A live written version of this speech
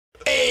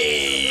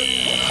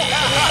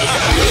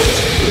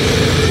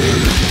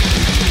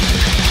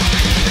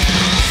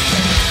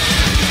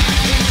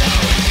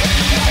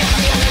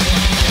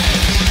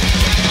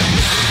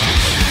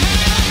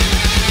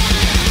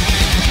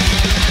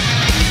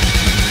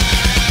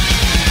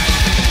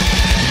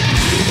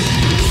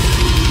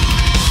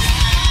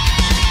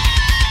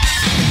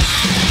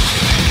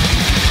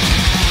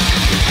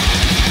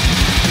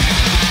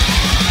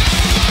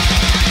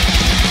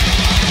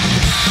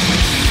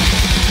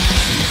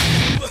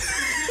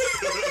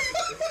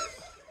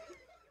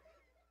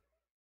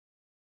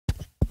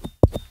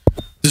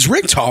Does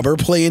Rick Tauber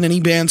play in any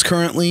bands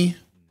currently?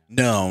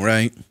 No,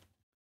 right?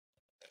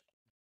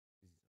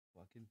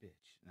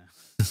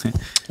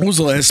 What was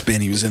the last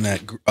band he was in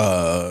that?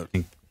 I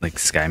think like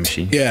Sky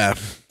Machine. Yeah.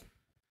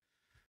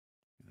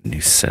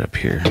 New setup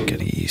here.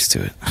 Getting used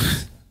to it.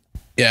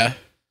 Yeah.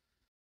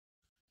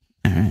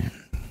 All right.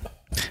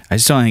 I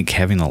just don't like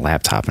having the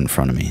laptop in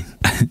front of me.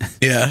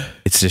 Yeah.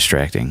 It's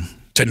distracting.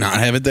 To not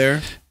have it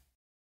there?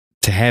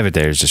 To have it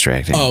there is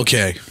distracting. Oh,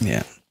 okay.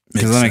 Yeah.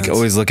 Because I'm like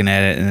always looking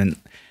at it, and then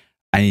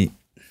I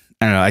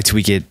don't know, I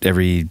tweak it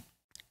every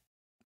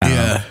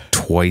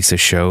twice a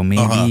show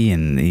maybe,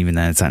 and even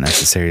then it's not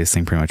necessary. This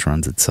thing pretty much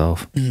runs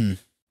itself. Mm.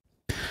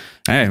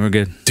 All right, we're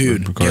good.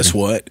 Dude, guess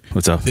what?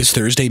 What's up? This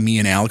Thursday, me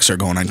and Alex are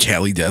going on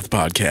Cali Death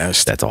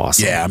Podcast. That's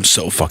awesome. Yeah, I'm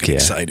so fucking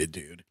excited,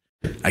 dude.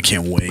 I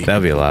can't wait.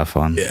 That'll be a lot of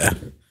fun. Yeah.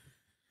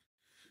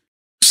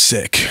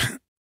 Sick.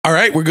 All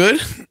right, we're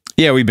good?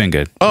 Yeah, we've been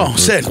good. Oh,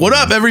 sick. What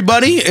up,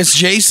 everybody? It's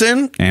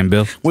Jason. And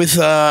Bill. With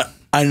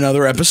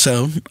another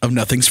episode of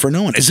Nothing's for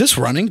No One. Is this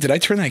running? Did I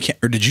turn that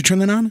or did you turn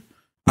that on?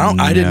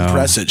 I didn't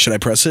press it. Should I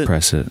press it?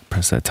 Press it.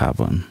 Press that top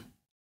button.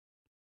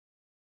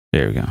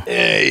 There we go.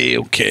 Hey,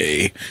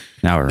 okay.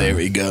 Now we're there.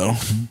 We go.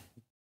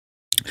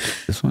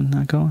 This one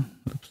not going?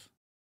 Oops.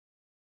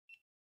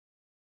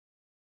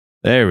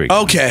 There we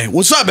go. Okay.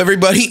 What's up,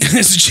 everybody?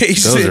 It's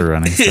Jason. Those are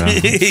running. So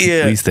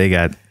yeah. At least they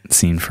got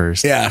seen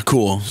first. Yeah,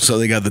 cool. So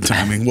they got the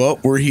timing. Well,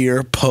 we're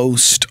here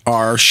post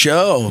our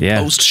show. Yeah.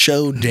 Post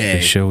show day.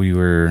 The show we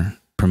were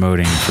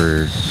promoting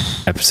for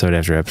episode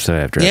after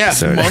episode after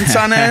episode. Yeah, months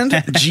on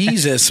end.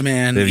 Jesus,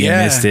 man. If you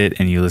missed it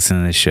and you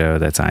listen to the show,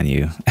 that's on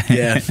you.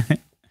 Yeah.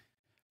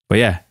 But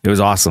yeah, it was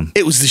awesome.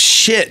 It was the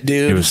shit,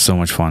 dude. It was so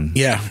much fun.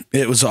 Yeah,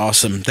 it was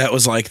awesome. That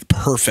was like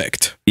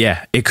perfect.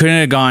 Yeah, it couldn't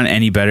have gone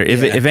any better.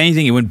 If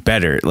anything, it went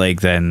better.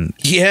 Like than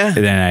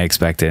I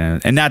expected,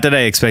 and not that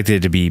I expected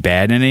it to be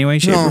bad in any way,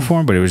 shape, or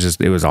form. But it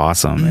was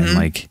awesome, and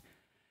like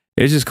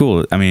it was just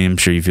cool. I mean, I'm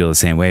sure you feel the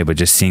same way. But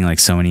just seeing like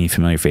so many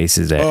familiar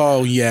faces that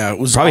it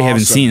was probably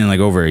haven't seen in like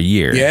over a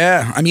year.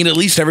 Yeah, I mean, at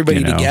least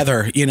everybody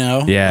together,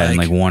 Yeah, in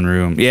like one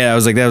room. Yeah, I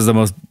was like that was the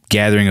most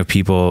gathering of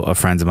people, of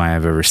friends of mine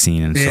I've ever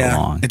seen in so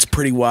long. It's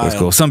pretty wild. It was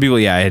cool. Some people,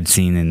 I had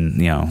seen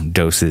in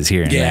doses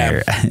here and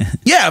there.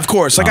 Yeah, of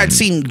course. Like I'd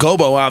seen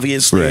Gobo,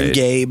 obviously, and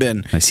Gabe,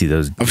 and I see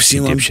those. I've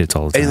seen them dipshits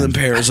all the time. Alien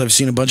Pairs. I've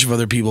seen a bunch of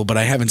other people, but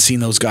I haven't seen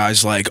those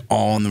guys like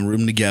all in the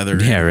room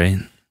together. Yeah, right.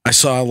 I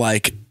saw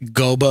like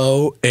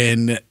Gobo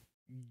and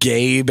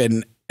Gabe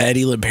and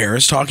Eddie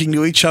Lamperis talking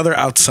to each other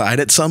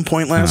outside at some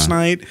point last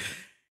night,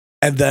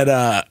 and then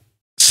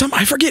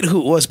I forget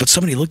who it was, but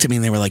somebody looked at me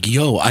and they were like,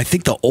 "Yo, I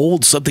think the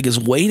old Something Is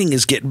Waiting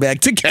is getting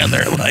back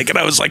together." Like, and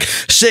I was like,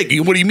 "Sick!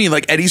 What do you mean?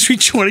 Like Eddie's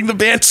rejoining the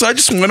band?" So I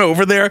just went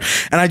over there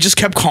and I just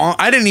kept calling.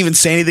 I didn't even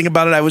say anything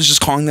about it. I was just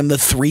calling them the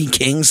Three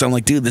Kings. I'm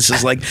like, "Dude, this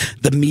is like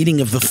the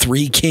meeting of the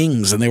Three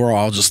Kings," and they were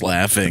all just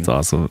laughing. That's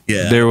awesome.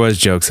 Yeah, there was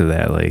jokes of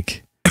that,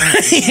 like.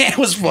 Yeah, it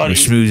was funny. We're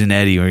schmoozing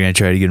Eddie. We're gonna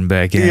try to get him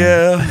back in.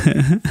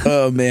 Yeah.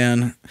 Oh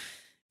man.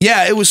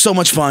 Yeah, it was so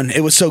much fun.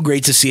 It was so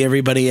great to see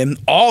everybody, and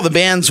all the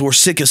bands were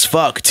sick as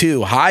fuck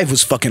too. Hive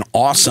was fucking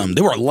awesome.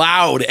 They were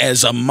loud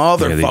as a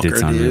motherfucker. Yeah, they did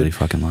sound dude. really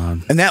fucking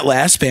loud. And that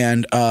last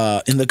band,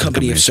 In the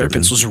Company of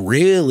Serpents, was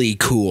really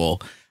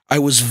cool. I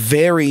was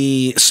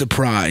very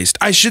surprised.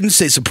 I shouldn't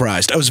say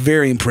surprised. I was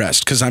very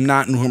impressed because I'm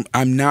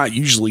not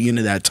usually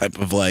into that type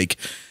of like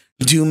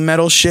doom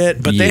metal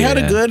shit, but they had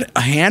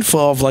a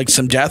handful of like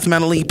some death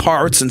metal-y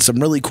parts and some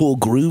really cool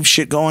groove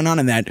shit going on.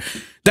 And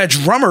that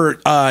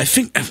drummer, I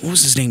think, what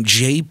was his name?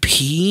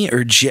 JP or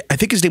I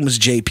think his name was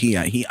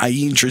JP.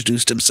 He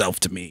introduced himself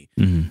to me.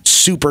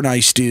 Super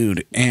nice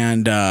dude.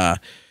 And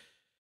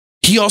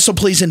he also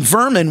plays in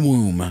Vermin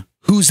Womb,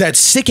 who's that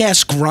sick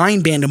ass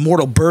grind band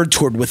Immortal Bird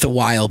toured with a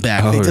while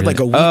back. They did like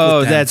a week with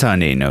them. That's how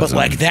Nate knows. But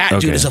like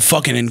that dude is a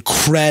fucking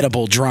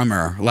incredible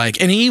drummer.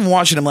 Like, and even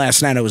watching him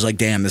last night, I was like,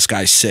 damn, this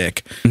guy's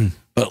sick.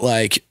 But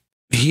like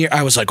here,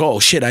 I was like, oh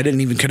shit, I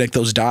didn't even connect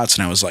those dots.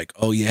 And I was like,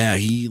 oh yeah,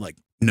 he like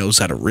knows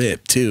how to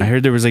rip too. I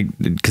heard there was like,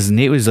 because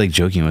Nate was like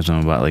joking with him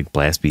about like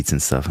blast beats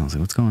and stuff. I was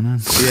like, what's going on?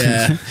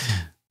 Yeah.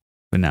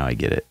 But now I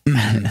get it.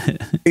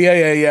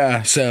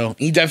 Yeah. So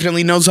he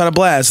definitely knows how to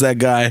blast, that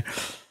guy.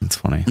 That's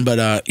funny.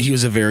 But he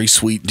was a very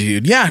sweet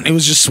dude. Yeah, it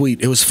was just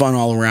sweet. It was fun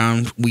all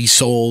around. We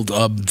sold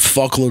a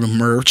fuckload of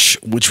merch,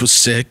 which was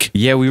sick.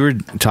 Yeah, we were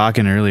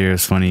talking earlier.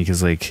 It's funny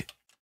because like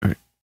we're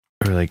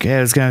like,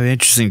 yeah, it's kind of an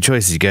interesting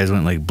choice. You guys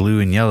went like blue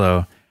and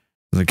yellow.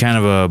 was kind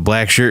of a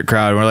black shirt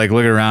crowd. We're like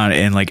looking around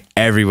and like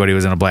everybody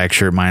was in a black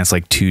shirt minus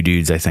like 2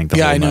 dudes, I think.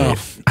 I know.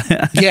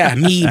 Yeah,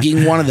 me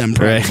being one of them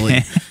probably.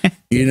 Right.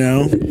 You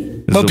know?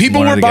 But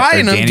people were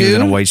buying them, dude. Danny was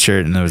in a white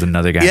shirt and there was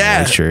another guy in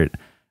a white shirt.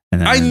 And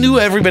then, I knew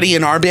everybody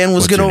in our band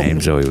was going to... name?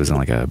 Zoe was in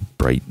like a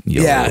bright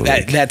yellow. Yeah,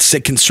 that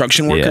sick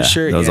construction worker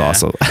shirt. That was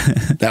awesome.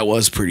 That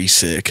was pretty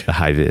sick. The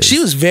high vis. She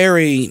was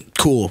very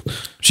cool.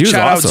 She was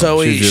Shout awesome. out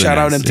Zoe. Really Shout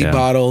out nice. Empty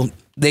Bottle.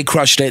 They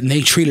crushed it and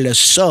they treated us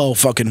so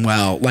fucking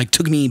well. Like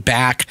took me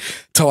back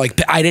to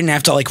like, I didn't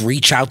have to like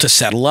reach out to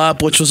settle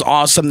up, which was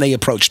awesome. They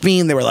approached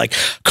me and they were like,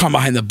 come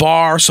behind the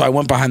bar. So I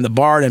went behind the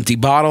bar at Empty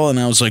Bottle and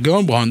I was like,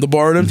 I'm behind the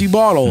bar at Empty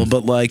Bottle.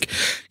 But like,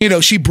 you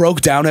know, she broke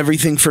down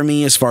everything for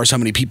me as far as how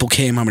many people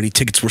came, how many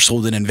tickets were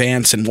sold in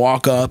advance and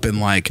walk up. And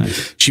like,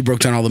 she broke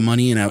down all the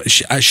money and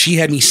she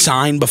had me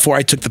sign before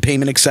I took the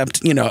payment,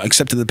 accepted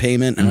the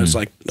payment. And I was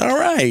like, all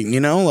right, you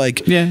know,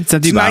 like, yeah, it's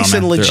nice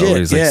and legit. They're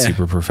always like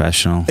super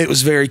professional. It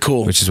was very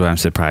cool. Which is why I'm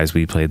surprised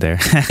we played there.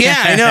 Yeah,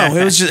 I know.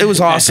 It was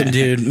awesome,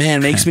 dude. Man,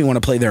 it makes me want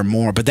to play there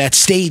more. But that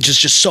stage is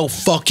just so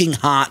fucking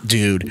hot,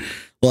 dude.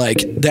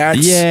 Like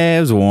that's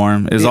it was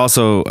warm. It was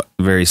also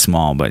very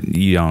small, but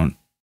you're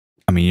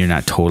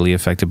not totally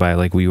affected by it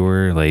like we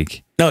were.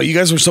 Like no, you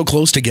guys were so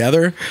close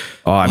together.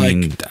 Oh, I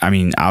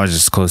mean, I was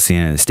just close to the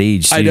end of the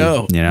stage too, I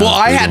know. You know, well,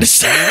 I had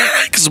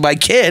to because my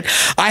kid,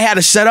 I had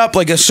to set up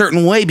like a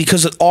certain way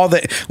because of all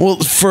that. Well,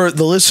 for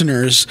the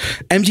listeners,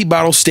 Empty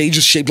Bottle stage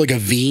is shaped like a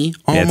V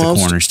almost. Yeah, it's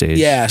a corner stage.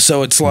 Yeah,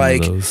 so it's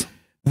like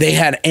they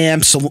had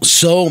amps,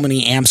 so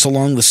many amps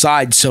along the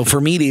side. So for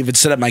me to even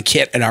set up my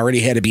kit, it already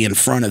had to be in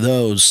front of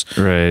those.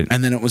 Right.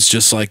 And then it was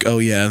just like, oh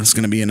yeah, it's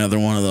going to be another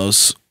one of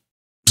those.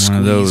 One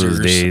of those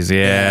days,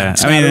 yeah.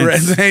 I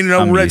mean, ain't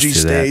no Reggie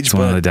stage. It's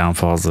one of the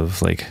downfalls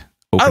of like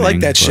I like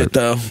that shit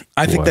though.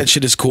 I think that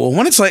shit is cool.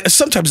 When it's like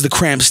sometimes the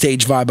cramp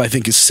stage vibe I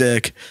think is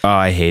sick. Oh,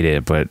 I hate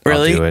it, but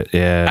really? I'll do it.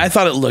 Yeah. I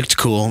thought it looked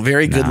cool.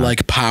 Very good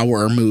like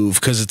power move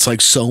because it's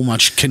like so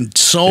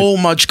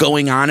much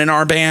going on in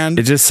our band.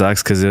 It just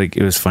sucks because like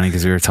it was funny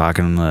because we were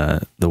talking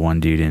to the one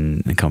dude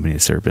in the Company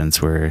of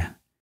Serpents where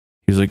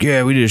he was like,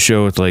 yeah, we did a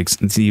show with like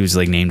he was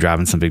like name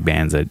dropping some big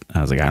bands that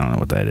I was like, I don't know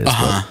what that is.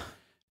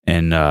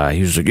 And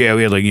he was like, yeah,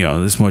 we had like, you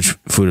know, this much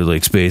footed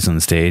like space on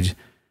the stage.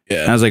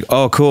 Yeah. And I was like,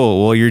 oh,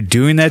 cool. Well, you're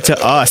doing that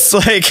to us.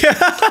 Like,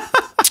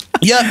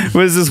 yeah.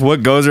 What is this?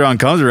 What goes around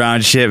comes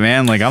around shit,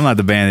 man. Like, I'm not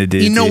the band that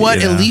did it. You know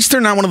what? At least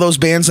they're not one of those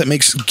bands that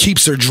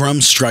keeps their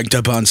drums striked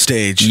up on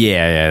stage.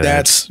 Yeah.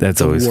 That's the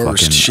always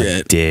worst fucking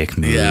shit. Dick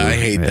move. Yeah, I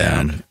hate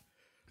that.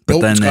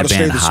 But then that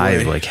band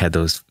Hive like had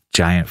those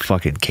giant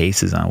fucking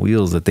cases on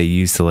wheels that they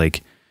used to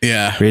like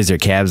raise their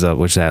cabs up,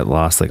 which that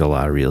lost like a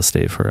lot of real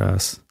estate for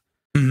us.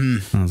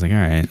 Mm-hmm. I was like, all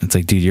right. It's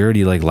like, dude, you're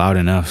already like loud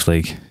enough.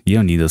 Like, you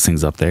don't need those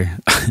things up there.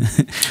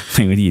 Like, what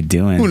are you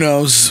doing? Who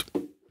knows?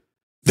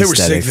 They were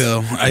sick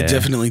though. I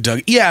definitely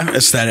dug. Yeah,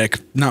 aesthetic,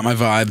 not my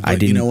vibe.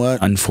 But you know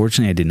what?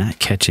 Unfortunately, I did not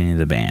catch any of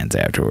the bands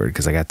afterward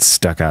because I got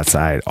stuck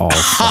outside all.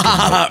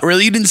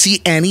 Really, you didn't see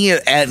any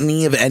of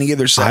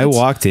their sets? I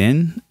walked in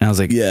and I was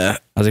like, I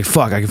was like,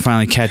 fuck, I can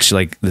finally catch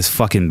like this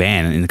fucking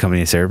band in the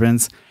Company of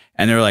Serpents,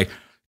 and they were like,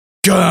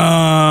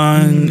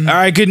 gun. All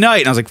right, good night.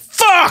 And I was like,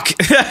 fuck.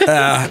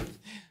 I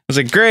was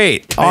like,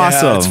 great,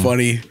 awesome. Yeah, that's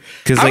funny.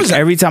 Because like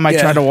every time I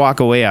tried to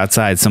walk away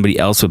outside, somebody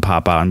else would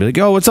pop out and be like,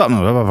 "Oh, what's up?"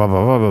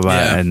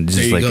 And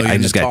just like I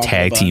just got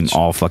tag team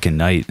all fucking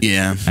night.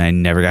 Yeah, and I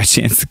never got a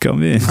chance to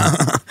come in.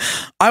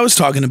 I was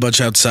talking a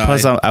bunch outside.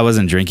 Plus, I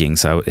wasn't drinking,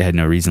 so I had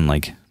no reason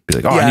like be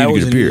like, "Oh, I need to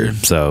get a beer."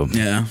 So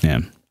yeah,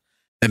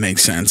 that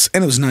makes sense.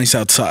 And it was nice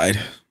outside.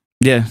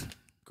 Yeah,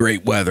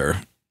 great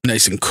weather.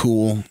 Nice and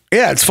cool.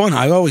 Yeah, it's fun.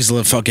 I always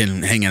love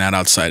fucking hanging out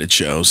outside at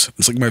shows.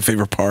 It's like my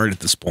favorite part at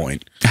this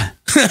point.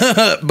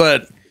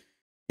 But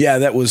yeah,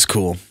 that was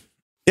cool.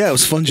 Yeah, it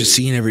was fun just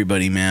seeing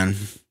everybody, man.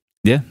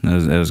 Yeah,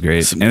 that was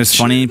great. And it was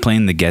funny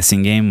playing the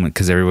guessing game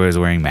because everybody was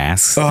wearing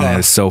masks. And it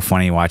was so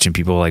funny watching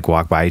people like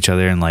walk by each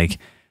other and like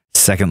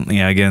second,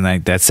 again,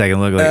 like that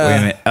second look, like, wait a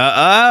minute.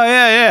 Oh,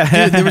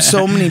 yeah. Dude, there were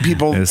so many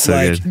people. It was so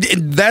like,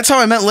 good. That's how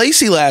I met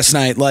Lacey last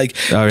night. Like,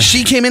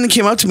 she came in and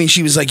came up to me.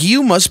 She was like,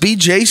 you must be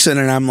Jason.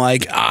 And I'm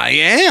like, I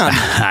am.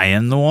 I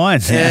am the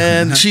one.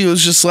 And she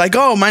was just like,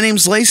 oh, my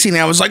name's Lacey. And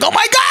I was like, oh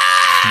my God.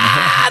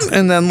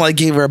 And then like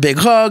gave her a big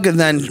hug. And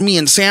then me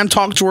and Sam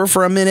talked to her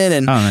for a minute.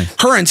 And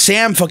her and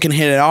Sam fucking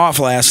hit it off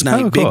last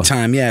night. Big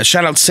time. Yeah.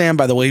 Shout out Sam,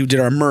 by the way, who did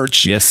our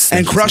merch. Yes.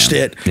 And crushed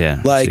it.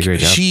 Yeah. Like,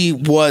 she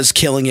was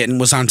killing it and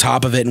was on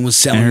top of it and was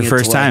selling it. And her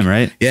first time,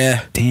 right?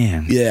 Yeah.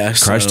 Damn. Yeah.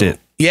 Crushed it.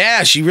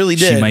 Yeah, she really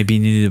did. She might be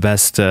the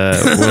best,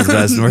 world's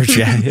best merch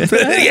guy.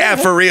 Yeah,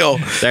 for real.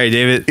 Sorry,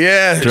 David.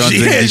 Yeah,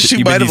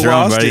 she might have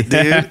lost it,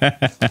 dude.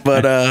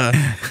 But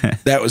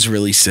that was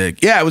really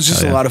sick. Yeah, it was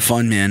just a lot of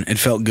fun, man. It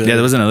felt good. Yeah,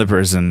 there was another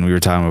person we were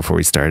talking before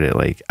we started.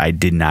 Like, I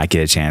did not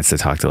get a chance to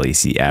talk to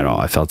Lacey at all.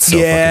 I felt so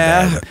fucking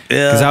bad.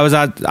 Because I was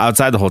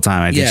outside the whole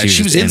time. I think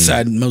she was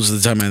inside most of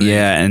the time. I think.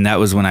 Yeah, and that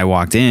was when I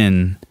walked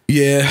in.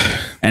 Yeah.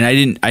 And I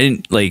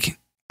didn't like...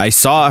 I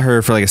saw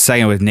her for like a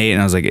second with Nate and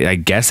I was like, I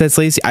guess that's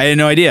Lacey. I had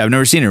no idea. I've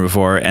never seen her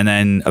before. And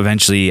then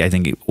eventually, I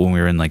think when we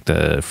were in like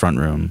the front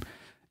room,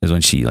 is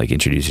when she like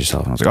introduced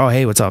herself. And I was like, oh,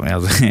 hey, what's up? And I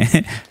was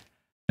like,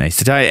 nice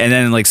to tie. And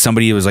then like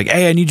somebody was like,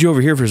 hey, I need you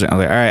over here for a second. I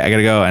was like, all right, I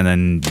gotta go. And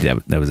then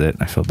that was it.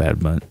 I feel bad,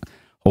 but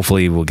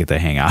hopefully we'll get to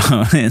hang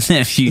out in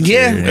the future.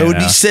 Yeah, it would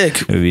be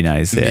sick. It would be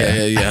nice.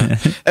 Yeah.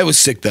 It was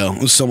sick though.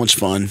 It was so much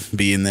fun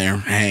being there,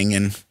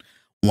 hanging,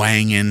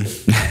 wanging,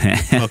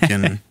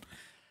 fucking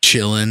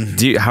chilling.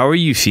 Dude, how are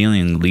you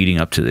feeling leading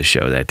up to the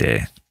show that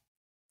day?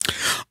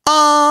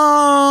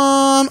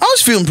 I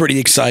was feeling pretty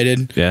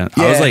excited. Yeah.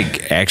 I was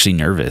like actually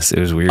nervous. It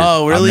was weird.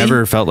 Oh, really? I've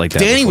never felt like that.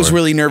 Danny before. was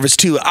really nervous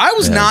too. I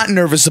was not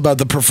nervous about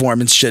the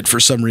performance shit for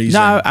some reason.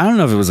 No, I don't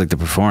know if it was like the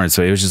performance,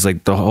 but it was just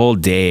like the whole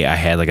day I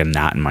had like a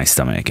knot in my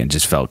stomach and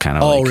just felt kind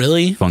of like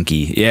really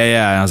funky.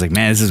 Yeah. And I was like,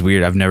 man, this is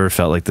weird. I've never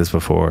felt like this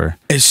before.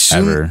 As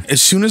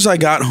soon as I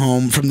got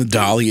home from the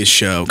Dahlia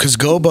show, because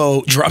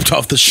Gobo dropped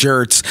off the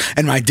shirts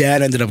and my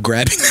dad ended up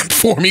grabbing them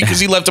for me because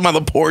he left them on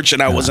the porch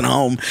and I wasn't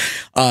home.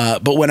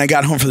 But when I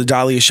got home for the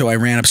Dahlia show, I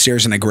ran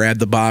upstairs and I grabbed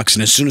the box.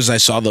 And as soon as I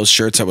saw those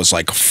shirts, I was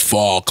like,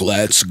 fuck,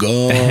 let's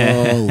go.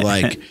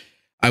 Like,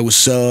 I was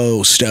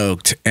so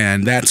stoked.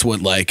 And that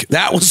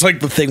was like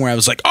the thing where I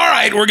was like, all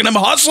right, we're going to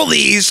hustle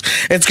these.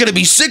 It's going to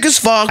be sick as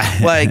fuck.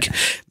 Like,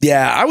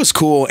 yeah, I was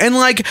cool. And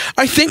like,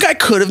 I think I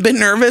could have been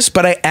nervous,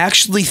 but I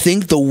actually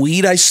think the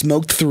weed I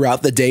smoked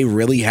throughout the day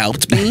really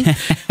helped me.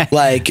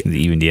 Like,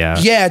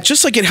 yeah,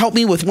 just like it helped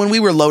me with when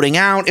we were loading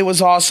out. It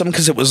was awesome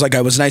because it was like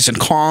I was nice and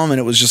calm and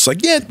it was just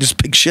like, yeah, just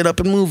pick shit up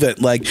and move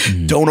it. Like,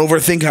 don't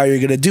overthink how you're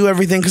going to do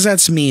everything because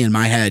that's me in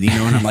my head, you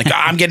know? And I'm like,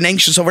 I'm getting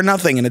anxious over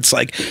nothing. And it's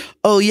like,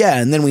 oh, yeah.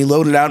 And then we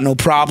loaded out, no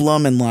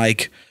problem. And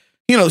like,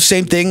 you know,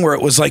 same thing where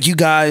it was like you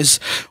guys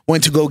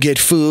went to go get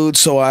food.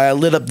 So I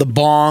lit up the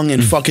bong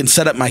and fucking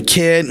set up my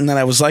kit. And then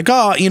I was like,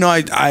 oh, you know,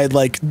 I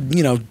like,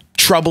 you know,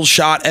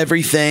 troubleshot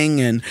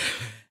everything and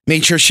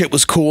made sure shit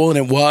was cool. And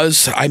it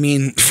was, I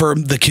mean, for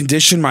the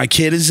condition my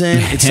kid is in,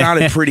 it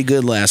sounded pretty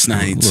good last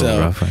night. So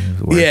rough,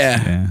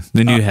 yeah.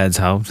 The new heads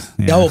helped.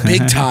 Oh,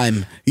 big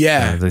time.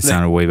 Yeah. They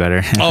sounded way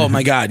better. Oh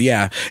my God.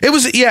 Yeah. It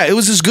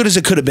was as good as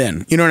it could have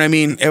been. You know what I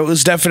mean? It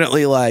was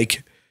definitely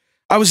like,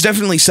 I was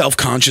definitely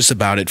self-conscious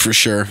about it for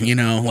sure. You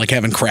know, like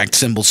having cracked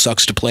cymbals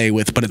sucks to play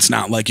with, but it's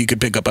not like you could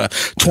pick up a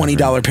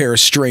 $20 pair of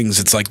strings.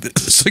 It's like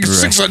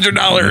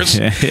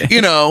 $600,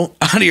 you know,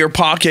 out of your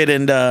pocket.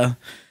 And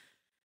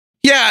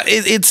yeah,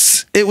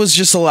 it was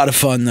just a lot of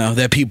fun though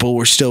that people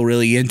were still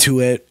really into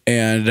it.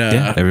 And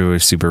everybody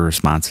was super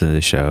responsive to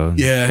the show.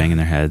 Yeah, banging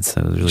their heads. So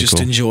it was really just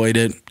cool. Enjoyed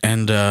it.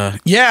 And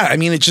yeah, I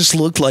mean, it just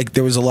looked like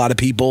there was a lot of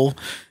people.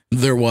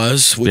 There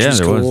was, which was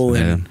cool.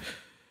 And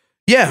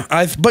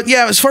but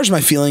as far as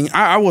my feeling,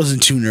 I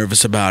wasn't too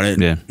nervous about it.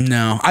 Yeah.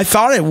 No, I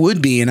thought it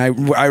would be. And I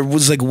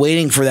was like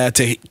waiting for that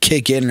to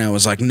kick in. And I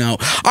was like, no,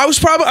 I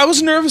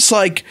was nervous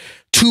like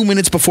 2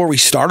 minutes before we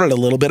started a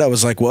little bit. I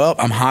was like, well,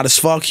 I'm hot as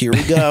fuck. Here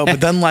we go.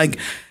 But then like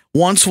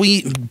once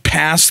we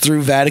passed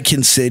through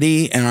Vatican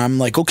City and I'm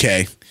like,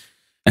 okay.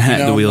 You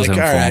know, the wheels like,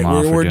 all right,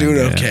 we're doing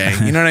okay.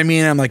 You know what I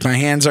mean? I'm like, my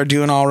hands are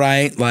doing all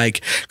right.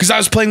 Like, because I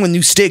was playing with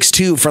new sticks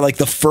too for like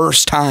the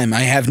first time.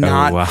 I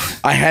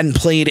hadn't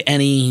played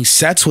any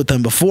sets with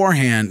them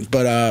beforehand,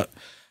 but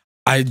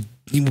I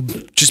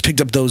just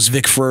picked up those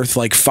Vic Firth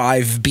like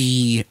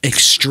 5B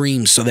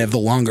Extremes, so they have the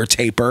longer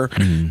taper,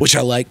 which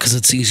I like because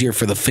it's easier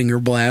for the finger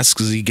blast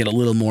because you get a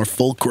little more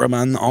fulcrum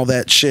on all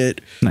that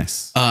shit.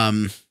 Nice.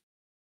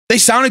 They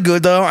sounded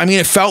good though. I mean,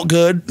 it felt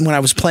good when I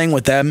was playing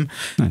with them.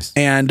 Nice.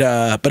 And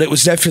but it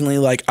was definitely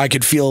like I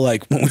could feel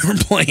like when we were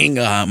playing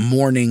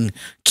Morning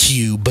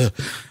Cube,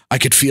 I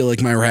could feel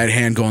like my right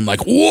hand going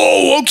like,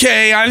 whoa,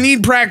 okay, I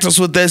need practice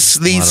with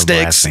these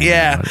sticks.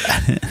 Yeah.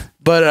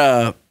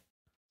 But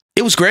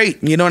it was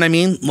great. You know what I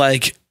mean?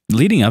 Like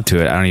leading up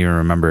to it, I don't even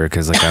remember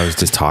because like I was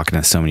just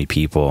talking to so many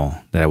people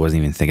that I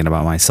wasn't even thinking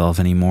about myself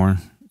anymore.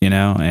 You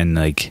know, and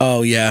like,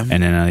 oh yeah,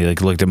 and then I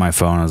like looked at my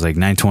phone. I was like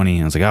 9:20.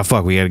 I was like, oh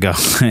fuck, we gotta go.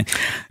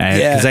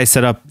 Because I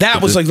set up.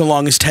 That was like the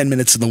longest 10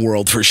 minutes in the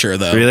world for sure,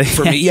 though. Really?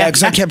 For me, yeah,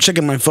 because I kept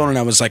checking my phone and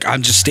I was like,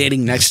 I'm just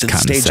standing next to the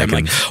stage. I'm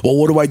like, well,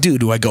 what do I do?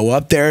 Do I go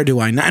up there?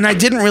 Do I not? And I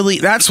didn't really.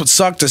 That's what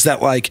sucked is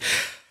that like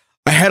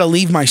I had to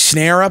leave my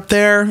snare up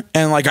there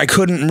and like I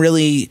couldn't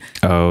really.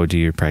 Oh, do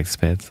your practice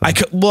pads? I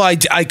could. Well, I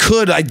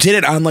did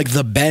it on like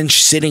the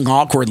bench sitting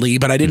awkwardly,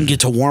 but I didn't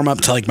get to warm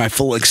up to like my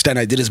full extent.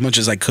 I did as much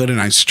as I could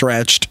and I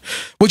stretched,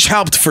 which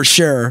helped for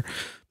sure.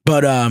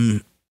 But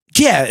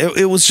yeah,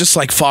 it was just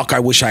like fuck. I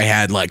wish I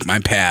had like my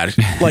pad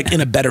like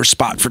in a better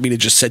spot for me to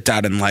just sit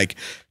down and like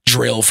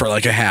drill for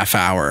like a half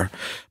hour.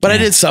 But I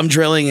did some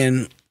drilling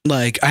and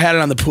like I had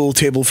it on the pool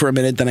table for a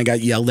minute. Then I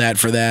got yelled at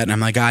for that, and I'm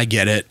like, I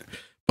get it,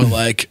 but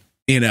like.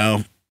 You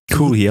know,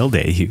 who yelled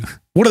at you?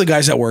 What are the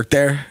guys that work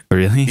there?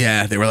 Really?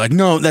 Yeah, they were like,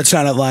 no, that's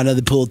not a line of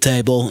the pool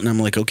table. And I'm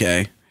like,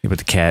 okay. Yeah, but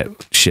the cat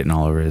shitting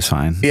all over it is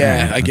fine.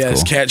 Yeah, right, I guess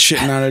cool. Cat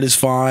shitting on it is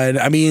fine.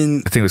 I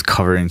mean, I think it was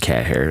covered in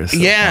cat hair. So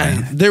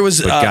yeah, fine. There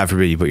was. But God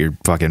forbid you put your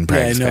fucking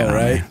practice pad on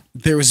right?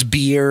 There was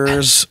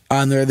beers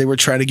on there they were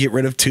trying to get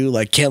rid of too.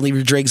 Like, can't leave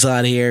your drinks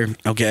out here.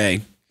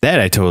 Okay. That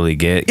I totally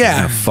get.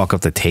 Yeah. Fuck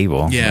up the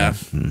table. Yeah.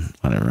 But,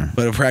 whatever.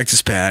 But a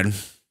practice pad.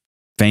 If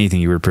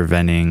anything, you were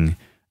preventing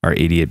our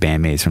idiot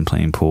bandmates from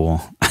playing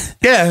pool.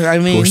 Yeah, I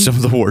mean, we're some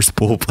of the worst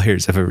pool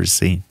players I've ever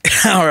seen.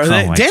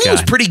 Danny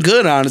was pretty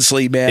good,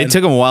 honestly, man. It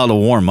took him a while to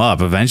warm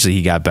up. Eventually,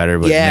 he got better.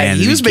 But yeah, man,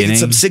 he was making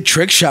some sick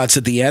trick shots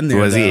at the end there.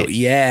 Was he?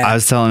 Yeah. I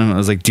was telling him, I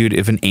was like, dude,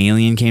 if an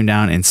alien came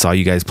down and saw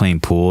you guys playing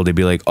pool, they'd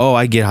be like, oh,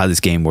 I get how this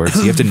game works.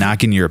 You have to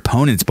knock in your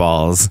opponent's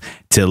balls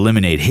to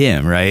eliminate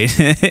him, right?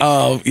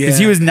 Oh, yeah. Because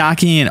he was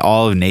knocking in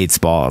all of Nate's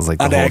balls like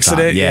the whole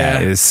accident, time. Yeah,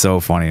 it was so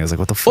funny. I was like,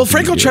 what the fuck? Well,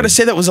 Franco tried to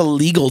say that was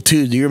illegal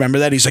too. Do you remember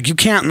that? He's like, you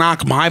can't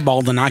knock my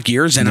ball to knock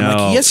yours in. I'm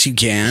like, yes, you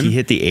can. He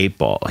hit the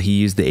 8-ball. He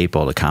used the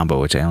 8-ball to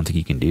combo, which I don't think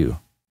you can do.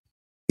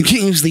 You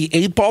can't use the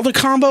 8-ball to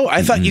combo?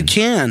 I thought you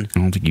can. I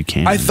don't think you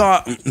can. I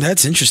thought,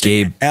 that's interesting.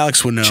 Gabe,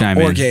 Alex would know.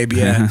 Or Gabe,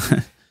 yeah.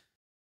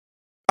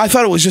 I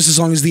thought it was just as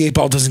long as the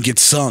 8-ball doesn't get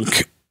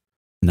sunk.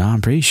 No,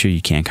 I'm pretty sure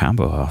you can't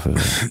combo off of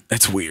it.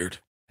 That's weird.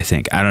 I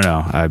think. I don't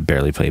know. I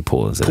barely play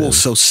pool as it is. Pool's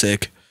so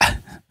sick.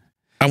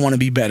 I want to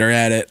be better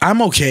at it.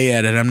 I'm okay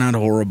at it. I'm not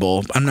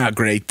horrible. I'm not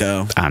great,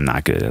 though. I'm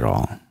not good at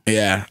all.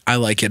 Yeah, I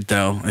like it,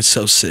 though. It's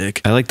so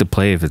sick. I like to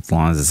play if as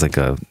long as it's like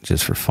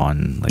just for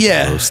fun, like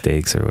low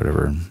stakes or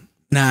whatever.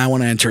 Nah, I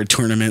want to enter a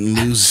tournament and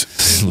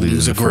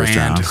lose a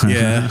grand.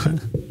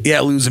 Yeah,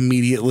 lose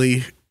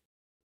immediately.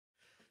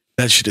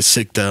 That shit is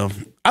sick, though.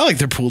 I like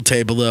their pool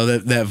table, though,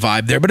 that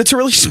vibe there. But it's a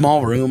really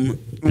small room,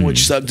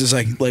 which sucked as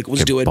like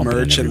was doing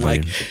merch, and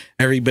like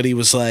everybody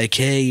was like,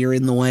 hey, you're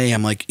in the way.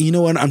 I'm like, you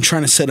know what? I'm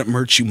trying to set up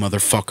merch, you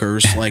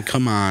motherfuckers. Like,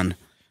 come on.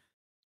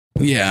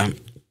 Yeah.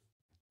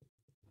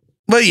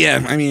 But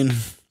yeah, I mean,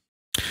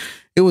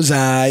 it was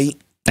But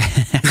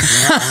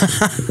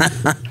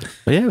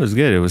yeah, it was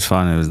good. It was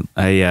fun. It was.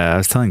 I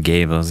was telling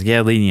Gabe, I was like,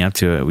 yeah, leading up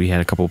to it, we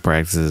had a couple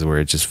practices where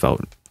it just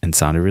felt and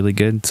sounded really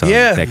good. So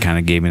that kind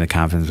of gave me the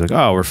confidence, like,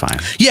 oh, we're fine.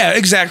 Yeah,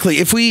 exactly.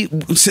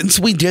 Since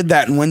we did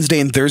that on Wednesday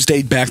and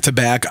Thursday back to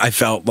back, I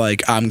felt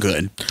like I'm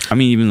good. I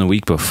mean, even the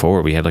week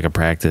before, we had like a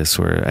practice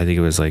where I think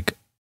it was like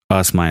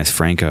us minus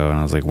Franco, and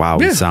I was like, wow,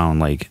 we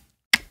sound like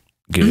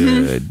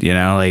good. You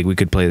know, like we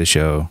could play the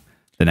show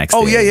the next day.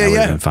 Oh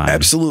yeah.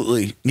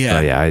 Absolutely. Yeah.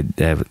 Oh yeah,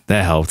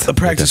 that helped. The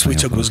practice we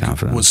took was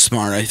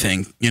smart, I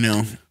think, you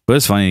know. But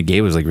it's funny,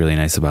 Gabe was like really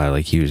nice about it.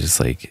 Like he was just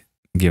like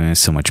giving us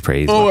so much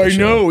praise. Oh, I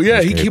know.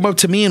 Yeah, he came up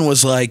to me and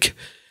was like,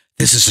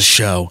 this is a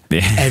show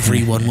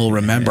everyone will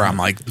remember. I'm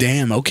like,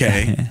 damn,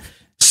 okay.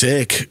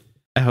 Sick.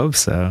 I hope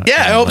so.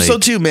 Yeah, I hope so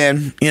too,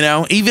 man. You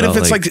know, even if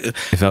it's like the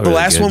really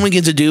last one we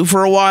get to do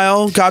for a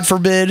while, God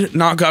forbid,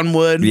 knock on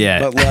wood. Yeah.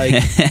 But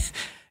like...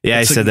 Yeah,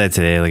 I said that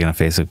today, like on a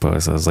Facebook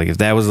post. I was like, if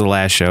that was the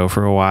last show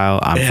for a while,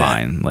 I'm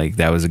fine. Like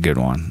that was a good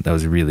one. That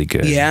was really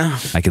good. Yeah,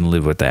 I can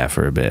live with that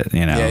for a bit.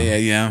 You know.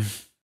 Yeah.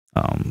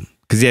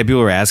 Because people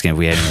were asking if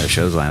we had any other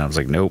shows lined. I was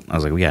like, nope. I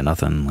was like, we got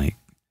nothing. Like,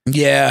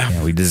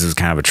 this is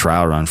kind of a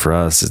trial run for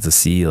us, just to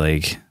see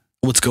like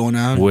what's going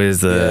on. What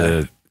is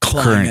the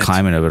current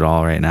climate of it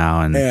all right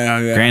now? And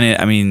granted,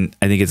 I mean,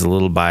 I think it's a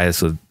little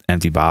biased with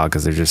Empty Bottle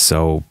because they're just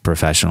so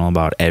professional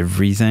about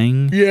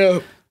everything. Yeah,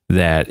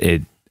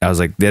 I was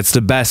like, that's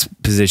the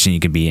best position you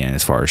could be in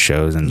as far as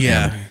shows and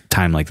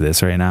time like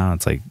this right now.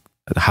 It's like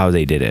how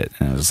they did it.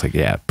 And I was like,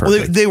 yeah,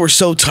 perfect. Well, they were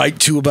so tight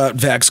too about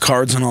Vax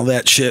cards and all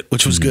that shit,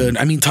 which was good.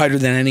 I mean, tighter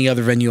than any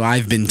other venue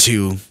I've been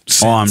to.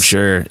 Since. Oh, I'm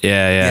sure.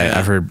 Yeah.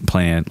 I've heard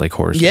playing it like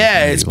horse.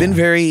 Yeah, it's been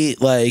very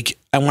like,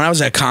 and when I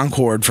was at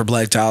Concord for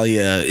Black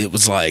Dahlia, it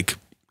was like,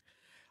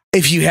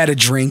 if you had a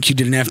drink, you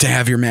didn't have to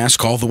have your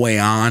mask all the way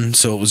on.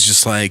 So it was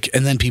just like,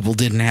 and then people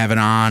didn't have it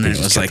on. And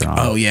it was like,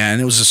 oh yeah. And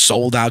it was a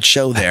sold out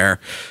show there.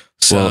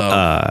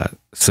 So,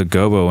 so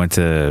Gobo went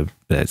to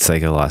that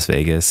Psycho Las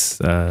Vegas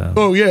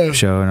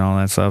show and all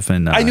that stuff.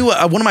 And I knew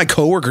one of my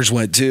coworkers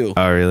went too.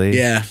 Oh, really?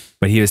 Yeah.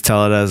 But he was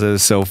telling us, it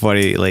was so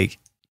funny. Like,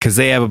 cause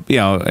they have,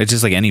 it's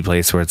just like any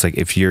place where it's like,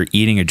 if you're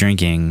eating or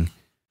drinking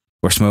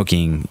or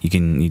smoking,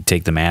 you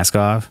take the mask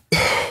off.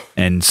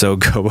 And so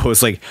Gobo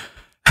was like,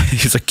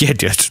 he's like, yeah,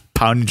 dude,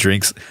 pounding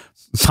drinks,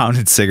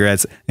 pounding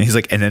cigarettes. And he's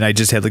like, and then I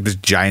just had like this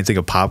giant thing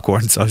of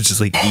popcorn. So I was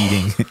just like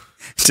eating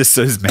just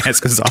so his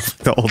mask was off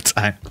the whole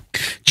time.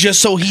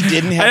 Just so he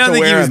didn't have to wear a mask. I don't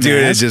think he was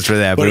doing it just for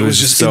that, but it was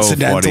just so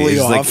funny. He was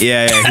off. Like,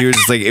 yeah, he was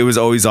just like, it was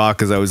always off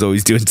because I was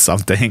always doing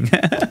something.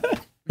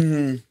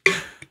 I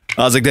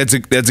was like, that's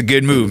a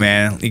good move,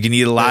 man. You can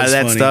eat a lot of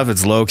that stuff.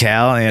 It's low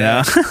cal, you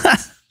know?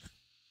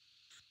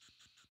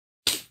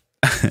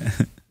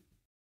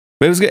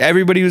 But it was good.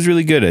 Everybody was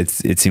really good.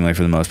 It seemed like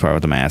for the most part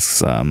with the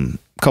masks. A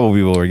couple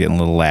people were getting a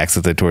little lax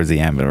with it towards the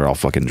end, but we're all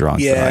fucking drunk.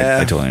 Yeah.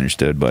 So I totally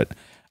understood, but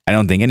I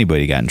don't think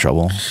anybody got in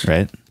trouble,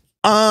 right?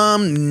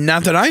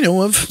 Not that I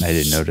know of. I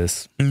didn't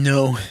notice.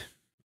 No.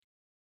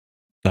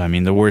 I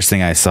mean, the worst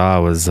thing I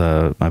saw was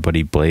my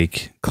buddy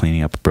Blake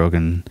cleaning up a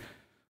broken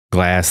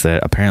glass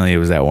that apparently it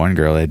was that one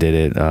girl that did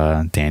it,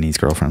 Danny's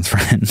girlfriend's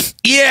friend.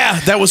 Yeah,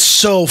 that was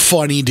so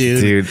funny,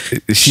 dude.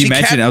 She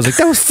mentioned it. I was like,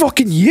 that was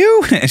fucking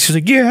you? And she's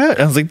like, yeah.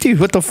 I was like, dude,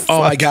 what the fuck?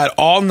 Oh my God.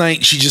 All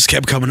night she just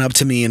kept coming up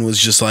to me and was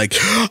just like,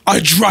 I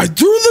tried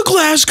through the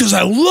glass because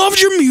I loved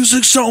your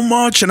music so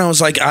much. And I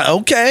was like,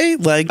 okay.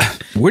 Like,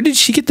 where did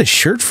she get the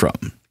shirt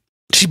from?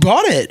 She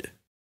bought it.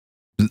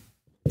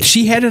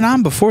 She had it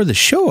on before the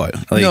show.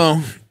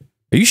 No.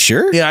 Are you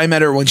sure? Yeah, I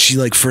met her when she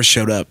like first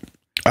showed up.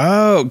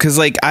 Oh, because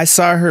like I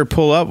saw her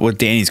pull up with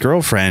Danny's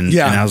girlfriend, and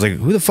I was like,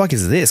 "Who the fuck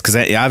is this?" Because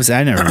obviously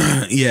I never,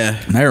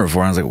 met her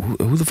before. I was like,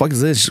 "Who the fuck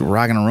is this?" She's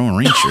rocking a Roman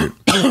Reigns shirt.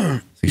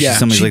 Yeah,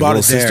 somebody's she like bought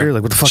little it there. sister.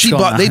 Like, what the fuck's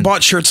going on? They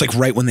bought shirts like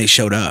right when they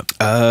showed up.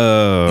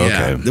 Oh,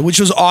 okay. Yeah, which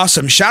was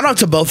awesome. Shout out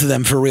to both of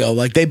them for real.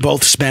 Like they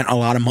both spent a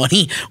lot of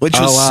money, which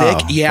was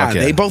sick. Yeah,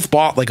 they both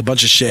bought like a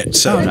bunch of shit.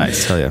 So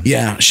nice. Hell yeah.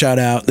 Yeah, shout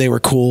out. They were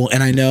cool,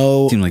 and I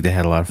know seemed like they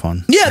had a lot of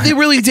fun. Yeah, they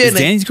really did. Is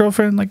Danny's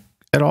girlfriend like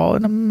at all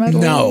in a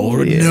metal?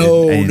 No.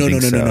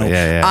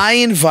 Yeah. I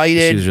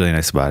invited. She was really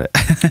nice about it.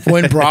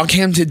 When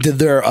Brockhampton did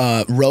their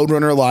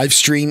Roadrunner live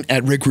stream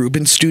at Rick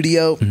Rubin's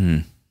studio,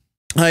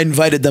 I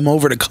invited them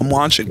over to come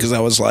watch it because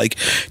I was like,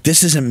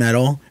 this isn't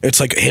metal.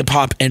 It's like hip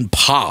hop and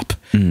pop.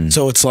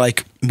 So it's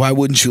like, why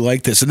wouldn't you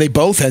like this? And they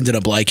both ended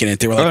up liking it.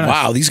 They were like,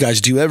 wow, these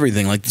guys do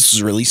everything. Like, this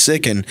is really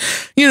sick. And,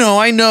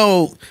 I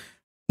know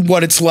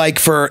what it's like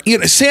for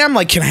Sam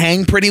like can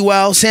hang pretty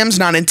well. Sam's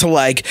not into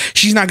like,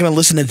 she's not going to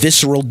listen to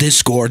Visceral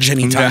Disgorge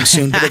anytime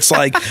soon, but it's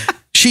like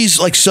she's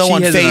like so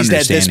unfazed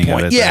at this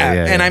point.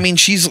 Yeah. And I mean,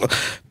 she's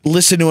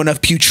listened to enough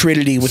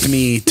putridity with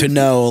me to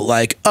know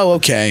like, oh,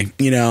 okay,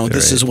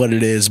 this is what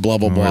it is, blah,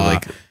 blah, blah.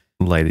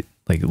 Like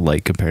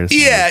light comparison.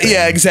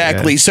 Yeah,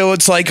 exactly. Yeah. So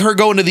it's like her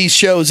going to these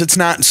shows, it's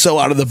not so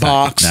out of the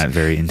box. Not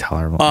very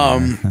intolerable.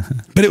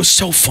 But it was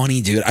so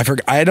funny, dude.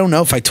 I don't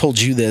know if I told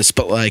you this,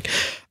 but like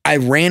I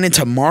ran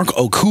into Mark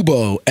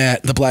Okubo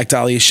at the Black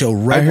Dahlia show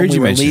right when we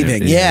were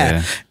leaving.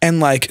 Yeah. And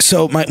like,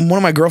 so one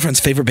of my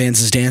girlfriend's favorite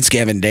bands is Dance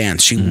Gavin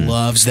Dance. She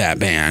loves that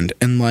band.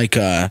 And like,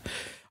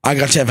 I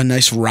got to have a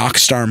nice rock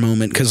star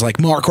moment because like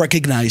Mark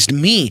recognized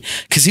me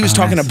because he was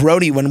talking to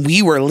Brody when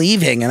we were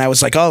leaving, and I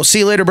was like, "Oh, see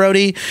you later,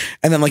 Brody."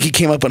 And then like he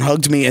came up and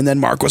hugged me, and then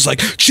Mark was like,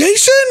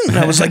 "Jason," and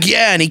I was like,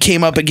 "Yeah," and he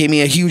came up and gave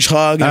me a huge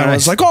hug, and I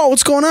was like, "Oh,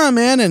 what's going on,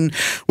 man?" And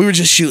we were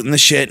just shooting the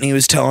shit, and he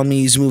was telling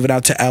me he's moving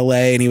out to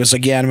LA, and he was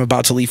like, "Yeah, and I'm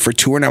about to leave for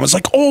tour," and I was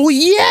like, "Oh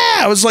yeah,"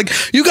 I was like,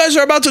 "You guys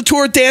are about to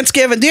tour Dance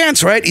Gavin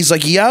Dance, right?" He's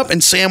like, "Yep,"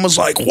 and Sam was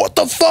like, "What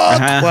the fuck?"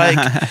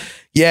 Like.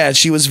 Yeah,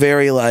 she was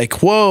very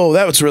like, whoa,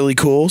 that was really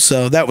cool.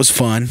 So that was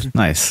fun.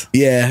 Nice.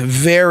 Yeah,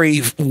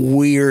 very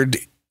weird,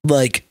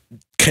 like,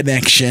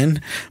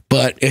 connection,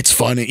 but it's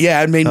funny.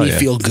 Yeah, it made me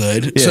feel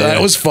good. Yeah, so that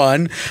was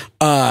fun.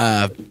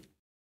 But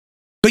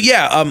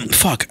yeah,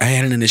 fuck, I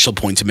had an initial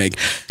point to make.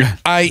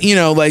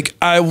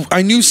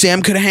 I knew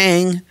Sam could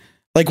hang.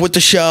 Like with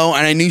the show,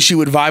 and I knew she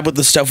would vibe with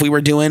the stuff we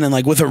were doing, and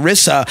like with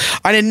Arissa,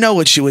 I didn't know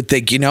what she would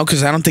think,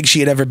 because I don't think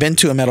she had ever been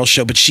to a metal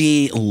show, but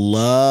she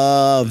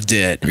loved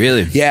it.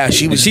 Really? Yeah,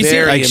 she was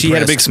very like impressed. She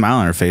had a big smile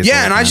on her face.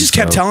 Yeah, and I just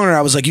kept telling her, I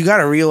was like, you got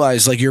to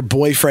realize, like, your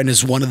boyfriend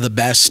is one of the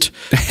best,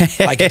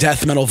 like,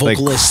 death metal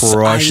vocalists. Like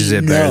crushes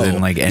it better than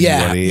like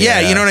anybody.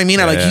 Yeah, you know what I mean?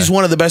 He's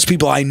one of the best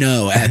people I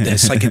know at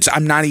this. Like,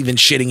 I'm not even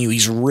shitting you.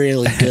 He's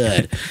really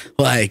good.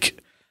 Like,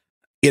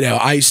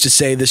 I used to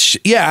say this.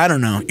 I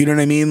don't know. You know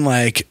what I mean?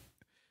 Like.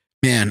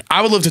 Man,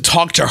 I would love to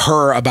talk to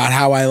her about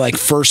how I like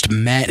first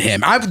met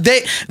him.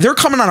 They're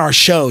coming on our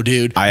show,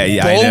 dude.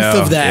 Both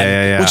of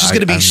them, which is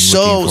going to be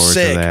so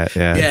sick.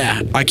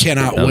 Yeah, I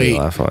cannot wait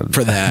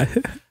for that.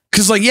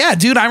 Because like, yeah,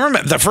 dude, I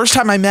remember the first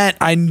time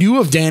I knew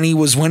of Danny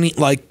was when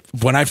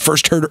I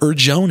first heard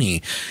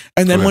Urjoni,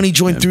 and then when he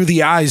joined Through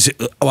the Eyes,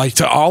 like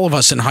to all of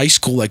us in high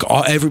school, like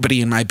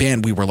everybody in my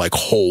band, we were like,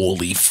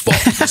 holy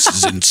fuck, this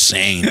is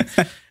insane.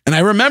 And I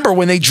remember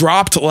when they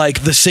dropped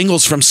like the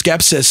singles from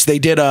Skepsis, they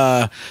did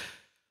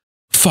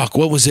fuck,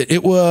 what was it?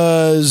 It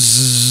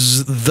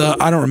was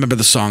I don't remember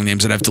the song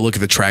names. I'd have to look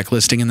at the track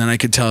listing and then I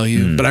could tell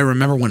you. But I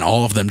remember when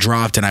all of them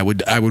dropped, and I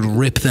would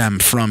rip them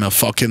from a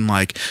fucking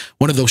like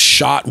one of those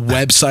shot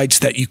websites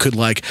that you could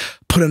like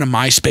put in a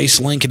MySpace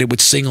link and it would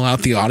single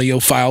out the audio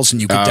files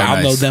and you could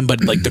download them,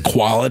 but like the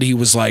quality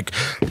was like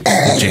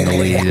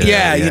jingly.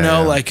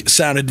 Like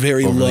sounded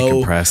very low,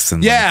 compressed,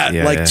 and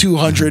like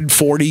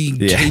 240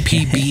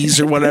 kpbs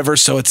or whatever.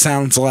 So it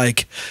sounds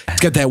like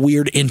it's got that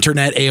weird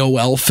internet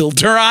AOL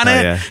filter on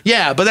it.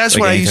 Yeah, but that's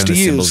like what I used to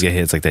use. Symbols get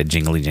hit, it's like that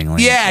jingly.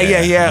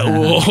 Yeah.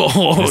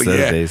 Whoa,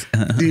 yeah.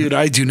 Dude,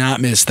 I do not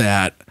miss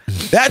that.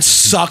 That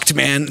sucked,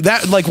 man.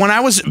 That like when I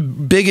was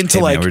big into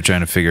we were trying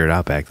to figure it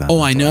out back then. Oh,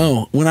 I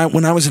know. When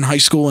I was in high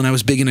school and I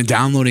was big into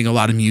downloading a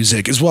lot of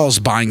music as well as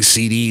buying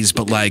CDs,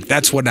 but like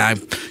that's when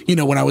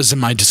when I was in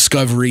my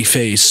discovery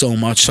phase so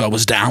much, so I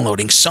was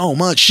downloading so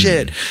much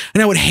shit,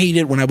 and I would hate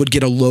it when I would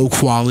get a low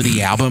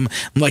quality album.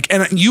 Like,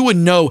 and you would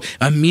know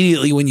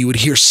immediately when you would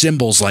hear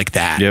cymbals like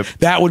that. Yep.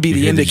 That would be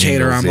the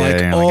indicator. I'm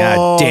like,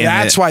 oh,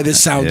 that's why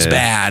this sounds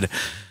bad.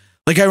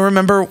 Like I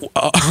remember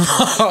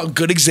a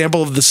good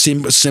example of the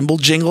cymbal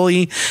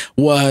jingly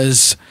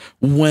was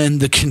when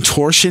the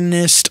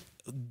Contortionist,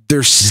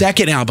 their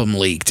second album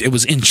leaked. It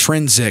was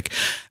Intrinsic.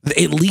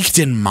 It leaked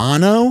in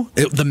mono.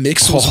 The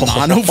mix was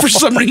mono for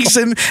some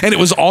reason, and it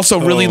was also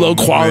really low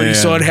quality. Man.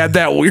 So it had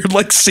that weird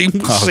like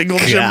single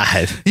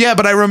jam. Yeah,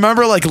 but I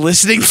remember like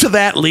listening to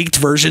that leaked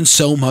version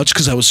so much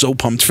because I was so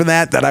pumped for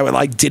that I would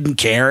like didn't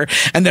care.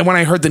 And then when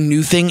I heard the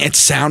new thing, it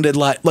sounded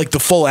like the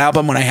full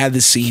album when I had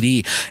the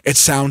CD. It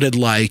sounded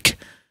like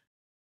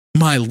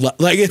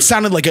like it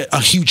sounded like a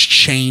huge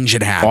change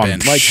had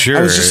happened. Like sure.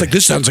 I was just like,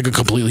 this sounds like a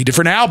completely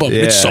different album.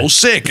 Yeah. It's so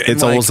sick. And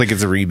it's almost like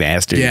it's a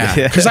remaster. Yeah,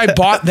 because I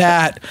bought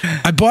that.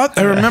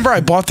 I remember I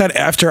bought that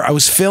after I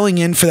was filling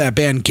in for that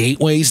band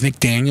Gateways, Nick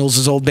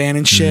Daniels' old band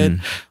and shit.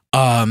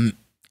 And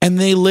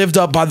they lived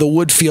up by the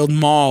Woodfield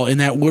Mall, and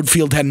that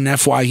Woodfield had an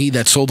FYE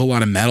that sold a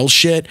lot of metal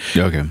shit.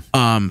 Okay.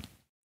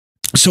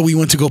 So we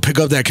went to go pick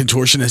up that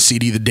Contortionist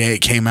CD the day it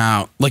came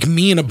out. Like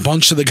me and a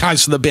bunch of the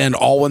guys from the band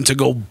all went to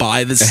go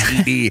buy the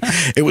CD.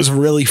 It was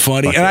really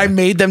funny. And I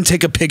made them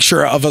take a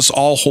picture of us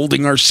all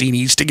holding our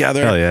CDs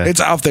together. Hell yeah.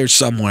 It's out there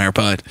somewhere,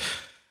 but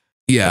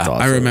yeah, awesome.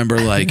 I remember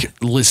like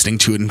listening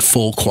to it in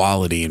full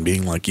quality and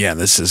being like, yeah,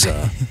 this is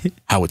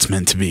how it's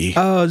meant to be.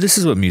 Oh, this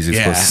is what music's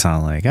supposed to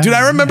sound like. Dude,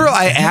 I remember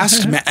I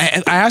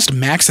asked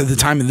Max at the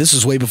time, and this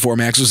was way before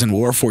Max was in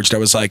Warforged. I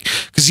was like,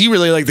 because he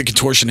really liked the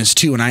Contortionist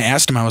too, and I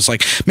asked him, I was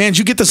like, man, did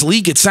you get this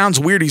leak? It sounds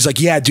weird. He's like,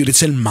 yeah, dude,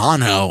 it's in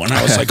mono. And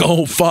I was like,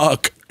 oh,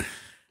 fuck.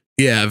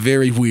 Yeah,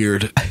 very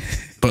weird.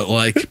 But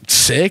like,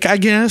 sick, I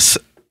guess.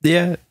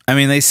 Yeah. I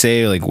mean, they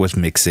say like with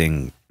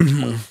mixing,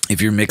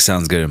 if your mix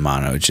sounds good in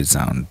mono, it should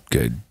sound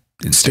good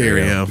in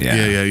stereo.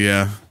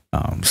 Yeah.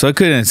 So it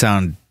couldn't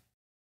sound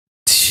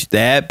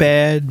that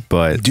bad,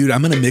 but dude,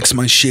 I'm gonna mix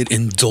my shit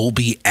in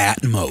Dolby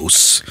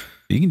Atmos.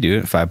 You can do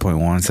it 5.1,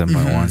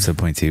 7.1,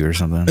 7.2 or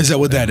something. Is that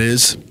what that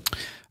is?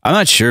 I'm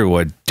not sure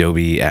what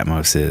Dolby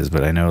Atmos is,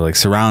 but I know like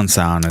surround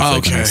sound is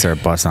like when they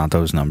start busting out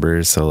those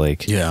numbers. So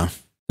like the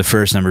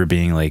first number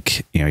being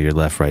like, you know, your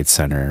left, right,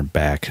 center,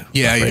 back.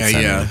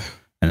 Yeah.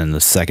 And then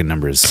the second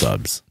number is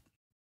subs.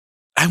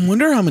 I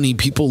wonder how many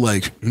people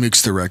like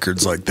mix the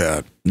records like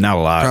that. Not a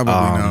lot.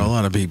 Probably not a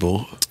lot of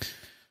people.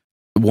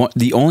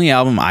 The only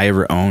album I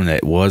ever owned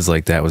that was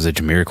like that was a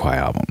Jamiroquai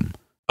album.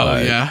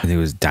 I think it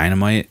was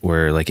Dynamite,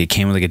 where like it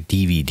came with like a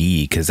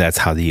DVD because that's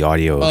how the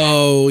audio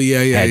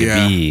had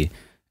to be.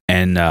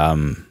 And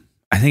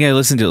I think I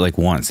listened to it like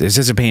once. It's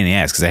just a pain in the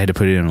ass because I had to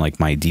put it in like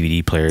my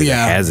DVD player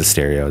that has a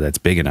stereo that's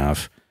big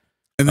enough.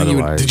 And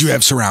then did you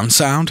have surround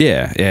sound?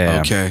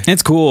 Yeah. Okay.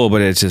 It's cool,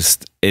 but it's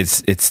just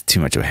it's too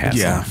much of a hassle.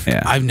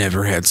 Yeah. I've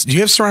never had. Do you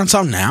have surround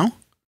sound now?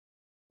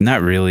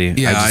 Not really.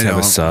 Yeah, I just have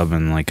a sub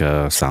and like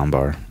a sound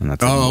bar, and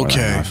that's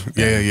okay.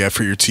 Yeah,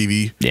 for your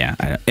TV. Yeah,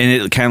 and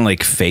it kind of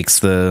like fakes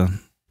the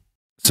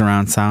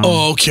surround sound.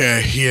 Oh,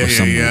 okay.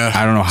 Yeah.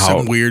 I don't know how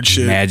some weird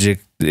shit. Magic.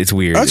 It's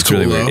weird. That's it's cool,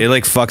 really weird. though. It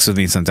like fucks with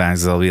me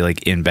sometimes. I'll be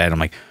like in bed. I'm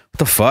like, what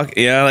the fuck?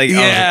 Yeah, like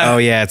oh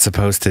yeah, it's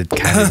supposed to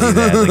kind of do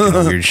that like in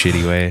a weird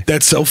shitty way.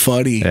 That's so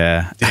funny.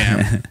 Yeah.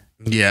 Damn.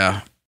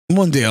 Yeah.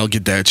 One day I'll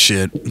get that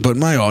shit, but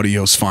my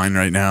audio's fine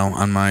right now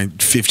on my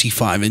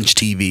 55-inch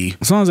TV.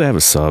 As long as I have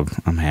a sub,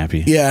 I'm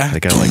happy. Yeah.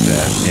 Like I like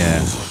that.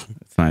 Yeah.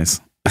 It's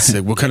nice.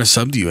 Sick. What kind of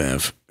sub do you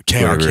have?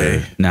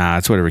 KRK? Nah,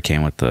 it's whatever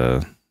came with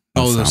the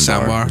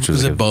sound bar.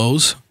 Was it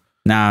Bose?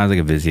 Nah, it was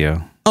like a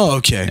Vizio. Oh,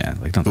 okay. Yeah,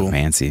 like nothing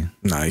fancy.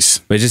 Nice.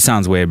 But it just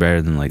sounds way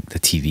better than like the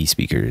TV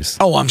speakers.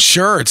 Oh, I'm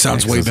sure it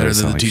sounds way better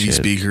than the TV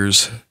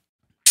speakers.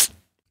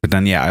 But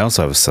then, I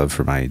also have a sub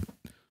for my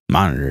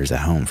monitors at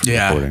home for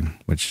recording,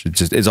 which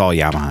it's all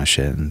Yamaha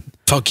shit. And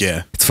fuck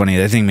yeah. It's funny.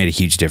 That thing made a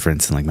huge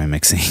difference in like my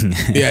mixing.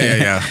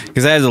 Yeah.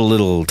 Because I had a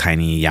little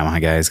tiny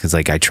Yamaha guys because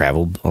like I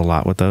traveled a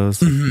lot with those,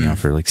 you know,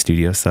 for like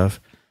studio stuff.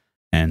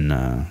 And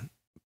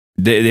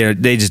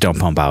they just don't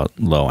pump out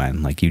low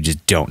end. Like you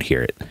just don't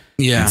hear it.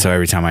 Yeah. And so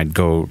every time I'd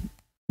go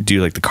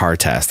do like the car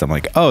test, I'm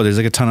like, oh, there's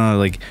like a ton of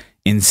like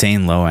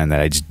insane low end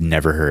that I just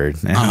never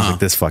heard. And I was like,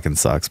 this fucking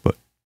sucks, but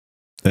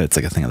it's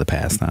like a thing of the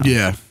past now.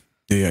 Yeah.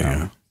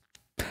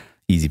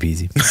 Easy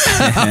peasy.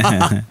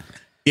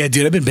 Yeah,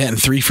 dude, I've been batting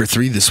 3 for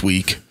 3 this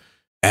week.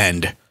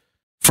 And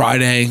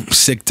Friday,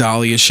 sick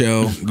Dahlia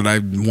show that I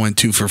went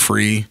to for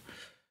free,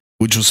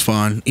 which was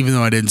fun, even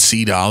though I didn't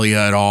see Dahlia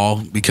at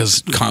all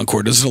because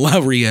Concord doesn't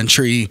allow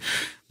re-entry.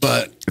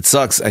 But it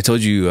sucks. I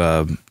told you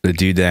the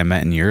dude that I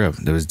met in Europe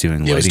that was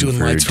doing lights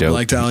for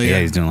Black Dahlia. Yeah,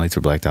 he's doing lights for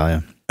Black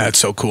Dahlia. That's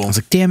so cool. I was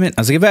like, damn it.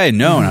 I was like, if I had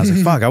known, I was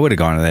like, fuck, I would have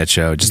gone to that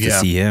show just to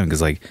see him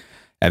because like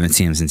I haven't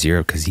seen him since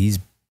Europe because he's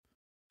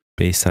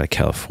based out of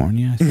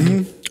California. I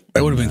think.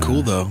 That would have been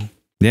cool though.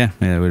 Yeah,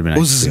 it would have been. What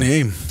was his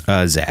name?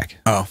 Zach.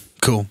 Oh,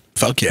 cool.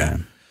 Fuck yeah.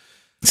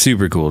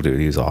 Super cool dude.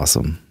 He was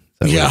awesome.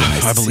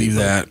 Nice I believe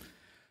that.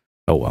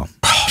 Oh well.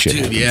 Dude,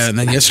 happens. Yeah, and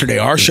then yesterday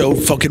our show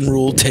fucking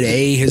ruled.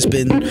 Today has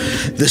been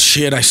the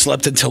shit. I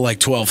slept until like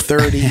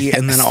 12:30,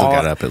 and then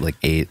got up at like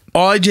 8.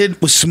 All I did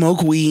was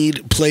smoke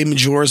weed, play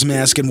Majora's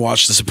Mask, and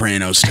watch The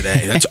Sopranos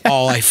today. That's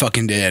all I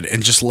fucking did,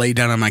 and just lay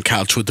down on my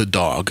couch with the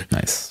dog.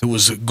 Nice. It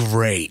was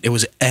great. It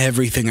was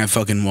everything I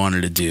fucking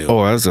wanted to do. Oh,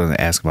 I was going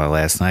to ask about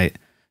last night.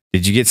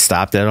 Did you get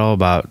stopped at all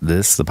about the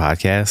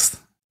podcast?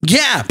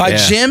 Yeah, by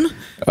Jim?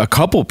 A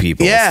couple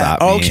people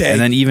stopped me. Okay.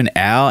 And then even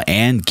Al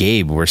and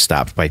Gabe were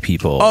stopped by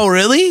people. Oh,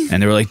 really?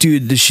 And they were like,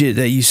 dude, the shit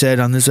that you said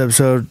on this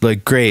episode,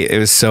 like, great. It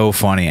was so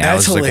funny. And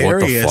That's I was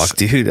hilarious. like, what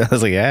the fuck, dude? I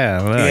was like,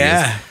 yeah. Well,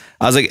 yeah.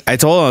 I was like, I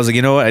told him, I was like,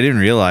 you know what? I didn't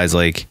realize,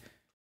 like,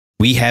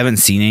 we haven't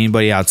seen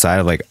anybody outside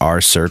of, like,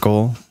 our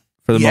circle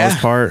for for the most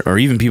part, or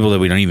even people that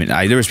we don't even.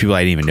 There was people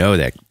I didn't even know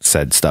that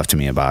said stuff to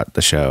me about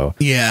the show.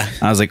 Yeah,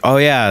 I was like, oh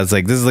yeah, it's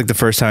like this is like the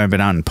first time I've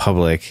been out in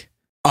public.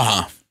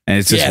 And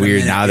it's just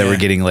weird now that we're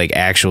getting like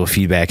actual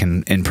feedback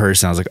in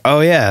person. I was like, oh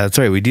yeah, that's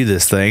right. We do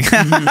this thing.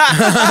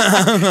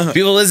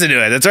 People listen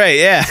to it. That's right.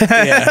 Yeah.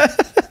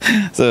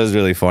 So it was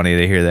really funny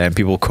to hear that. And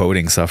people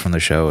quoting stuff from the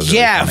show. Was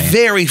really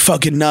very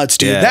fucking nuts,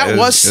 dude. Yeah, that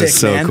was sick, it was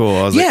so man. cool.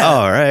 I was like, oh,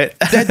 all right.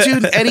 That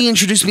dude, Eddie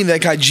introduced me to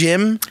that guy,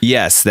 Jim.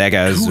 Yes, that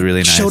guy was really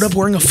nice. Showed up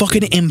wearing a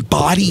fucking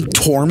Embodied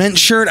Torment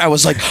shirt. I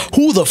was like,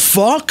 who the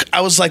fuck?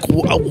 I was like,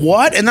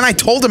 what? And then I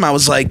told him, I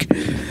was like...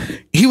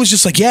 He was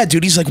just like, yeah,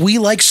 dude. He's like, we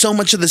like so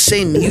much of the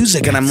same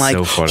music. And I'm like,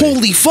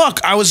 holy fuck.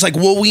 I was like,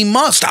 well, we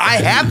must.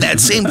 I have that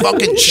same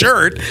fucking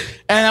shirt.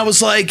 And I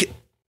was like,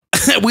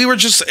 we were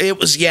just, it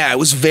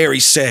was very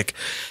sick.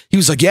 He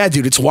was like, yeah,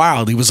 dude, it's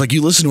wild. He was like,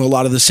 you listen to a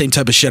lot of the same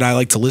type of shit I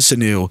like to listen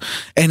to.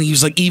 And he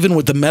was like, even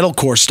with the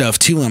metalcore stuff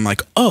too. I'm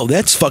like, oh,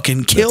 that's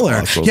fucking killer.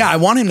 That's awesome. Yeah, I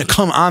want him to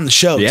come on the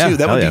show too.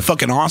 That would be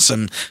fucking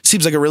awesome.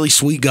 Seems like a really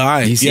sweet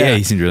guy. He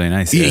seemed really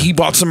nice. Yeah, he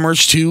bought some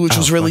merch too, which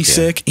was really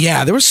sick.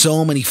 Yeah, there were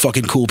so many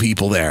fucking cool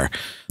people there.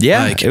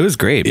 Yeah, like, it was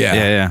great.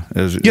 Yeah. It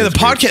was the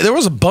podcast. There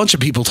was a bunch of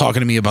people talking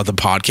to me about the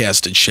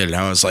podcast and shit, and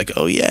I was like,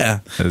 "Oh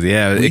yeah,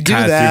 it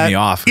kind of threw me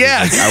off."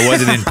 Yeah, like, I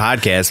wasn't in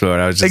podcast mode.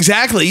 I was just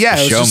exactly. Yeah,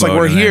 it was just like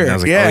we're here. I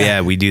was like, "Oh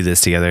yeah, we do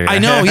this together." I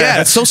know. Yeah,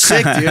 it's so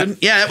sick, dude.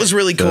 Yeah, it was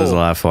really cool. It was a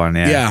lot of fun.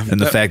 Yeah,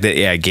 and the fact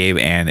that Gabe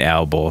and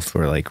Al both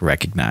were like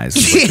recognized.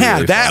 Yeah,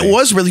 really that funny.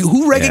 Was really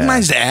who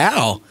recognized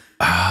Al.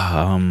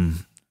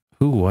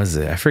 Who was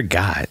it? I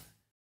forgot.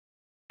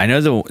 I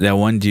know that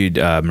one dude,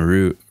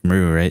 Maru,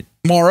 right?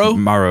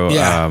 Maru,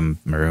 yeah.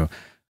 Maru.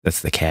 That's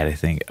the cat, I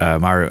think.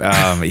 Maru.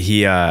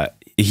 He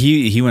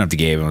went up to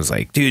Gabe and was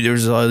like, "Dude, there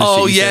was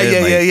all this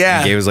shit."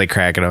 Yeah. Gabe was like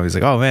cracking up. He's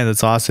like, "Oh man,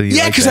 that's awesome."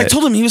 Yeah, because I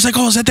told him, he was like,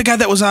 "Oh, is that the guy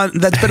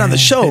that's been on the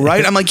show,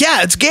 right?" I'm like,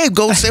 "Yeah, it's Gabe.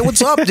 Go say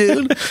what's up,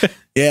 dude."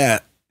 Yeah,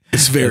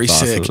 it's very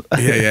sick.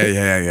 Awesome.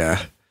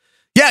 Yeah.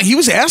 Yeah, he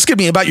was asking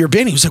me about your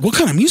band. He was like, what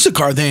kind of music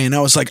are they? And I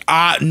was like,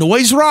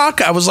 noise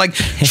rock. I was like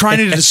trying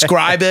to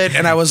describe it.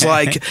 And I was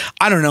like,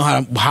 I don't know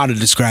how to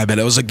describe it.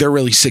 I was like, they're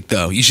really sick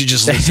though. You should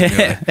just listen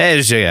to it.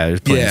 There's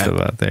plenty of stuff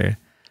out there.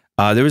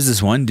 There was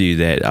this one dude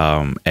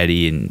that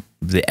Eddie and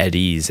the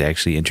Eddies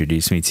actually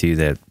introduced me to,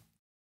 that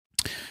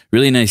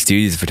really nice dude.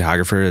 He's a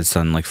photographer that's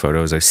done like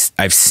photos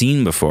I've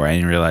seen before. I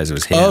didn't realize it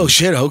was him. Oh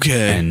shit,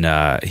 okay.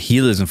 And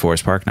he lives in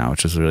Forest Park now,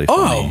 which was really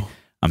funny.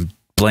 I'm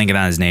blanking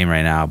on his name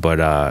right now,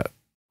 but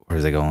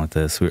where's I going with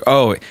this?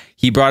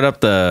 He brought up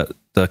the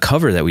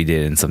cover that we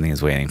did in Something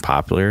Is Waiting,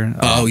 popular.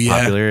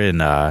 Popular,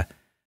 and I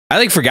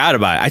like forgot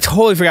about it. I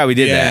totally forgot we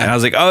did that, and I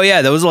was like, oh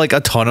yeah, that was like a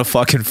ton of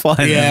fucking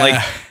fun. Yeah. And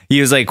like he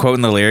was like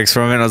quoting the lyrics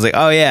from it. And I was like,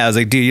 oh yeah. I was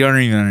like, dude, you don't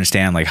even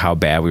understand like how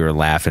bad we were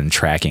laughing,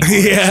 tracking.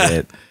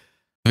 Shit.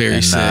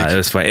 Very sick. It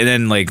was funny. And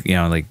then like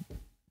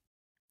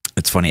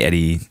it's funny.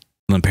 Eddie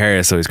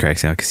Limperis always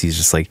cracks out because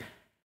he's like,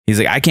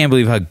 I can't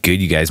believe how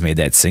good you guys made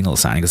that single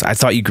sound. He goes, I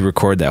thought you could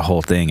record that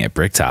whole thing at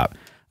Bricktop.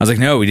 I was like,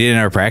 no, we did it in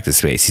our practice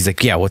space. He's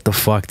like, yeah, what the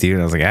fuck, dude?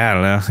 And I was like, I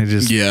don't know. I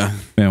just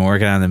been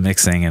working on the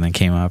mixing and it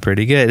came out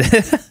pretty good.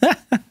 It's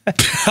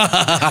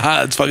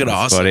fucking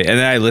awesome. Funny. And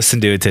then I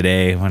listened to it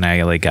today when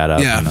I like got up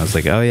and I was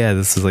like, oh yeah,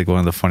 this is like one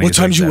of the funniest.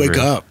 What time did you wake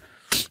up?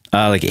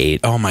 Like 8.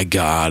 Oh my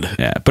God.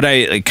 Yeah. But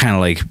I like, kind of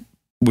like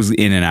was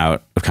in and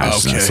out of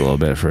consciousness a little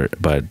bit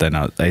but then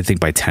I think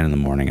by 10 in the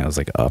morning I was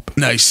like up.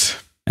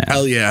 Nice. Yeah.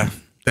 Hell yeah.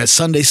 That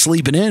Sunday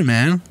sleeping in,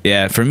 man.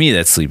 Yeah, for me,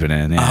 that's sleeping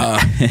in.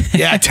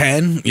 Yeah,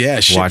 10. Yeah,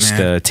 shit, watched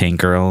Tank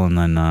Girl and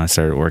then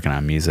started working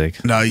on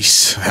music.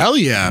 Nice. Hell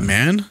yeah,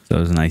 man. So it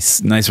was a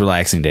nice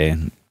relaxing day.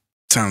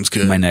 Sounds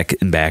good. My neck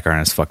and back aren't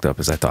as fucked up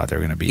as I thought they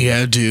were going to be.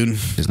 Yeah, dude.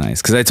 Which is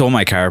nice. Because I told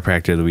my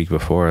chiropractor the week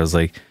before, I was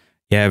like,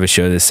 yeah, I have a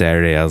show this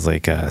Saturday. I was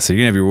like, so you're going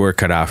to have your work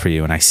cut out for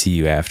you and I see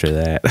you after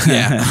that.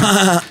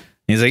 Yeah.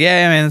 He's like,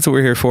 yeah, man, that's what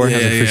we're here for.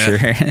 For sure.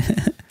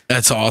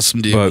 That's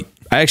awesome, dude. But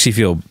I actually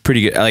feel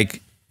pretty good.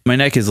 Like, my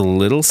neck is a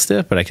little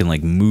stiff, but I can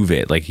like move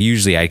it. Like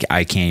usually I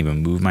can't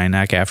even move my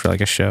neck after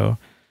like a show.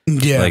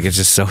 Yeah. Like it's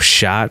just so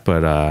shot,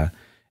 but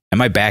and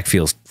my back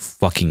feels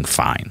fucking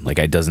fine. Like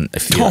I doesn't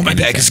feel my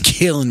back is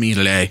killing me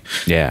today.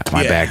 Yeah.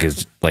 My back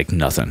is like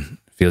nothing.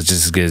 Feels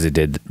just as good as it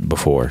did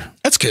before.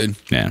 That's good.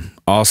 Yeah.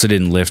 Also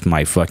didn't lift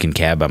my fucking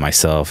cab by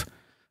myself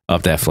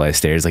up that flight of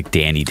stairs like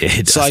Danny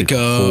did.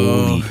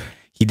 Psycho. Like,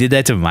 he did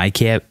that to my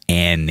cab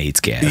and Nate's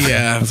cab.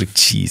 Yeah. I was like,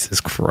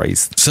 Jesus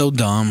Christ. So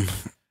dumb.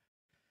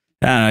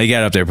 I don't know. He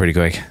got up there pretty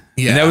quick.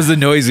 Yeah. And that was the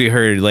noise we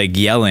heard, like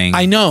yelling.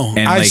 I know.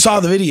 And, I saw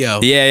the video.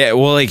 Yeah.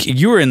 Well, like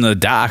you were in the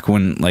dock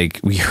when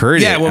like we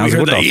heard it. Yeah. When we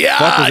heard that.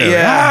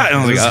 Yeah. And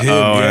I was like,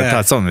 oh, I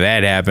thought something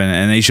bad happened.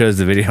 And then he shows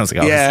the video. I was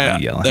like, oh, yeah,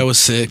 this yelling. That was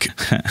sick.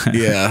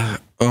 Yeah.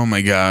 Oh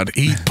my God.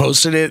 He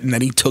posted it and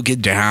then he took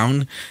it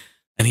down.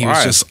 And he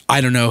was just,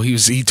 I don't know.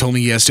 He told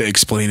me he has to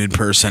explain in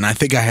person. I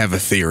think I have a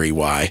theory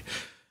why,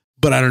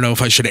 but I don't know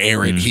if I should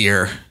air it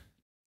here.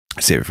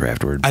 Save it for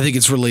afterward. I think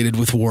it's related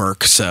with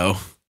work. So.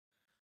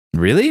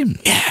 Really?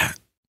 Yeah.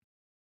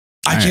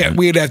 I can't.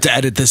 We'd have to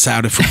edit this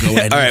out if we go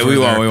any All right,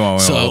 further. we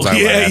won't. So We'll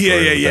yeah.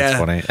 That's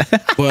funny.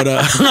 But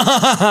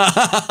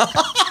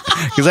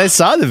because I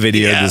saw the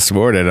video this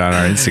morning on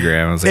our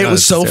Instagram. I was like, it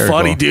was so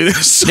funny, dude. It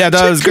was yeah,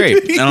 that was great.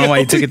 I don't know why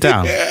you took it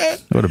down. Yeah.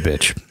 What a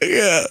bitch.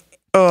 Yeah.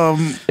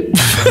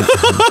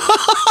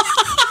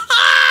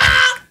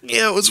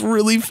 Yeah, it was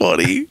really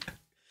funny.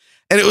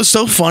 And it was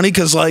so funny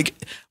because, like,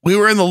 we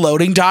were in the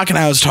loading dock and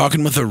I was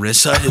talking with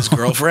Arissa, his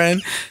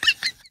girlfriend.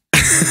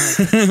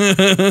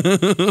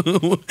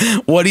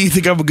 What do you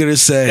think I'm gonna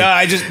say? No,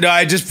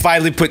 I just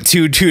finally put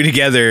two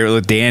together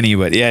with Danny,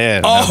 but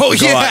yeah. Oh,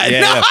 yeah.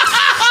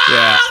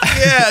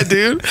 Yeah,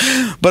 dude.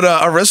 But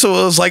Arissa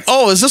was like,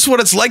 "Oh, is this what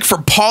it's like for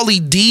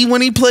Pauly D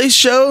when he plays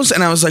shows?"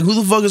 And I was like, "Who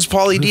the fuck is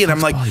Pauly D?" And I'm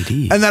like,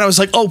 and then I was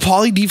like, "Oh,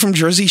 Pauly D from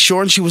Jersey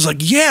Shore," and she was like,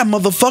 "Yeah,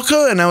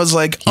 motherfucker." And I was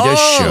like, "He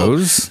does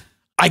shows."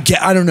 I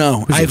don't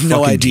know. I have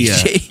no idea.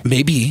 DJ?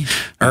 Maybe.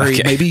 Or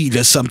maybe he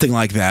does something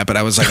like that. But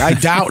I was like, I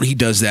doubt he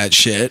does that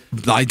shit.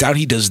 I doubt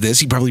he does this.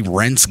 He probably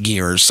rents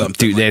gear or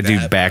something. Dude, that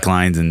dude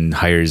backlines and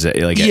hires it.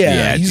 Like,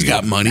 yeah, he's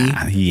got money.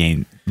 Nah, he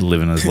ain't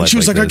living his life. She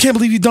was like, I can't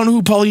believe you don't know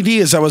who Pauly D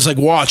is. I was like,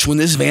 watch, when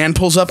this van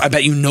pulls up, I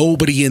bet you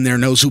nobody in there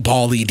knows who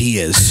Pauly D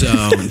is. So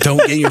don't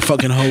get your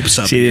fucking hopes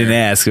up. She didn't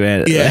ask,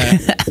 man. Yeah.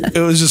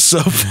 It was just so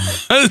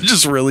it was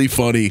just really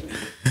funny.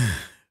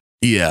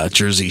 Yeah,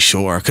 Jersey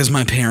Shore. Because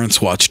my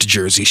parents watched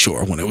Jersey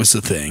Shore when it was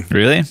a thing.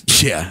 Really?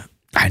 Yeah.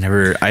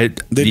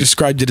 They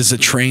described it as a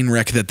train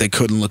wreck that they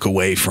couldn't look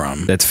away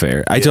from. That's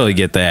fair. I totally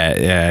get that.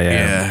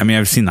 Yeah. I mean,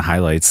 I've seen the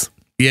highlights.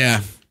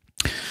 Yeah.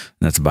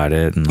 That's about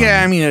it. And,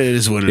 I mean, it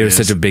is what it is. It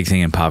was such a big thing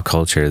in pop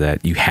culture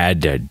that you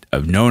had to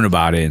have known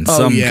about it in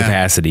some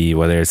capacity,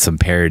 whether it's some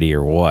parody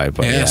or what.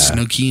 But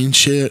Snooki and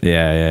shit.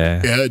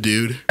 Yeah. Yeah,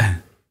 dude.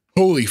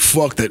 Holy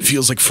fuck, that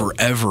feels like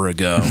forever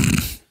ago.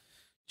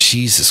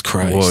 Jesus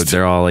Christ. Whoa,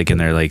 they're all like in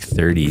their like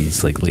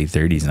 30s, like late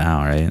 30s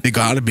now, right? They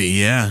gotta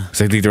be, yeah.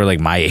 So I think they were like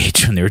my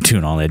age when they were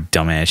doing all that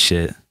dumbass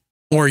shit.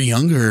 Or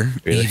younger,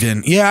 really?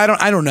 Even. Yeah,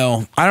 I don't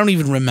know. I don't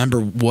even remember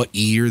what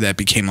year that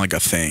became like a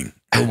thing.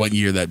 Or what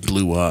year that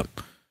blew up.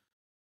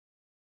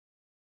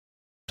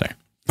 Sorry.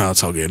 No,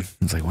 it's all good. I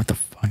was like, what the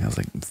fuck? I was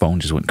like, phone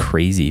just went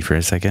crazy for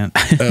a second.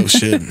 Oh,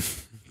 shit.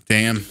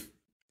 Damn.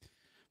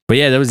 But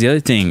yeah, that was the other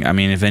thing. I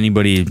mean, if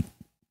anybody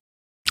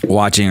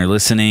watching or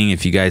listening,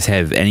 if you guys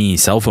have any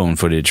cell phone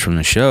footage from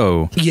the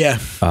show,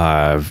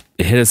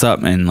 hit us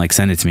up and like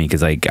send it to me,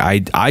 because like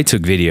I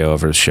took video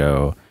of the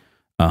show.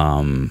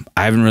 I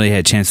haven't really had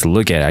a chance to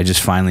look at it. I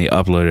just finally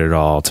uploaded it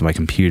all to my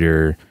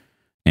computer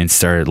and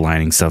started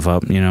lining stuff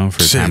up, you know,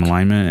 for time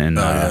alignment,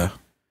 and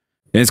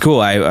it's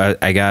cool.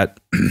 I got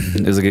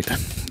it was like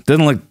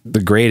doesn't look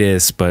the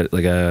greatest, but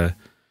like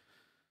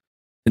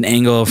an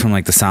angle from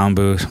like the sound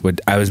booth. But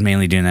I was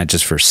mainly doing that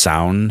just for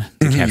sound,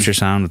 to capture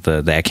sound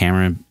with that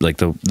camera, like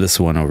this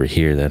one over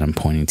here that I'm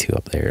pointing to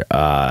up there.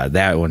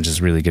 That one's just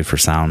really good for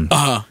sound.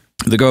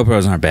 The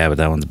GoPros aren't bad, but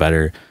that one's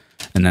better.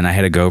 And then I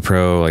had a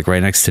GoPro like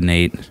right next to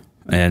Nate,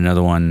 and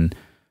another one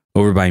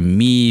over by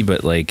me,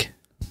 but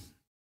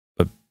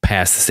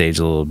past the stage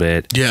a little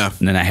bit. Yeah.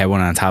 And then I had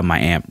one on top of my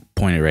amp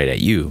pointed right at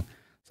you.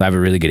 So I have a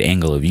really good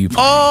angle of you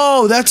playing.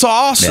 Oh, that's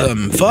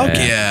awesome. Yeah. Fuck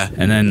yeah.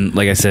 And then,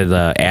 like I said,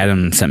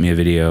 Adam sent me a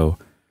video.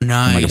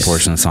 Nice. On like a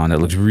portion of the song that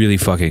looks really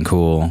fucking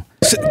cool.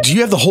 So, do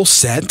you have the whole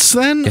sets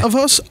then of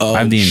us? Oh, I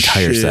have the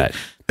entire set.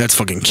 That's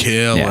fucking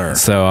killer. Yeah,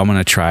 so I'm going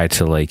to try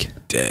to like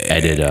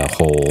edit a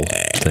whole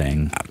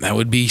thing. That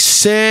would be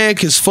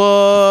sick as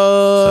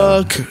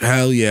fuck. So,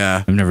 hell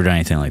yeah. I've never done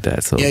anything like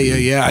that. So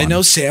yeah. I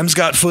know Sam's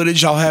got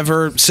footage. I'll have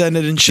her send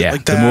it and shit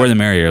like that. The more the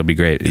merrier. It'll be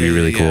great. It'll be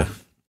really cool.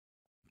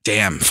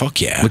 Damn,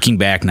 fuck yeah. Looking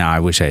back now, I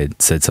wish I had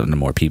said something to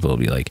more people. It'd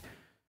be like,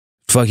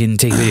 fucking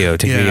take video,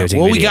 take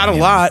video. We got a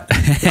lot.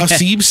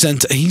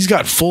 Hasib he's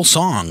got full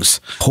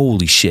songs.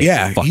 Holy shit.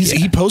 Yeah,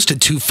 he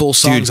posted 2 full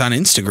songs on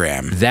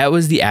Instagram. That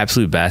was the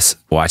absolute best,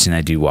 watching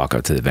that dude walk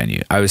up to the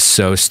venue. I was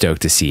so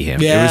stoked to see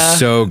him. Yeah. It was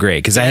so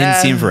great because I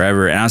hadn't seen him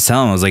forever. And I was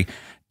telling him, I was like,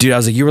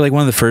 dude, you were like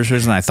one of the first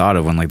person I thought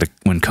of when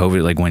when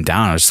COVID like went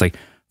down. I was just like,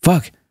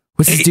 fuck.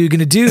 What's this dude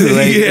gonna do?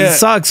 Like, it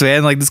sucks,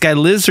 man. Like, this guy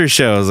lives for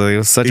shows. Like, it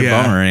was such a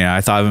bummer. You know, I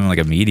thought of him like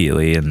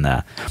immediately, and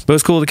but it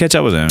was cool to catch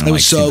up with him. It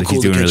was so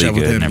cool to catch up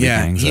with him.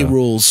 Yeah, he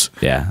rules.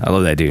 Yeah, I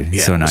love that dude.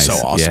 He's so nice. So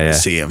awesome to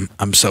see him.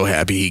 I'm so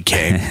happy he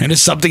came. And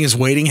his Something Is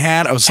Waiting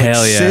hat. I was like,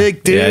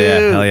 sick, dude.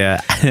 Hell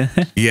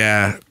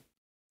yeah.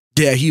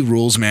 Yeah, he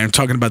rules, man. I'm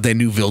talking about that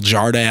new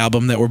Viljarda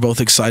album that we're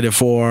both excited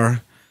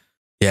for.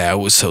 Yeah, it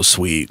was so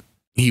sweet.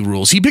 He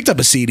rules. He picked up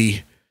a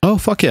CD. Oh,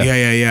 fuck yeah.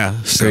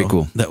 Yeah. So very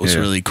cool. That was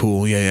really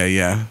cool.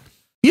 Yeah.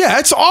 Yeah,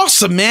 it's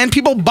awesome, man.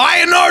 People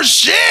buying our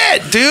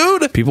shit,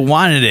 dude. People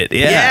wanted it.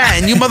 Yeah,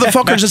 and you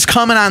motherfuckers is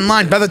coming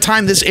online. By the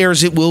time this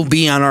airs, it will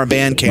be on our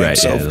Bandcamp. Right,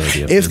 so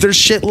if there's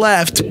shit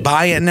left,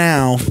 buy it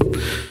now,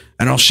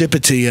 and I'll ship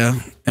it to you.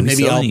 And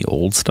maybe any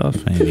old stuff,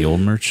 any of the old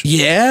merch.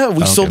 Yeah,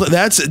 we sold it.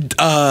 That's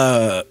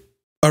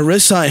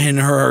Arissa and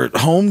her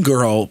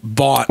homegirl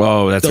bought.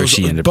 Oh, that's where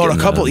she ended up bought a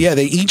couple. Yeah,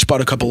 they each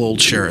bought a couple old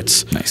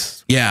shirts.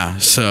 Nice. Yeah,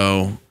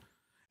 so.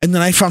 And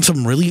then I found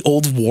some really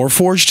old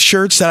Warforged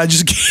shirts that I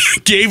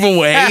just gave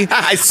away.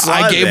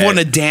 I gave one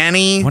to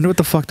Danny. I wonder what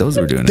the fuck those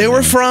were doing. They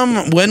were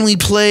from when we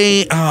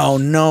play. Oh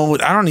no,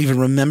 I don't even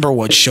remember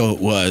what show it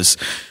was.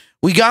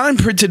 We got them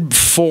printed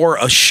for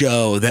a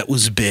show that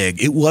was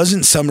big. It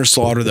wasn't Summer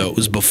Slaughter though. It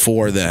was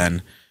before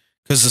then,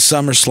 because the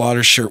Summer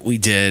Slaughter shirt we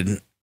did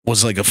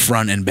was like a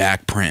front and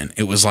back print.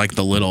 It was like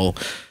the little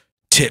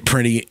tip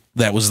pretty.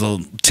 That was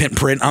the tint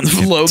print on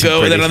the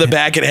logo, and then on the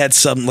back it had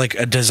some like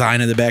a design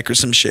in the back or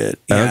some shit.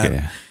 Yeah. Okay.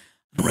 I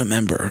don't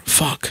remember.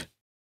 Fuck.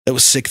 That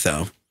was sick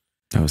though.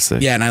 That was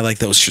sick. Yeah, and I like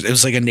those. It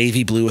was like a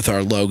navy blue with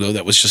our logo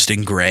that was just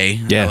in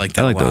gray. Yeah, I like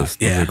that. I like those.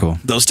 Yeah, those are cool.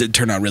 Those did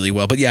turn out really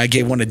well. But yeah, I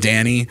gave one to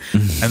Danny,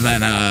 and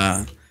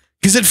then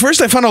because at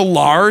first I found a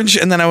large,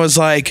 and then I was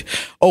like,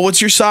 "Oh,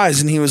 what's your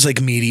size?" And he was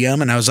like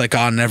medium, and I was like,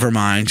 "Oh, never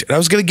mind." And I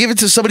was gonna give it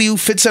to somebody who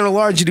fits in a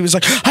large, and he was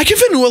like, "I can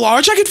fit into a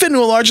large. I can fit into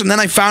a large." And then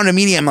I found a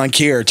medium. I'm like,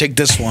 "Here, take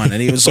this one."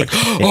 And he was like,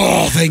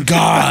 "Oh, thank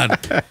God."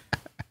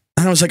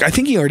 And I was like, "I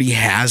think he already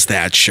has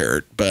that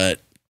shirt,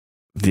 but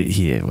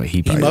he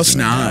must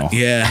not."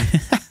 Yeah.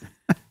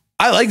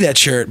 I like that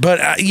shirt,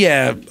 but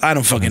yeah, I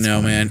don't fucking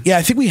know, man. Yeah,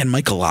 I think we had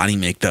Mike Galati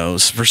make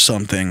those for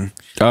something.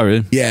 Oh,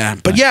 really? Yeah,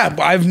 but yeah,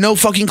 I have no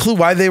fucking clue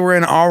why they were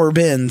in our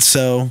bin.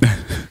 So,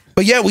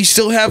 but yeah, we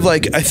still have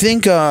like, I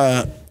think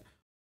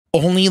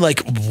only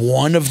like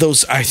one of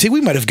those. I think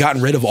we might have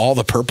gotten rid of all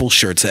the purple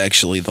shirts,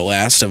 actually, the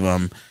last of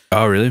them.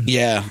 Oh, really?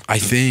 Yeah, I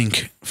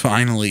think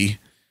finally.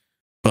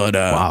 But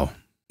wow.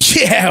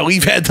 Yeah,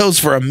 we've had those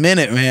for a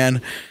minute,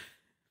 man.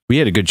 We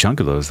had a good chunk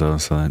of those though,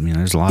 so I mean,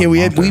 there's a lot. Yeah,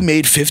 we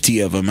made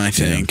 50 of them, I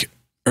think,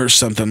 or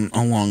something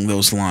along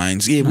those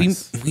lines. Yeah,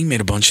 nice. we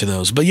made a bunch of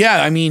those. But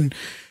yeah, I mean,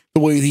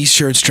 the way these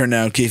shirts turned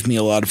out gave me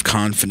a lot of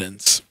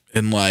confidence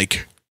in,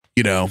 like,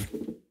 you know,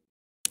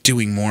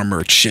 doing more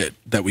merch shit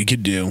that we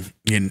could do.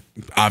 And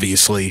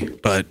obviously,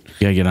 but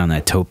you gotta get on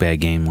that tote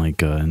bag game,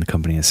 like in the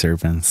Company of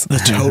Serpents. The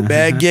tote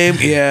bag game,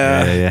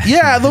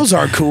 yeah, those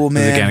are cool,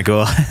 man. Kind of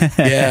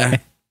cool.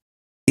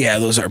 yeah,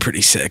 those are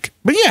pretty sick.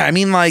 But yeah, I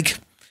mean, like,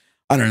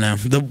 I don't know.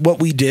 What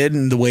we did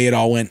and the way it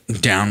all went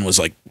down was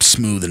like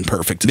smooth and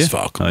perfect as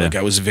fuck. Oh, like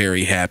I was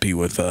very happy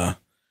with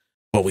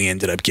what we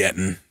ended up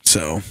getting.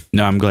 So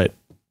no, I'm glad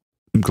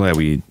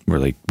we were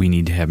like, we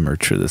need to have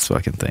merch for this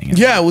fucking thing. And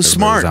yeah, it was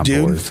smart,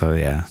 dude. Board, so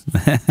yeah.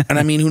 And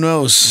I mean, who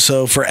knows?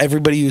 So for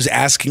everybody who's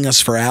asking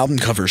us for album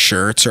cover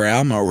shirts or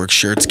album artwork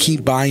shirts,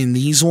 keep buying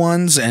these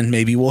ones, and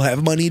maybe we'll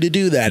have money to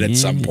do that at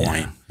some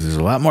point. There's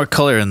a lot more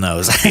color in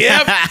those.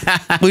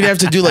 Yep. We'd have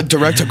to do like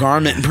direct to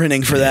garment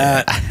printing for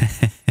that.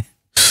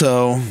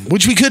 So,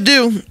 which we could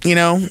do, you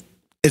know,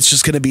 it's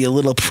just going to be a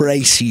little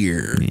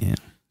pricier. Yeah.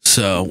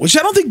 So, which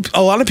I don't think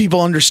a lot of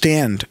people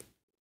understand,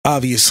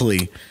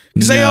 obviously,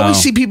 because I always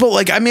see people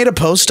like, I made a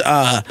post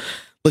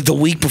like the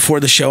week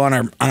before the show on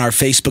our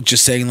Facebook,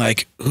 just saying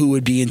like, who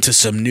would be into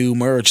some new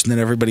merch, and then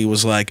everybody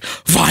was like,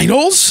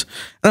 vinyls,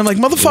 and I'm like,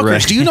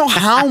 motherfuckers, do you know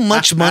how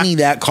much money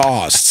that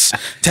costs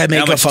to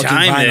make a fucking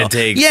vinyl?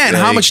 Takes, yeah, and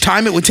how much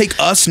time it would take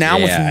us now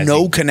with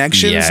no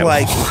connections. Yeah,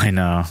 like, I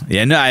know.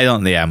 Yeah, no, I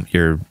don't. Yeah,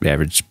 your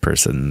average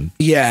person.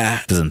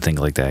 Yeah, doesn't think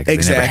like that.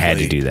 Exactly. They never had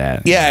to do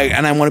that. Yeah,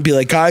 and I want to be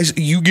like, guys,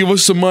 you give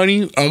us some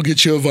money, I'll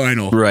get you a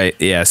vinyl. Right.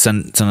 Yeah.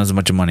 Send us a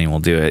bunch of money and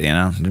we'll do it. You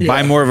know,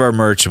 buy more of our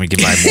merch and we can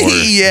buy more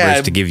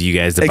merch to give you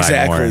guys to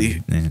buy more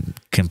and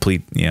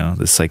complete, you know,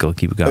 the cycle,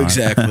 keep it going.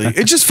 Exactly.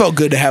 It just felt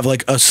good to have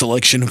like a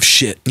selection of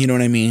shit. You know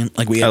what I mean?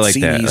 Like we had like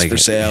CDs like for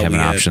sale. Having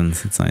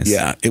options. It's nice.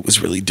 Yeah, it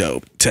was really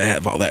dope to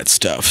have all that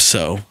stuff.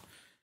 So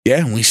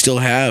yeah, we still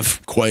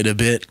have quite a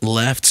bit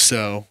left.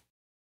 So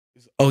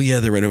oh yeah,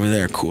 they're right over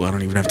there. Cool. I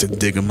don't even have to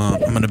dig them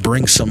up. I'm gonna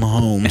bring some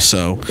home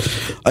so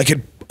I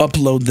could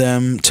upload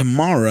them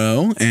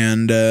tomorrow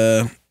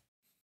and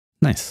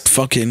nice.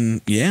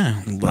 Fucking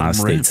yeah.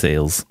 State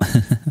sales.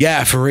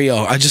 Yeah, for real.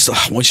 I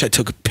just wish I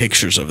took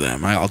pictures of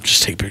them. I'll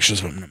just take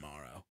pictures of them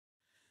tomorrow.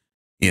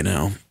 You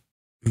know,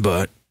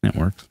 but it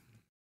works.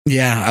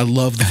 Yeah, I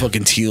love the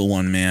fucking teal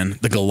one, man.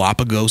 The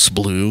Galapagos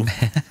blue.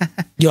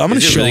 Yo, I'm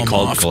gonna show them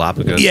called off.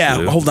 Galapagos. Yeah,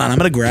 blue? Hold on. I'm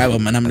gonna grab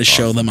them and I'm gonna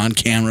show them on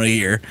camera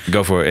here.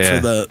 Go for it. Yeah.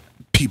 For the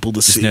people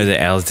to see. Just know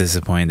that Al's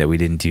disappointed that we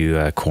didn't do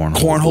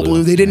cornhole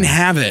blue. They didn't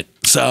have it,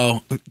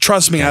 so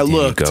trust me, I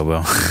looked.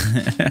 Gobo.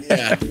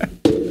 Yeah,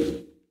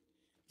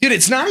 dude,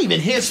 it's not even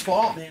his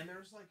fault, man.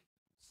 There's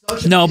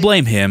like such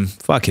blame him.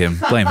 Fuck him.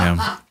 Blame him.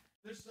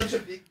 There's such a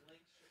big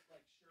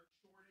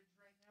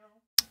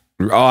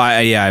Oh,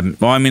 yeah.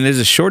 Well, I mean, there's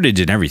a shortage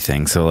in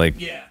everything, so like,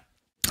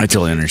 I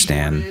totally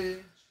understand.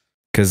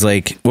 Because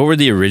like, what were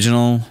the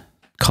original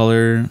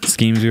color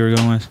schemes we were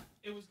going with?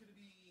 It was gonna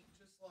be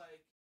just like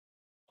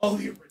all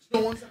the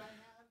original ones that I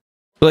had.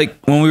 Like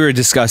when we were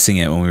discussing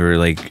it, when we were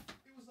like, it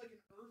was like an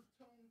earth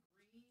tone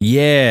green.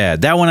 Yeah,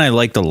 that one I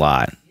liked a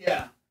lot.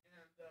 Yeah.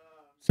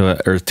 So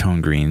earth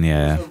tone green,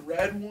 yeah. The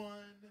red one.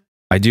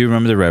 I do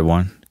remember the red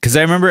one because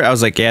I remember I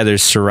was like, yeah,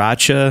 there's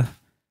sriracha.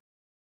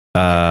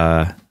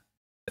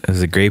 It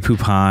was a Grey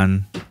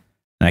Poupon, and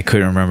I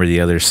couldn't remember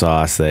the other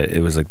sauce that it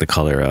was like the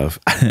color of.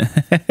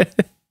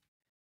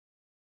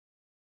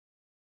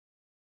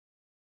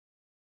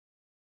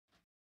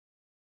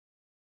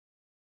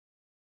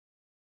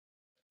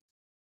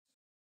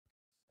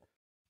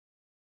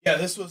 Yeah,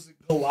 this was the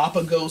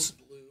Galapagos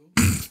blue.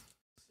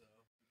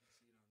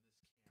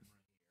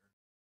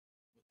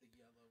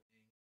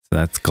 So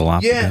that's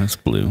Galapagos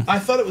blue. I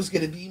thought it was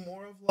going to be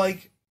more of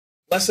like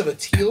less of a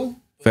teal.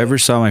 If I ever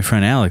saw my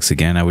friend Alex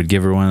again, I would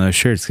give her one of those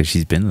shirts because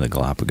she's been to the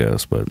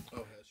Galapagos, but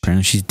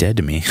apparently she's dead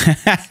to me.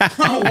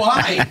 Oh,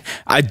 why?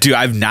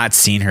 I've not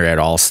seen her at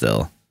all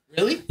still.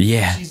 Really?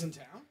 Yeah. She's in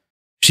town?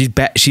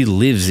 She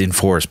lives in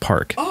Forest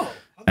Park. Oh.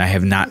 I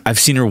have not. I've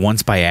seen her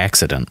once by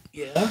accident.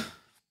 Yeah.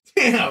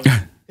 Damn.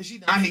 Has she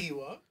not hit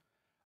you up?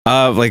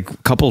 Like a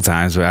couple of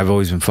times, but I've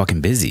always been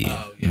fucking busy.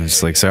 Oh, yeah, I'm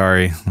just like,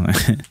 sorry.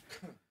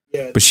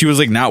 Yeah. But she was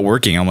like not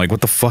working. I'm like,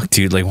 what the fuck,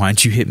 dude? Like, why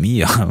don't you hit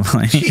me up?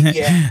 Like,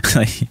 yeah.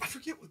 Like, I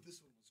forget what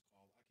this one was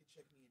called. I can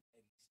check me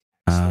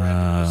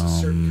in. It's a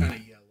certain kind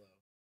of yellow.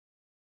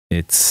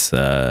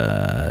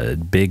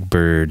 It's Big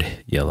Bird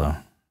yellow.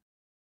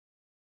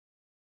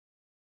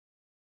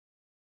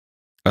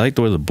 I like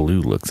the way the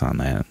blue looks on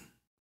that.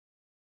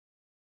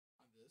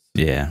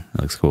 Yeah,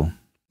 it looks cool.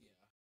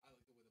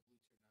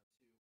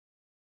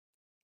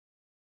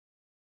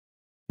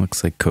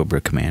 Looks like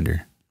Cobra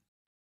Commander.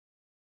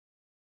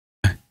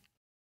 But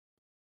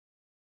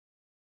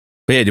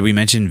yeah, did we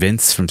mention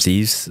Vince from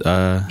Steve's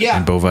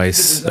and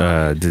Bovice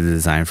did the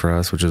design for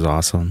us, which was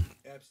awesome.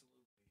 Absolutely.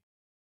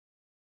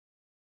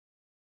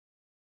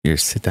 Here,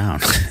 sit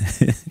down.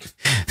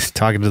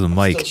 Talking to the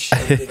mic.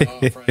 It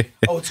off, right?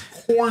 Oh, it's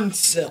corn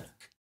silk.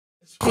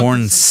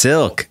 Corn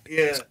silk.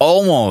 Yeah. It's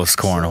almost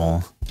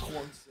cornhole.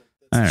 Corn silk.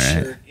 All right.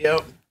 Shirt.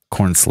 Yep.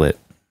 Corn slit.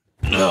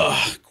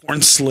 Ugh,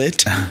 corn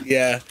slit.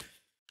 Yeah.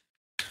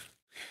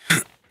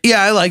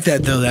 Yeah, I like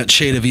that though. That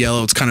shade of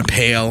yellow. It's kind of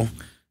pale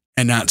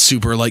and not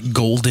super like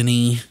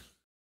goldeny.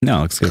 No,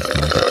 it looks good.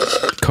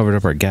 Covered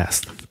up our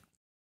guest.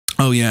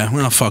 Oh yeah,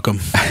 well fuck them.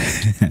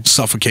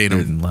 Suffocate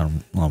them. Let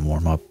them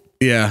warm up.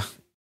 Yeah.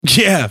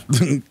 Yeah.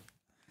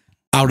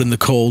 Out in the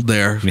cold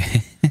there.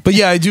 But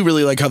yeah, I do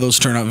really like how those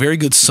turn out. Very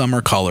good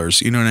summer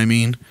colors. You know what I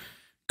mean?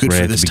 Good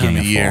right for this time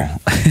of year.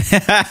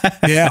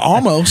 Yeah,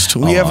 almost.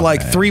 We Oh, have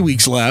like man. 3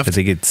 weeks left. I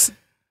think it's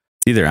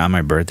either on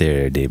my birthday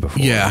or the day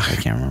before. Yeah. I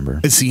can't remember.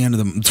 It's the end of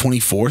the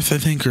 24th, I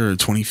think, or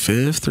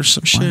 25th or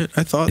some shit.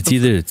 I thought It's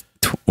either,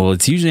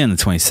 it's usually on the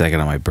 22nd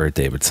on my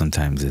birthday, but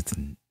sometimes it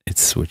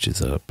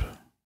switches up.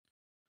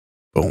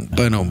 Boom,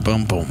 boom,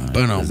 boom, boom,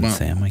 Doesn't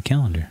say on my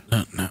calendar.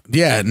 No.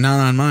 Yeah,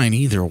 not on mine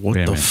either.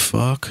 What the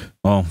fuck?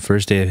 Oh,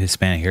 first day of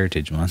Hispanic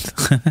Heritage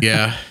Month.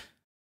 Yeah.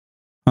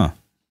 Huh.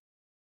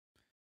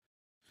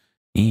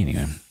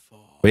 Anyway.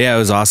 But yeah, it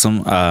was awesome.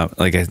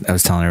 Like I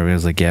was telling everybody, I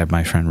was like, yeah,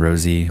 my friend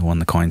Rosie won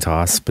the coin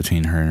toss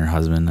between her and her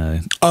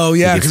husband. Oh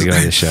yeah, to go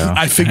to the show.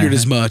 I figured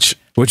as much.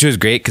 Which was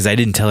great because I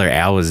didn't tell her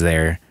Al was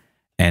there.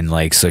 And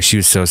like, so she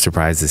was so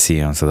surprised to see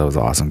him. So that was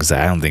awesome because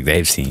I don't think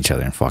they've seen each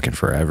other in fucking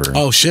forever.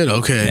 Oh shit.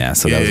 Okay. Yeah.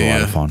 So that was a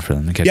lot of fun for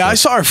them to catch up. I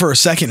saw her for a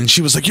second and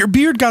she was like, your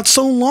beard got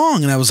so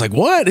long. And I was like,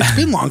 what? It's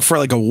been long for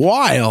like a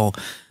while.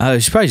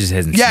 She probably just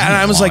hasn't. Yeah. And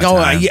I was like,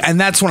 and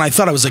that's when I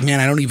thought I was like, man,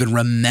 I don't even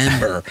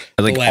remember.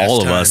 Like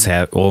all of us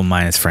have, well,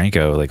 minus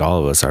Franco, like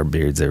all of us, our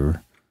beards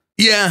are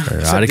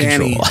out of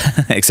control.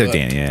 Except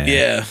Danny.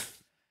 Yeah.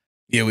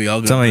 Yeah, we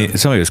all. Somebody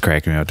was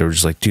cracking me out. They were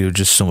just like, dude,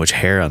 just so much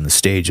hair on the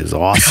stage is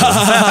awesome.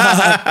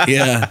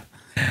 Yeah.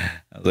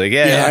 I was like,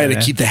 I had to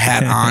keep the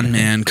hat on,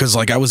 man, because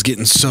like I was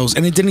getting so,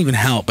 and it didn't even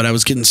help, but I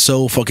was getting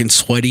so fucking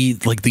sweaty,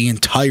 like the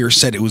entire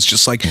set. It was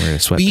just like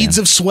beads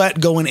of sweat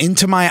going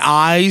into my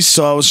eyes.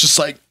 So I was just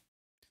like,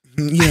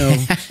 you know,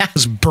 it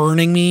was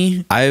burning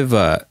me. I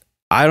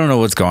don't know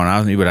what's going on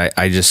with me, but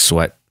I just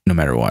sweat no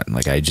matter what.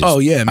 Like I just,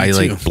 me too.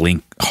 Like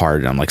blink hard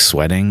and I'm like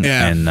sweating.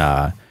 Yeah.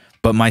 And,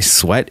 but my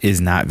sweat is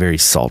not very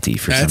salty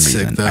for some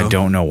reason. Sick, I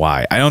don't know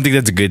why. I don't think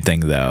that's a good thing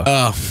though.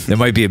 Oh, that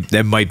might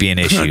be an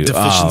issue.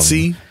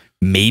 Deficiency.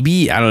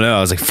 Maybe, I don't know. I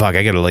was like, fuck,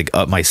 I gotta like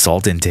up my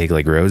salt intake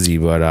like Rosie,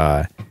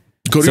 but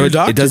go to your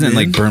doctor. It doesn't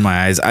like burn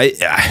my eyes.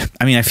 I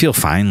mean, I feel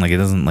fine. Like it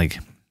doesn't like.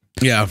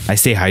 Yeah, I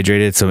stay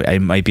hydrated, so it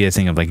might be a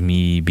thing of like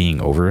me being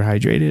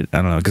overhydrated.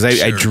 I don't know because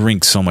I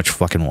drink so much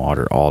fucking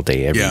water all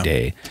day every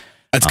day.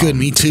 That's good.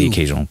 Me too. The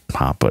occasional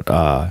pop, but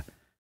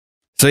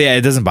so yeah,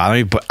 it doesn't bother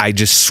me. But I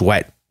just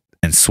sweat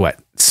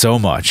so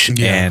much,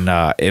 and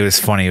it was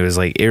funny. It was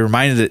like it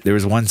reminded that there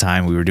was one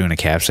time we were doing a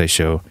Capsize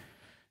show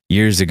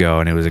years ago,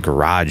 and it was a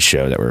garage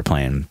show that we were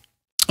playing.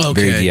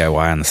 Okay. Very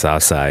DIY on the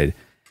south side,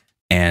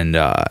 and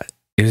it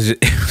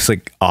was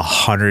like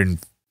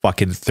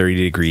 130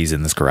 degrees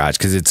in this garage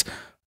because it's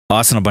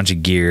us and a bunch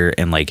of gear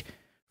and like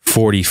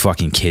 40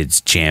 fucking kids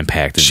jam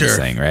packed in this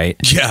thing, right?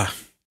 Yeah.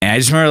 And I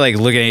just remember like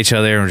looking at each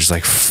other and we're just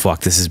like,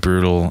 fuck, this is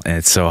brutal and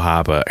it's so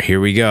hot, but here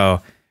we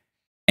go.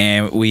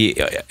 And we,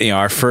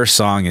 our first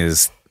song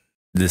is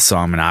this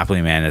song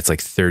Monopoly Man. It's like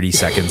 30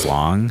 seconds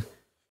long.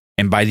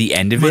 And by the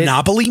end of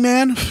Monopoly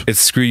Man? It's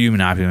Screw You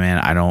Monopoly Man.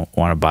 I don't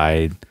want to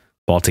buy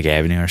Baltic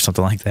Avenue or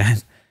something like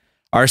that.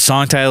 Our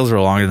song titles were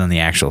longer than the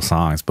actual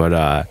songs,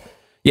 but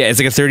yeah, it's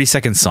like a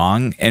 30-second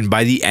song. And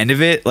by the end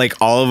of it,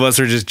 like all of us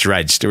are just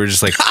drenched. We're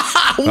just like,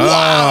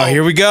 wow,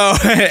 here we go.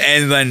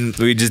 And then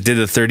we just did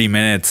the 30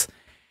 minutes.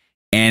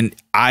 And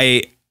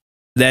I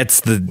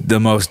that's the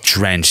most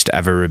drenched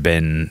I've ever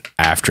been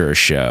after a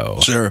show.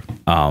 Sure.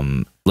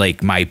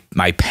 Like my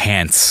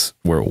pants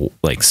were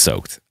like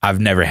soaked. I've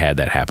never had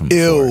that happen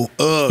before. Ew.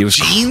 It was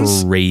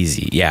jeans?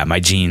 crazy. Yeah, my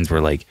jeans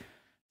were like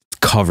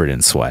covered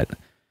in sweat.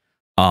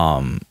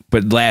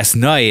 But last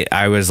night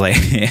I was like,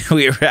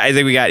 I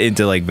think we got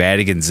into like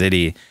Vatican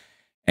City,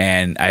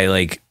 and I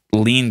like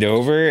leaned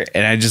over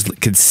and I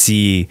just could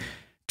see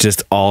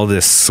just all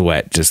this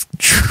sweat just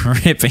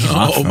dripping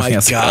off. Oh my God.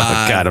 Like,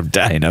 oh God, I'm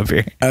dying up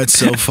here. That's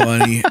so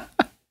funny.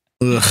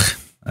 Ugh.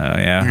 Oh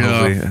yeah.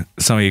 Hopefully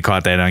some of you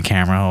caught that on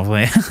camera,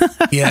 hopefully.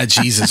 Yeah,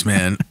 Jesus,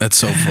 man. That's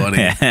so funny.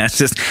 Yeah, it's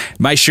just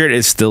my shirt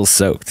is still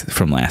soaked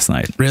from last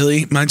night.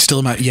 Really? Mine's still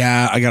in my,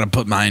 yeah, I gotta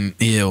put mine.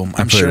 Ew.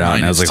 I'm sure it out mine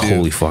and I was like, too.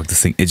 holy fuck,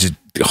 this thing, it's just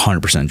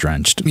 100%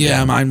 drenched.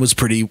 Yeah, mine was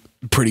pretty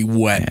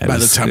wet by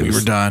the time we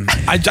were done.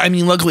 I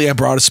mean, luckily I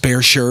brought a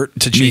spare shirt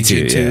to change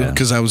it too,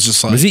 because I was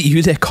just like, was it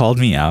you that called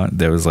me out?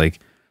 That was like,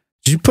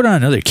 did you put on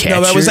another cat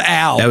shirt? No, that was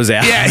Al. That was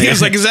Al. Yeah, he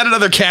was like, is that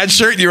another cat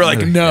shirt? And you were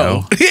like,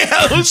 no.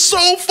 Yeah, it was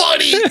so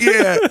funny.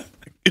 Yeah.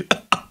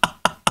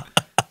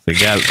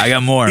 I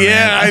got more.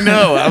 Yeah, man. I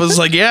know. I was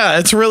like, yeah,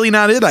 that's really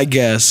not it, I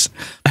guess.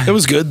 It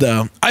was good,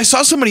 though. I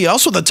saw somebody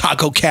else with a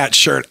Taco Cat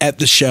shirt at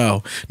the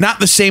show.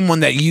 Not the same one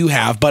that you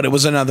have, but it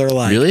was another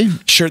like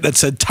shirt that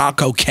said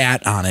Taco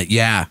Cat on it.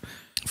 Yeah.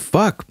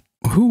 Fuck.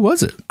 Who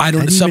was it? I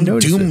don't know. Some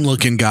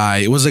Doom-looking guy.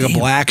 It was like a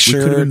black shirt.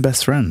 We could have been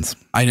best friends.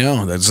 I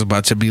know. That's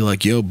about to be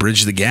like, yo,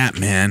 bridge the gap,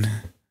 man.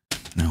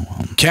 No,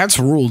 cats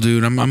rule,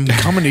 dude. I'm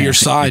coming to your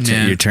side,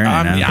 man. You're turning.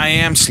 I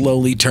am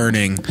slowly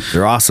turning.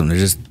 They're awesome. They're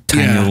just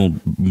tiny little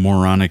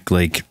moronic,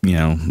 like, you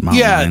know.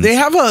 Yeah,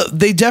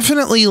 they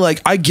definitely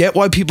like. I get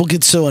why people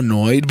get so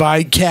annoyed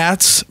by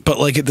cats, but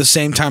like at the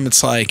same time,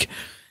 it's like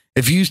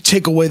if you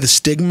take away the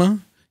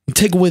stigma, you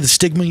take away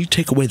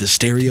the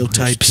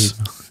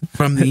stereotypes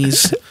from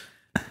these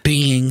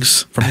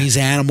beings, from these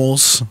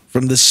animals,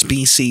 from this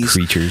species,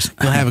 creatures.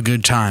 You'll have a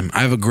good time. I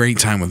have a great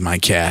time with my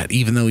cat,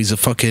 even though he's a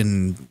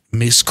fucking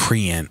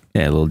miscreant.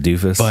 Yeah, a little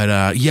doofus.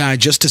 But yeah, I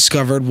just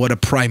discovered what a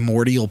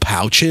primordial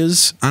pouch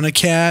is on a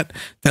cat.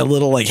 That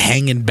little like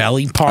hanging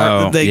belly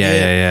part that they get.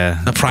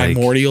 Yeah. A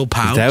primordial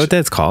pouch. Is that what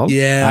that's called?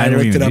 Yeah, I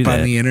looked it up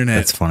on the internet.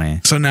 That's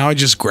funny. So now I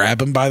just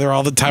grab him by there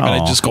all the time and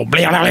I just go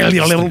blah, blah, blah,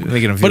 blah, blah.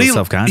 Making him feel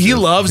self-conscious. He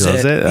loves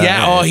it.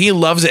 Yeah, he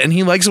loves it. And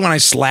he likes it when I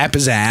slap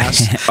his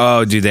ass.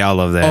 Oh, dude, they all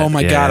love that. Oh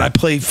my God, I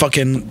play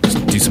fucking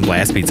do some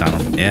blast beats on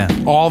him.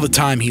 Yeah. All the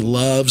time. He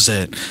loves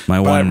it.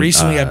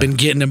 Recently I've been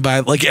getting him by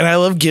like, and I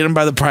love getting him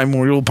by the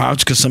primordial pouch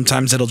because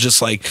sometimes it'll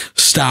just like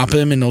stop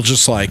him and he'll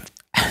just like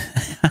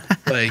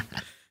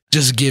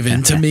just give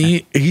in to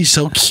me. He's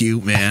so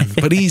cute, man.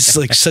 But he's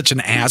like such an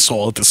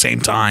asshole at the same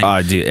time.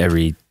 Oh,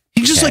 dude,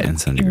 he just like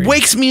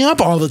wakes me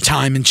up all the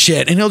time and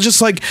shit. And he'll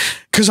just like,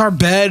 because our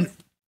bed,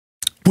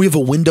 we have a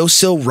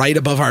windowsill right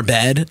above our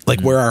bed,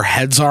 like where our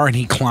heads are, and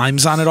he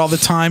climbs on it all the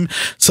time.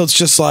 So it's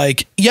just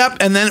like, yep.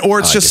 And then, or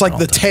it's just like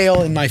the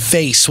tail in my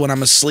face when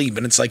I'm asleep.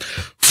 And it's like,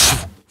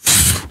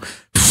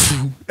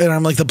 and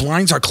I'm like, the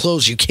blinds are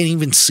closed. You can't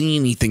even see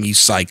anything, you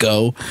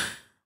psycho.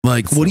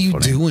 Like, that's what are you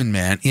doing,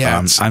 man?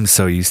 Yeah. I'm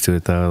so used to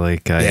it though.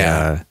 Like,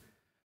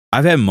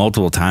 I've had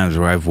multiple times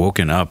where I've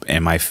woken up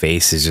and my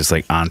face is just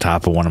like on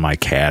top of one of my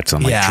cats.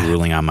 I'm like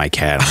drooling on my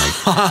cat.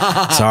 I'm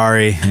like,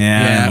 sorry.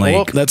 Yeah. Like,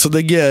 well, that's what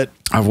they get.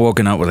 I've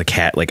woken up with a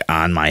cat like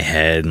on my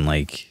head and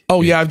like.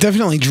 Oh yeah, I've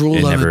definitely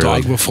drooled on a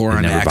dog before.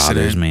 It never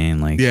bothers me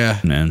and like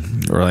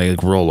or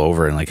like roll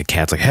over and like a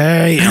cat's like,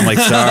 hey, and I'm like,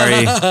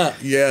 sorry.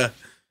 Yeah.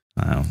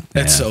 Oh,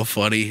 that's so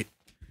funny.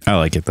 I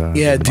like it though.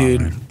 Yeah,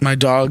 dude. My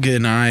dog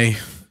and I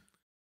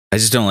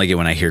just don't like it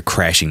when I hear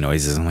crashing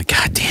noises. I'm like,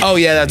 God damn. Oh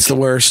yeah, that's the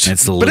worst.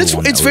 But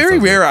it's very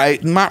rare.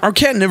 Our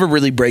cat never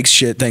really breaks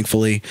shit.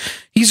 Thankfully,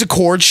 he's a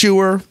cord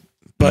chewer,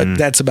 but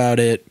that's about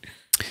it.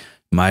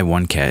 My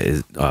one cat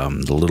is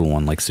the little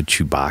one likes to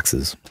chew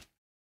boxes.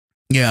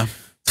 Yeah.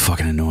 It's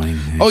fucking annoying.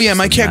 Oh yeah,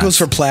 my cat goes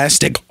for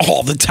plastic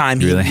all the time.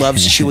 He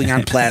loves chewing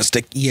on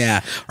plastic. Yeah,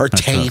 or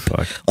tape,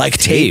 like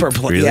tape or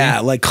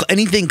like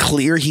anything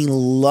clear. He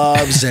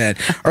loves it.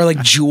 Or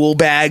like jewel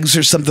bags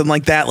or something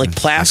like that. Like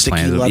plastic,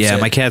 he loves it. Yeah,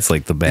 my cat's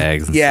like the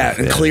bags.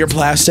 And clear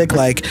plastic.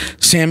 Like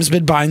Sam's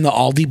been buying the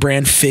Aldi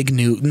brand Fig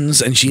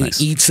Newtons, and she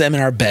eats them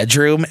in our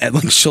bedroom. And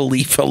like she'll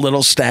leave a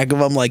little stack of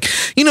them. Like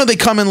they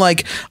come in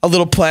like a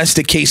little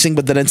plastic casing,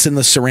 but then it's in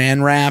the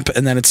Saran wrap,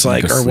 and then it's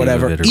like or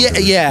whatever.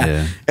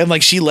 Yeah. And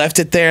like she left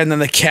it there, and then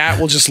the cat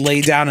will just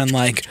lay down and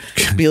like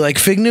be like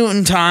Fig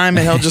Newton time,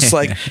 and he'll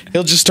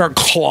just start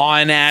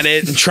clawing at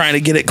it and trying to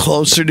get it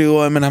closer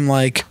to him, and I'm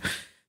like,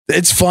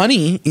 it's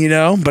funny,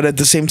 but at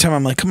the same time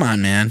I'm like, come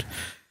on, man.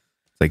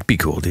 Like, be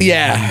cool, dude.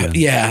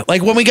 Yeah.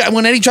 Like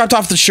when Eddie dropped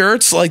off the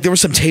shirts, like there was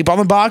some tape on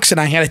the box,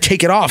 and I had to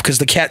take it off because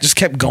the cat just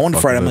kept going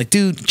for it. I'm like,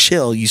 dude,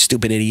 chill, you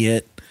stupid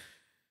idiot.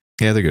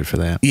 Yeah, they're good for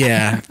that.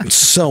 Yeah, it's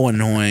so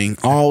annoying.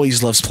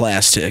 Always loves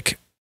plastic.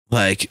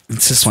 Like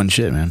it's just fun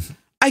shit, man.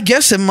 I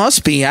guess it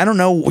must be. I don't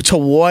know to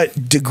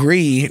what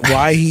degree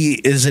why he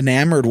is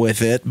enamored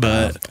with it,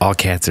 but all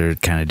cats are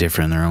kind of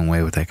different in their own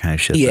way with that kind of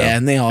shit. Yeah, though.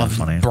 And they all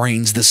have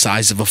brains the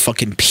size of a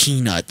fucking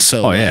peanut.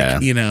 So,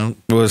 you know,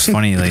 it was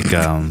funny. Like,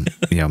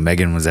 you know,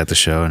 Megan was at the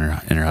show and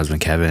her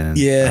husband Kevin.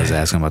 And I was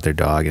asking about their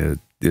dog, and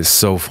it was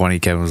so funny.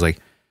 Kevin was like,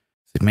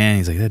 "Man,"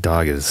 he's like, "that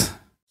dog is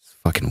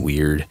fucking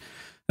weird." I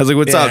was like,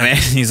 "What's up, man?"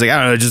 He's like, "I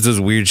don't know, just does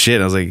weird shit."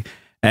 I was like,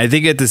 and I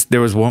think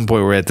there was one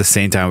point where at the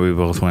same time we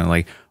both went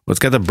like, well, it's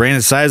got the brain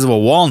the size of a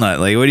walnut.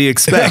 Like, what do you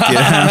expect? You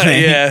know what I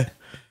mean? Yeah.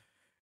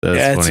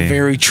 That's a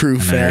very true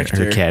fact.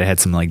 Her cat had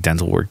some like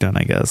dental work done,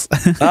 I guess.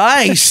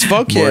 Nice.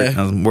 Fuck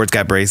yeah. Mort's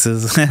got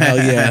braces. Hell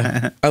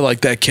yeah. I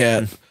like that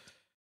cat.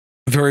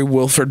 Very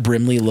Wilford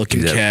Brimley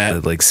looking cat.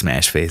 That, like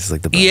smash face is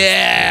like the best.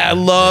 Yeah, I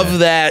love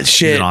that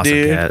shit, an awesome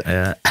dude.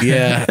 Cat.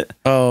 Yeah.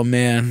 Oh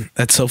man,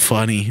 that's so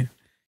funny.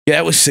 Yeah,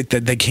 it was sick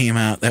that they came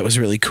out. That was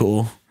really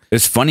cool.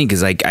 It's funny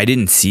because like I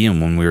didn't see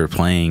him when we were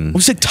playing.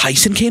 Was it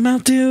Tyson came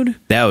out, dude?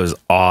 That was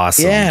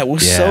awesome. Yeah, it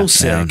was so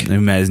sick. He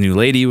met his new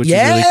lady, which was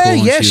really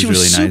cool. Yeah, she was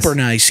really super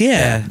nice.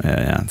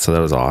 Yeah. So that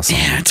was awesome.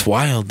 Yeah, it's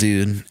wild,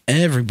 dude.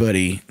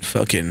 Everybody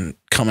fucking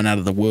coming out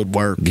of the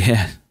woodwork.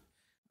 Yeah.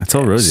 I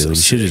told Rosie, like,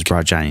 you should have just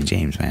brought Johnny and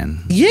James,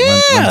 man.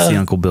 Yeah. Let's see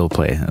Uncle Bill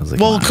play. I was like,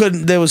 well,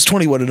 there was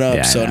 21 and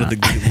up, so I don't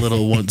think the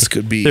little ones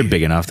could be. They're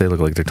big enough. They look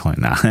like they're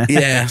 20 now.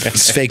 Yeah,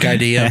 it's a fake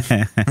idea.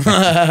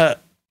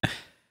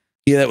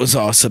 Yeah, that was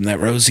awesome that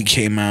Rosie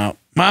came out.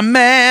 My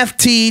math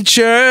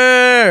teacher.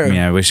 I mean,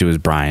 I wish it was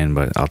Brian,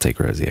 but I'll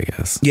take Rosie, I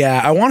guess. Yeah,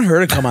 I want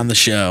her to come on the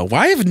show.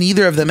 Why have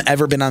neither of them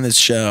ever been on this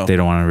show? They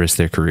don't want to risk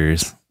their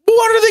careers.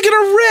 What are they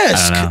going to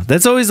risk? I don't know.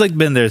 That's always like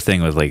been their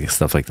thing with like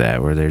stuff like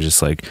that, where they're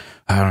just like,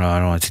 I don't know, I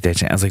don't want to take that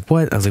chance. I was like,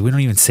 what? I was like, we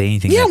don't even say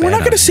anything. Yeah, we're not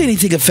going to say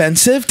anything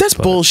offensive. That's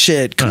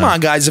bullshit. Come on,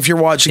 guys, if you're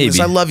watching this,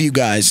 I love you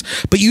guys,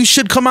 but you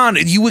should come on.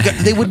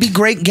 They would be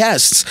great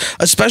guests,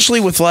 especially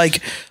with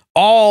like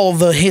all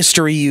the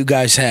history you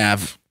guys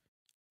have.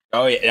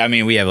 Oh yeah, I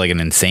mean, we have like an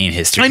insane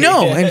history. I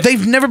know, and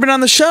they've never been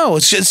on the show.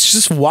 It's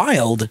just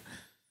wild.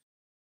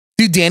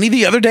 Dude, Danny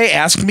the other day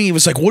asked me, he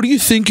was like, what do you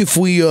think if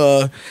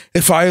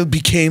I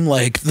became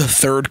like the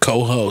third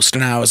co-host?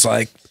 And I was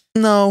like,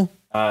 no.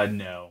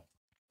 No.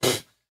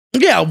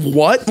 Yeah,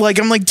 what? Like,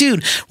 I'm like,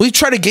 dude, we've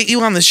tried to get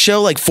you on the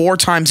show like 4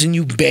 times and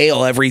you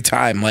bail every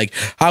time. Like,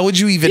 how would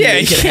you even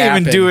make it happen?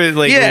 Can't even do it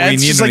like when we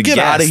need just like, get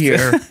out of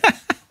here.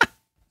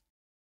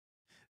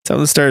 Tell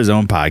him to start his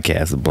own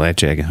podcast with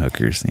Blackjack and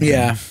Hookers.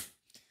 Yeah.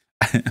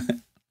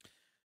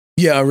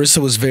 Yeah, Arissa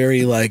was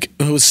very like,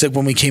 it was sick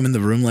when we came in the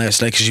room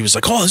last night because she was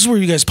like, oh, this is where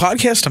you guys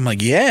podcast? I'm like,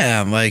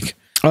 yeah. I'm like,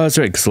 oh, that's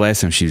right. Because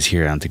last time she was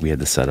here, I don't think we had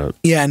the setup.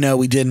 Yeah, no,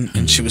 we didn't.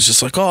 And she was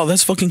just like, oh,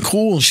 that's fucking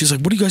cool. And she's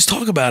like, what do you guys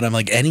talk about? I'm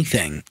like,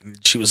 anything.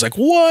 And she was like,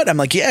 what? I'm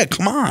like, yeah,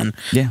 come on.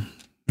 Yeah.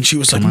 And she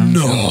was like,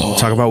 no.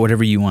 Talk about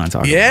whatever you want to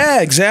talk about.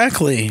 Yeah,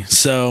 exactly.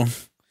 So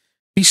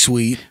be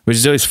sweet. Which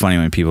is always funny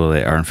when people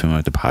that aren't familiar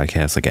with the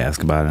podcast like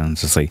ask about it. And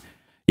it's just like,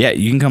 yeah,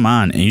 you can come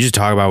on and you just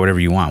talk about whatever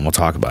you want. We'll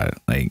talk about it.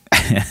 Like,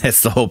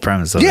 that's the whole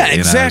premise of it. Yeah,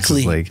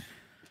 exactly. Like,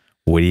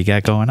 what do you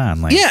got going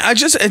on? Like, yeah,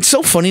 it's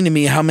so funny to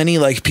me how many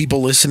like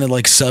people listen to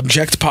like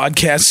subject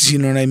podcasts, you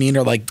know what I mean?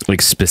 Or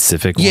like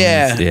specific ones.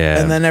 Yeah.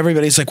 And then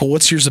everybody's like, well,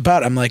 what's yours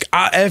about? I'm like,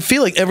 I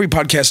feel like every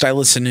podcast I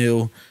listen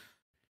to,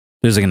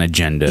 there's like an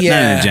agenda. Yeah.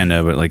 Not an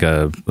agenda, but like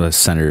a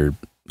center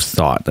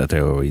thought that they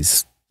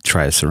always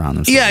try to surround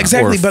themselves. Yeah,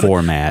 exactly. Or but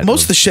format.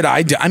 Most of the shit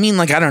I do, I mean,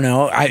 like, I don't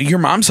know. Your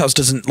mom's house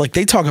doesn't like,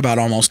 they talk about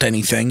almost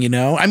anything, you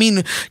know? I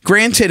mean,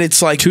 granted, it's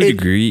like to a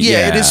degree.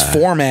 Yeah, it is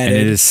formatted.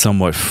 And it is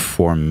somewhat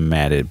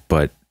formatted,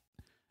 but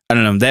I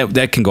don't know.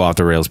 That can go off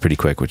the rails pretty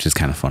quick, which is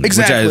kind of fun.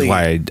 Exactly. Which is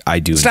why I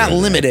do. It's not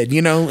limited,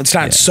 you know? It's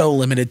not so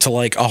limited to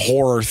like a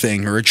horror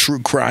thing or a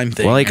true crime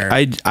thing. Well, like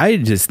I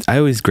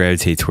always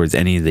gravitate towards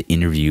any of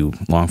the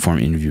long form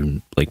interview,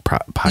 like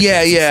podcasts.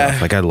 Yeah.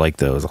 Stuff. Like I like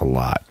those a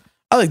lot.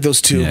 I like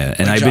those too. Yeah,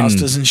 and like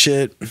Jostas and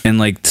shit. And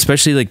like,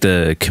 especially like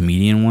the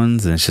comedian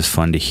ones. And it's just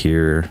fun to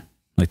hear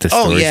like the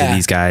stories of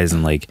these guys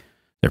and like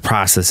their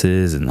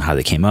processes and how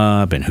they came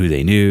up and who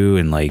they knew.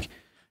 And like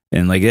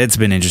it's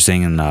been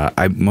interesting. And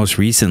I most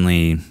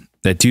recently,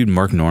 that dude,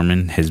 Mark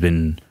Norman, has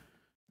been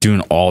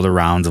doing all the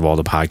rounds of all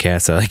the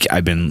podcasts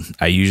that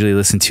I usually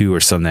listen to, or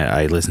some that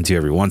I listen to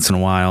every once in a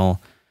while.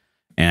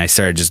 And I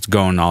started just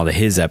going all to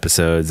his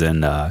episodes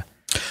and,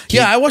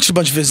 I watched a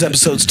bunch of his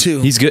episodes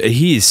too. He's good.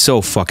 He is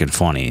so fucking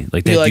funny.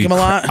 Like, you like him a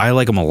lot? I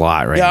like him a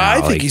lot now. Yeah,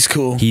 I think he's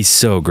cool. He's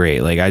so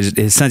great. Like,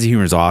 his sense of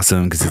humor is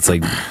awesome because it's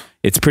like,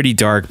 it's pretty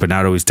dark, but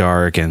not always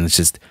dark. And it's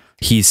just,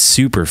 he's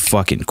super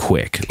fucking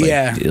quick.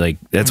 Like, like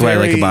that's what I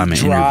like about him.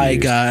 Very dry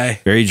guy.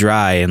 Very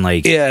dry. And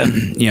like,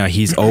 you know,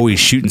 he's always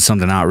shooting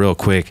something out real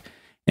quick.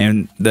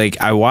 And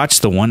like, I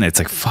watched the one that's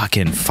like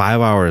fucking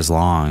 5 hours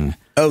long.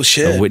 Oh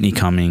shit. Whitney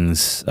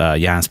Cummings,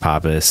 Giannis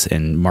Pappas,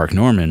 and Mark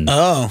Norman.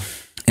 Oh.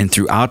 And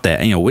throughout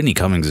that, you know, Whitney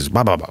Cummings is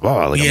blah, blah, blah,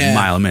 blah, like a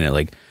mile a minute,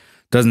 like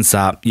doesn't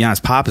stop.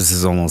 Giannis Pappas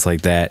is almost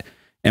like that.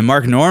 And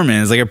Mark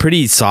Norman is like a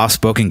pretty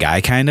soft-spoken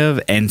guy kind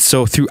of. And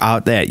so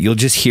throughout that, you'll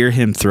just hear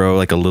him throw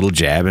like a little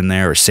jab in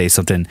there or say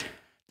something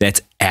that's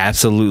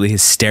absolutely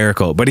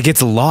hysterical, but it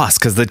gets lost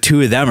because the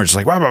two of them are just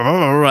like, rah, rah,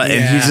 rah, rah,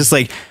 and he's just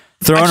like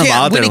throwing them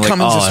out there. Whitney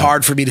Cummings is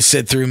hard for me to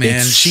sit through,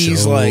 man.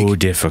 She's so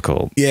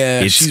difficult.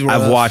 Yeah,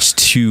 I've watched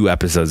 2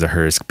 episodes of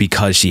hers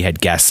because she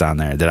had guests on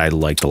there that I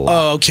liked a lot.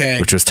 Oh, okay.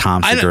 Which was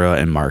Tom Segura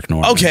and Mark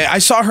Norman. Okay, I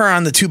saw her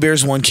on the Two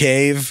Bears One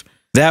Cave.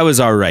 That was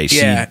all right.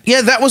 Yeah,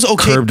 that was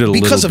okay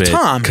because of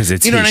Tom. Because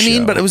it's you know what I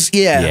mean. Show. But it was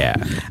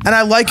and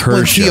I like her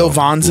when Theo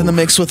Von's in the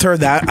mix with her.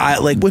 That I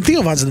like when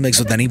Theo Von's in the mix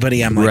with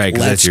anybody. I'm like,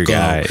 let's go.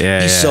 Guy.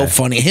 Yeah, he's so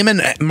funny. Him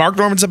and Mark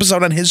Norman's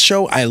episode on his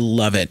show, I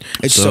love it.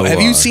 It's so. Have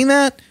you seen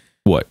that?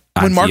 What?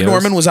 When Mark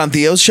Norman was on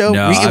Theo's show,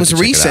 no, it was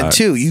recent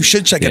too. You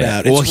should check it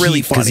out. It's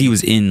really funny because he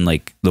was in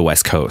like the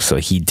West Coast, so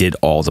he did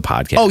all the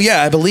podcasts. Oh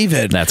yeah, I believe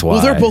it. That's why.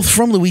 Well, they're both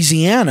from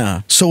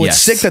Louisiana, so it's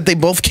sick that they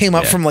both came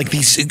up from like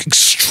these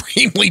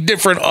extremely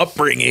different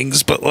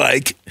upbringings. But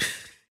like,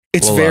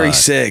 it's very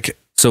sick.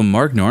 So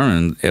Mark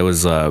Norman, it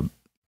was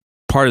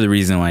part of the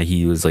reason why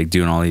he was like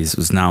doing all these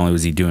was not only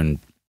was he doing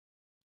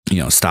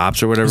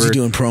stops or whatever, was he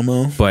doing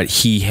promo, but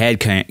he had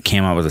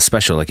came out with a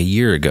special like a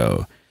year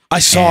ago. I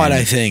saw it.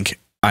 I think.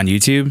 On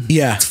YouTube?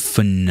 Yeah. It's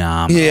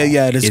phenomenal.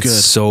 Yeah, it is good.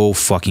 It's so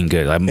fucking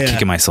good. I'm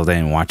kicking myself down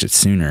and watch it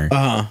sooner.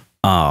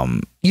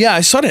 Yeah, I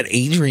saw it at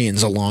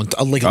Adrian's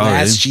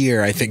last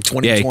year, I think,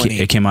 2020.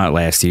 Yeah, it came out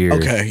last year.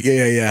 Okay,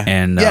 yeah.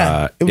 And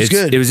it was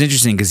good. It was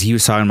interesting because he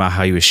was talking about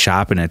how he was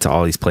shopping it to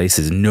all these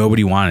places.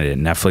 Nobody wanted it.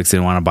 Netflix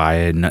didn't want to buy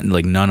it,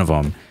 none of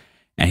them.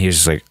 And he was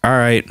just like, all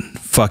right,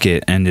 fuck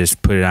it, and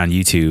just put it on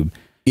YouTube.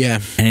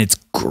 Yeah. And it's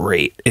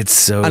great. It's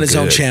so on his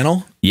own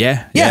channel?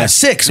 Yeah.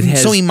 6.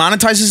 So he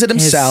monetizes it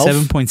himself.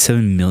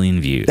 7.7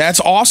 million views. That's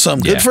awesome.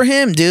 Good for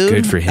him, dude.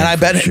 Good for him. And I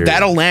bet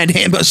that'll land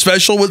him a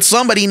special with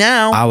somebody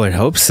now. I would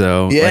hope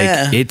so.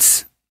 Yeah. Like,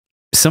 it's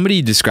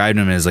somebody described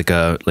him as like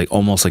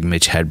almost like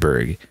Mitch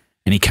Hedberg.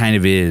 And he kind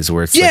of is,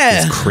 where it's like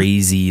this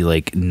crazy,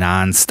 like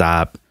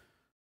nonstop,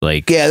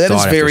 like that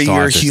is very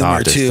your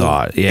humor too.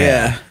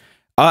 Yeah.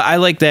 I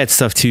like that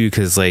stuff too,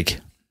 because like,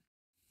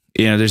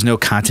 there's no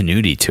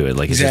continuity to it.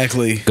 Like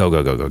exactly, go.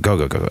 You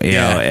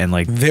know, and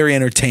like very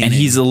entertaining. And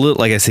he's a little,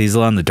 like I say, he's a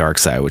little on the dark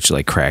side, which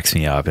like cracks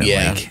me up. And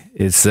like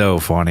it's so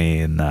funny.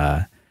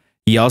 And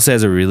he also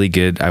has a really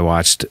good. I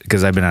watched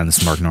because I've been on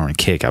this Mark Norman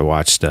kick. I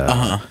watched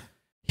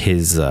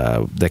his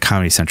the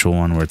Comedy Central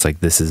one where it's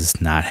like this is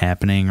not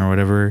happening or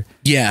whatever.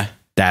 Yeah.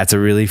 That's a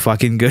really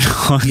fucking good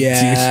one.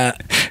 Yeah.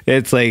 Dude.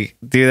 It's like,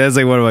 dude, that's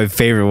like one of my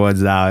favorite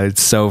ones now.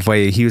 It's so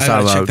funny. He was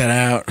talking about, check that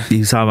out. He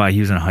was talking about he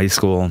was in high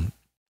school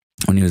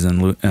when he was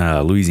in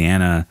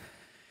Louisiana,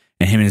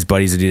 and him and his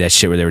buddies would do that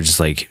shit where they were just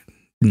like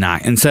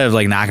instead of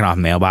like knocking off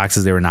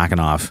mailboxes, they were knocking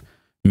off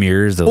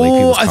mirrors of like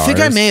people's cars. I think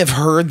I may have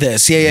heard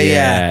this.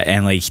 Yeah.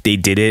 And like they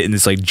did it, and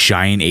this like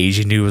giant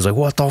Asian dude was like,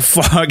 "What the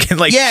fuck?" And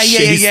like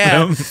chased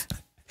them.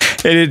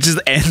 And it just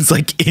ends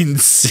like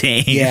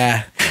insane.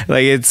 Yeah.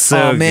 Like it's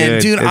so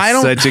good. Dude,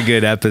 it's such a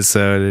good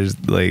episode. It's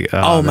like,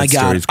 oh my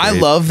God. I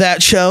love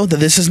that show, the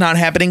This Is Not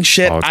Happening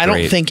shit. I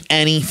don't think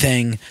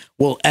anything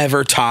will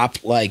ever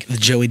top like the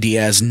Joey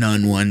Diaz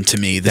Nun one to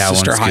me. The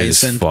Sister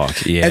Hyacinth.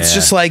 Fuck. Yeah. It's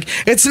just like,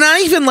 it's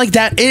not even like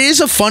that. It is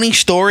a funny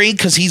story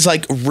because he's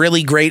like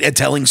really great at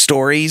telling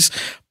stories,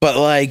 but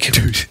like,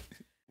 dude.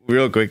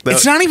 Real quick though,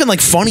 it's not even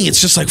like funny.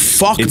 It's just like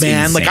fuck, man.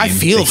 Insane. Like I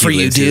feel for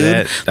you,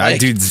 dude. That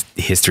dude's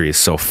history is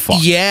so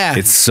fucked. Yeah,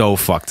 it's so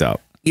fucked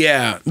up.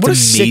 Yeah, what a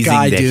sick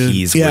guy, dude.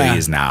 He's where he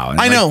is now. And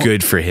I know. Like,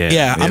 good for him.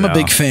 Yeah, I'm a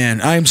big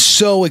fan. I'm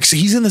so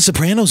excited. He's in the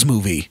Sopranos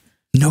movie.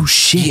 No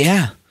shit.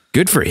 Yeah.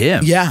 Good for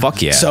him. Yeah.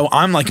 Fuck yeah. So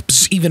I'm like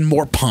even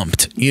more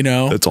pumped.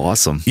 That's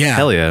awesome. Yeah.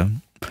 Hell yeah.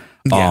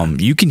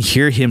 You can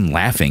hear him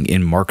laughing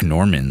in Mark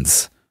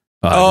Norman's.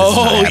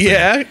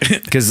 Yeah,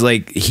 because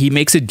like he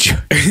makes a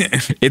joke.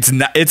 The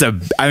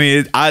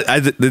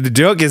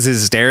joke is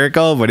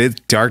hysterical, but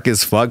it's dark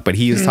as fuck. But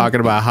he was talking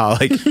about how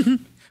like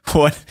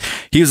what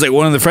he was like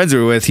one of the friends we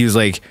were with. He was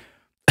like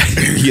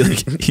he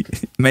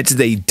mentioned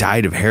that he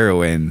died of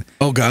heroin.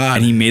 Oh God!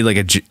 And he made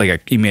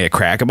he made a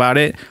crack about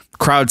it.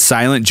 Crowd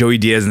silent. Joey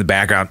Diaz in the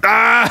background.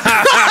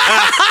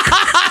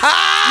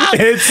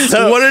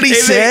 What did he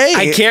say?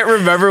 I can't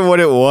remember what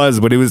it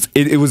was, but it was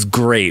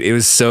great. It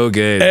was so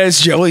good. And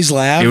it's Joey's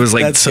laugh. It was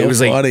like that's so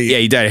funny. Like, yeah,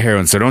 he died of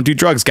heroin, so don't do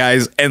drugs,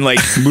 guys. And like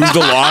moved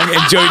along,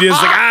 and Joey Diaz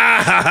like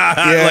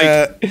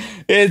like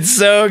it's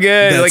so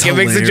good. That's like it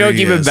makes the joke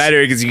even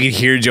better because you can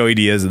hear Joey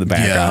Diaz in the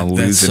background.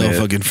 That's so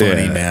fucking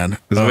funny, man.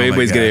 If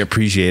anybody's gonna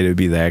appreciate it, would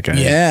be that guy.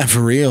 Yeah, for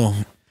real.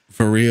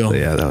 For real. So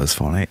yeah, that was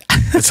funny.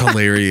 That's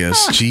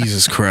hilarious.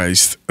 Jesus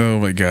Christ. Oh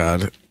my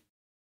God.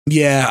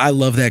 Yeah, I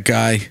love that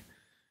guy.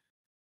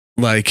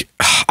 Like,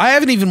 I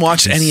haven't even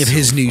watched any of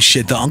his new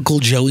shit. The Uncle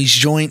Joey's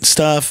Joint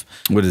stuff.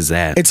 What is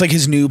that? It's like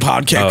his new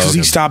podcast because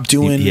he stopped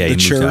doing the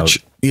church.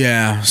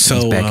 Yeah, so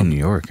he's back in New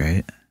York,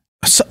 right?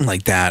 Something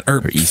like that,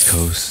 or East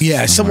Coast.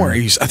 Yeah, somewhere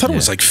east. I thought it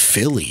was like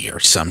Philly or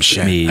some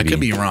shit. Maybe. I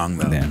could be wrong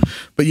though. Yeah.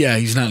 But yeah,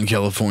 he's not in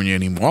California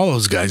anymore. All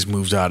those guys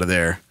moved out of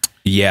there.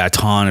 Yeah, a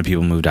ton of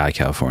people moved out of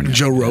California.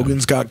 Joe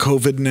Rogan's got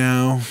COVID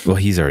now. Well,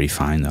 he's already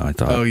fine though. I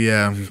thought. Oh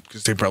yeah,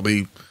 because they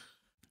probably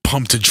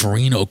pumped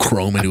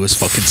adrenochrome into his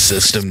fucking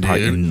system,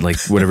 dude. And, like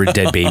whatever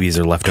dead babies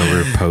are left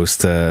over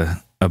post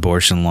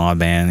abortion law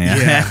ban.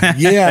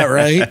 Yeah,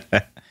 right.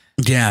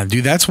 Yeah,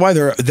 dude, that's why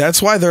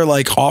they're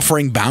like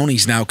offering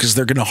bounties now, because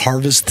they're gonna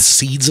harvest the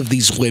seeds of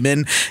these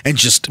women and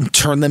just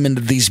turn them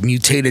into these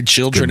mutated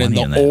children, and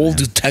the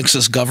old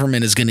Texas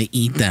government is gonna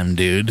eat them,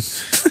 dude.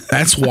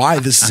 That's why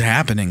this is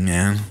happening,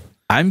 man.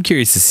 I'm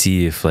curious to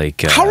see if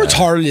like how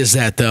retarded is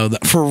that though?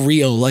 For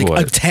real, like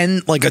a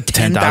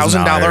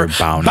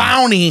 $10,000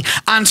 bounty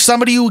on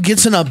somebody who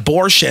gets an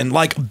abortion.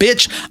 Like,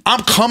 bitch,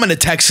 I'm coming to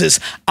Texas.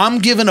 I'm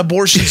giving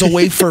abortions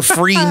away for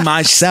free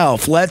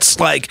myself. Let's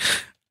like.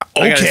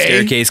 Okay. I got a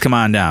staircase. Come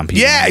on down,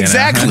 people. Yeah,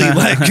 exactly.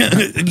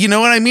 Like, you know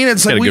what I mean?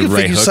 It's like we can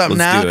figure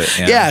something out.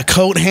 Yeah,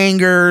 coat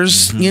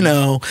hangers. You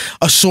know,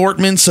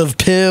 assortments of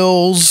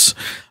pills.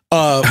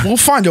 We'll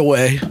find a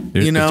way.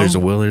 You know, if there's a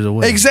will, there's a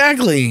way.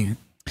 Exactly.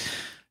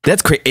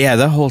 That's crazy. Yeah,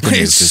 that whole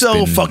thing is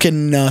so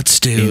fucking nuts,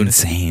 dude.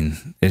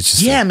 Insane. It's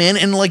just man.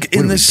 And like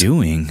in this,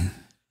 doing.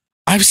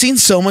 I've seen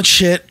so much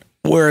shit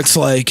where it's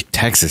like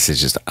Texas is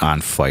just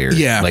on fire.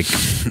 Yeah, like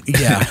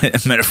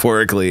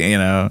metaphorically, you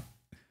know.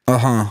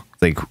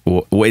 Like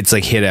it's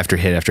like hit after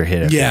hit after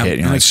hit after hit.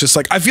 And it's just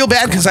like I feel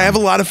bad because I have a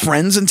lot of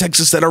friends in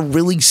Texas that are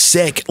really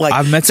sick. Like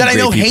I've met some that I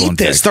know hate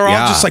this. They're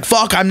all just like,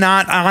 fuck, I'm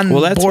not on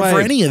board for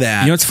any of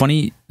that. You know what's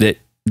funny? That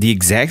the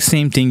exact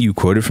same thing you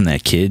quoted from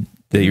that kid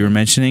that you were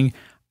mentioning,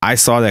 I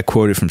saw that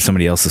quoted from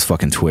somebody else's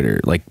fucking Twitter,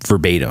 like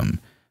verbatim.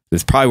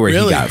 That's probably where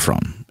he got it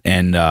from.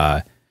 And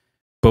but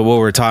what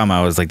we're talking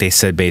about was like they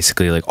said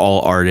basically like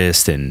all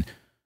artists and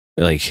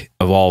like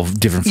of all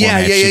different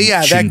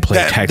formats shouldn't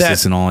play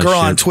Texas and all that girl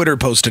shit. On Twitter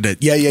posted it.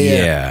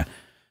 Yeah.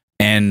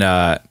 And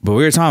but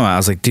we were talking about, I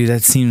was like, dude,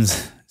 that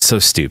seems so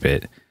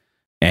stupid.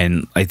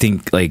 And I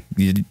think like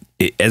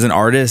as an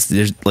artist,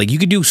 there's like you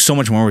could do so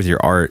much more with your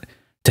art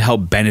to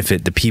help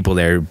benefit the people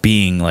that are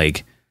being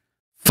like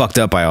fucked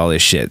up by all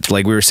this shit.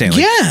 Like we were saying,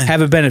 like,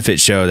 have a benefit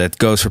show that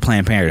goes for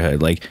Planned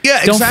Parenthood. Like,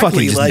 don't fucking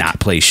just not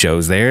play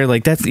shows there.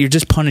 Like that's, you're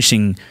just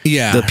punishing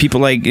the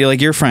people like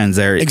your friends.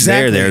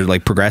 They're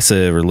like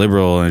progressive or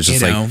liberal. And it's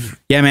just like,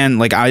 yeah, man,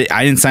 like I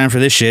didn't sign up for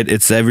this shit.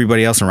 It's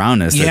everybody else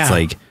around us that's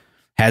like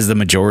has the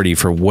majority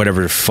for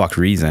whatever the fuck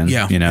reason.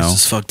 Yeah. You know, it's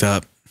just fucked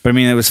up. But I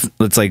mean,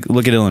 it's like,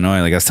 look at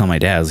Illinois. Like I was telling my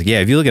dad, I was like, yeah,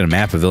 if you look at a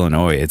map of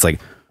Illinois, it's like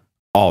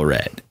all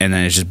red, and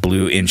then it's just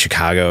blue in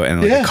Chicago,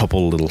 and like a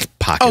couple little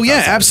pockets. Oh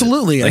yeah,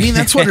 absolutely. I mean,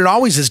 that's what it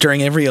always is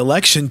during every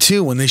election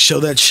too. When they show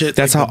that shit,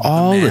 that's like how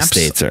all the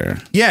states are.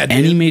 Yeah, dude.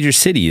 Any major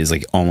city is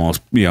like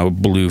almost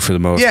blue for the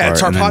most part. Yeah,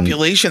 it's our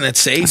population that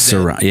saves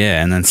it.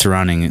 Yeah, and then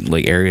surrounding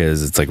like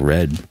areas, it's like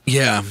red.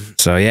 Yeah.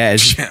 So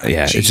it's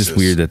it's just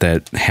weird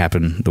that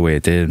happened the way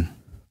it did.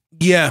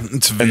 Yeah,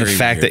 it's very and the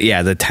fact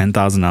weird. that the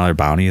 $10,000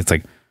 bounty, it's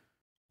like,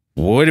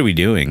 what are we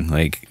doing?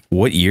 Like,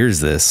 what year is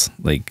this?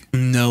 Like,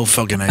 no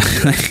fucking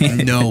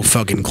idea. No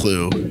fucking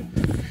clue.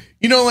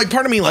 You know, like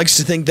part of me likes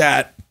to think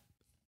that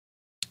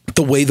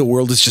the way the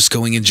world is just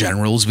going in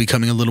general is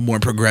becoming a little more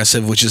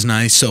progressive, which is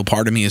nice. So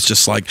part of me is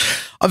just like,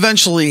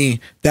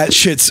 eventually that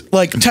shit's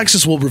like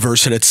Texas will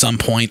reverse it at some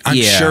point. I'm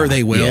sure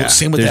they will. Yeah.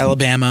 Same with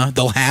Alabama.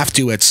 They'll have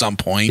to at some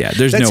point. Yeah,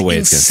 there's no way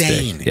it's going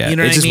to stay. Yeah, you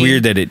know it's just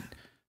weird that it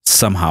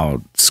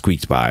somehow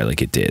squeaked by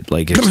like it did.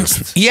 Like it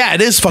just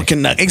it is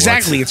fucking nuts.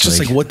 Exactly. It's just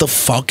like what the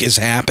fuck is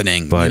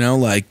happening? But, you know,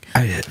 like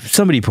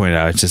somebody pointed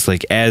out, it's just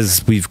like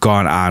as we've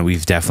gone on,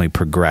 we've definitely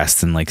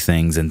progressed in like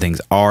things, and things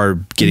are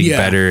getting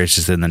better. It's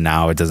just in the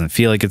now it doesn't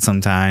feel like it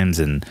sometimes,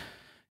 and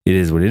it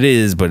is what it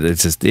is, but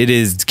it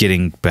is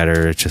getting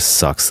better. It just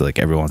sucks. Like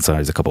every once in a while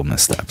there's a couple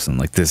missteps, and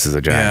like this is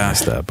a giant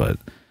misstep, but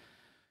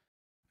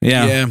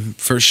yeah,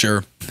 for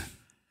sure.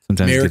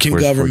 Sometimes American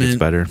government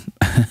better.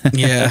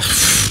 Yeah.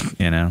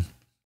 You know,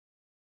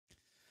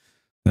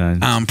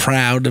 I'm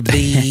proud to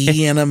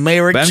be an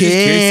American. But I'm just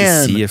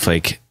curious to see if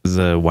like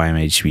the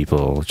YMH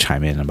people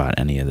chime in about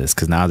any of this,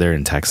 because now they're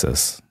in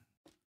Texas.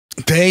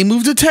 They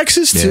moved to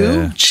Texas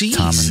too. Jesus,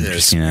 Tom and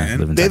Christina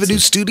live in They have Texas. a new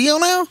studio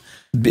now.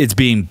 It's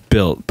being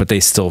built, but they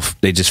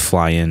just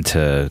fly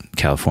into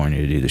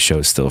California to do the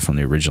show still from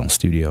the original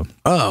studio.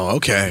 Oh,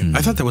 okay.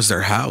 I thought that was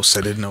their house.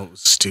 I didn't know it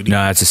was a studio.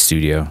 No, it's a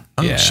studio.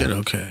 Oh shit.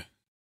 Okay.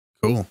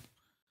 Cool.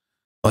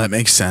 Well, that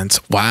makes sense.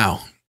 Wow.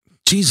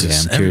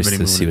 Jesus. Yeah, I'm curious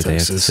to see what they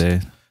have to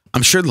say.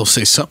 I'm sure they'll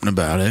say something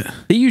about it.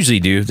 They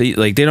usually do.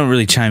 They don't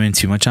really chime in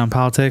too much on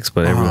politics,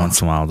 but every once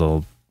in a while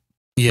they'll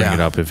bring it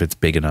up if it's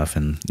big enough.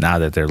 And now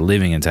that they're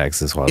living in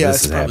Texas while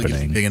this is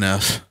happening, big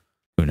enough.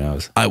 Who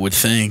knows? I would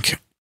think.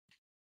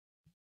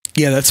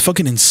 Yeah, that's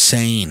fucking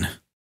insane.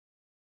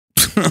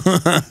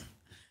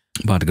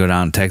 About to go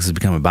down to Texas and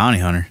become a bounty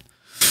hunter.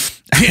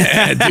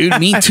 Yeah, dude,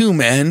 me too,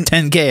 man.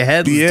 10K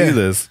ahead. Let's do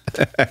this.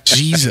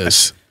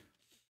 Jesus.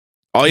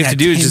 All you have to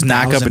do is just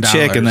knock up a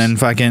chick and then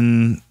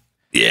fucking boom,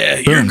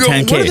 you're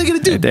going. 10K. What are they gonna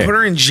do? Put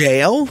her in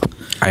jail?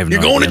 I have no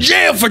You're going to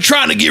jail for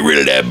trying to get rid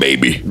of that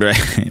baby. Right.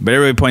 But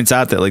everybody points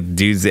out that like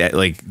dudes that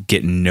like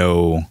get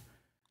no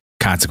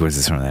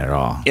consequences from that at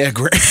all. Yeah,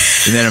 great.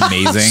 Isn't that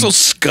amazing? So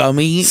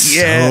scummy.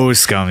 So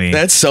scummy.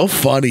 That's so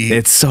funny.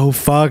 It's so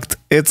fucked.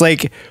 It's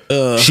like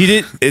she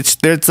did.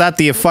 It's not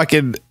the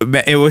fucking.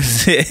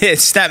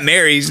 It's not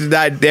Mary. She's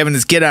not having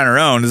this kid on her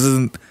own. This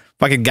isn't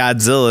fucking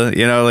Godzilla.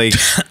 You know, like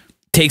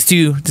takes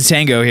two to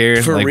tango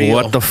here. For like real.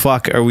 What the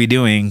fuck are we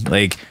doing?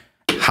 Like,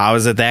 how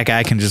is it that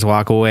guy can just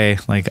walk away?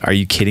 Like, are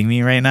you kidding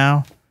me right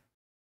now?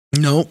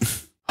 Nope.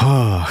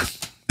 Oh,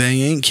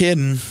 they ain't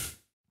kidding.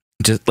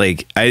 Just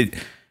like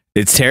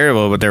it's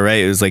terrible, but they're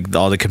right. It was like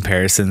all the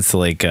comparisons to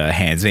like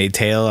Handmaid's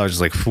Tale. I was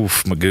just like,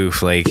 oof,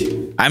 magoof. Like,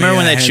 I remember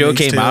when that show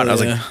came out, I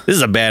was like, this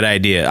is a bad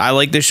idea. I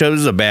like this show.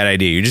 This is a bad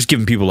idea. You're just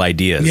giving people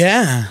ideas.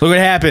 Yeah. Look what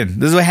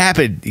happened. This is what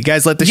happened. You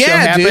guys let the show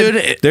happen.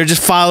 Dude. They're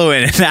just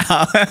following it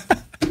now.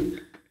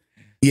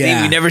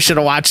 Yeah. We never should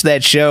have watched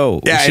that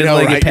show. Yeah, I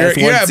know, right?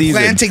 You're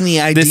planting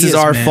the ideas. This is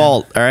our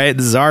fault. All right.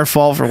 This is our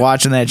fault for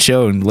watching that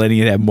show and letting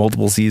it have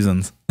multiple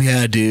seasons.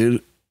 Yeah,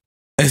 dude.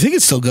 I think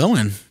it's still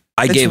going.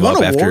 I gave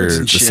up after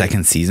the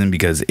second season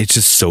because it's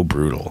just so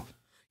brutal.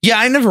 Yeah,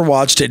 I never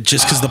watched it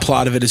just because the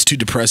plot of it is too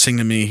depressing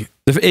to me.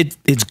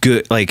 It's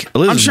good. Like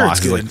Elizabeth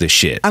Moss is like the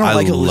shit. I don't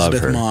like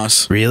Elizabeth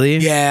Moss. Really?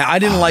 Yeah, I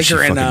didn't like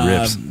her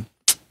in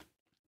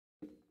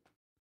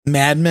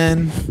Mad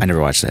Men. I never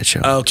watched that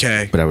show.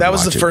 Okay, but that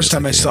was the first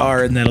time I saw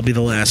her, and that'll be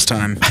the last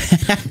time.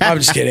 I'm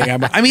just kidding.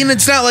 I mean,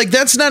 it's not like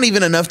that's not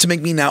even enough to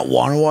make me not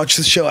want to watch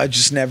the show. I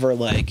just never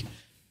like.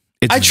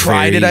 I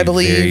tried it. I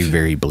believe very,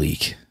 very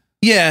bleak.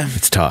 Yeah,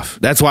 it's tough.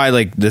 That's why,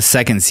 like the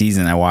second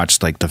season, I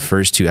watched like the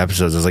first 2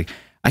 episodes. I was like,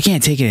 I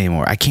can't take it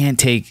anymore. I can't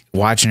take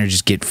watching her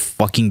just get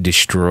fucking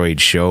destroyed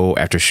show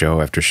after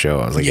show after show.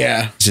 I was like,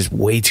 yeah, it's just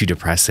way too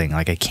depressing.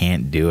 Like I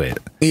can't do it.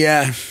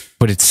 Yeah.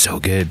 But it's so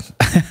good.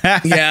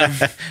 Yeah.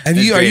 Are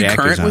you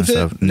current with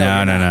it? No.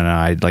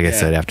 I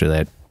said after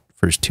that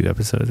first 2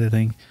 episodes, I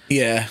think.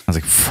 Yeah. I was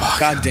like, fuck.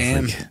 God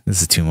damn. Like,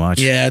 this is too much.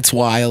 Yeah, it's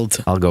wild.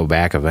 I'll go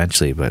back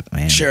eventually, but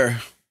man. Sure.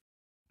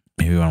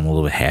 Maybe when I'm a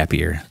little bit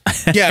happier.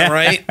 Yeah,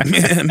 right?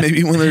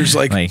 Maybe when there's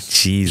like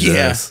Jesus.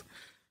 Yeah.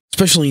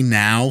 Especially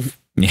now.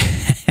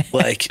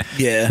 Like,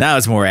 yeah. Now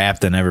it's more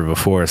apt than ever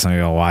before.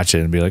 Somebody will watch it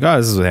and be like, oh,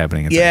 this is what's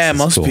happening. Yeah, it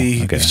must cool.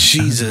 be. Okay.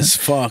 Jesus,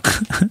 fuck.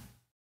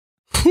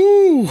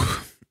 Whew.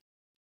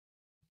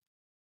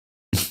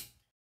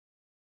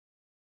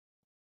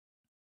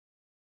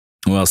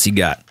 What else you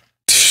got?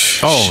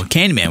 Oh,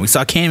 Candyman. We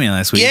saw Candyman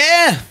last week.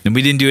 Yeah. And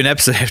we didn't do an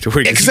episode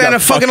afterwards. Because I had a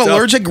fucking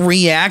allergic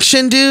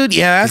reaction, dude.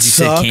 Yeah, that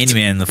sucked. You said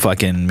Candyman in the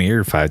fucking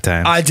mirror 5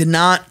 times. I did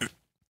not.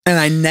 And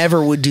I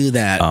never would do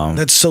that.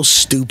 That's so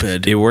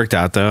stupid. It worked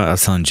out though. I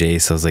was telling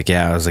Jace,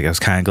 I was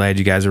kind of glad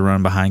you guys were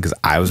running behind because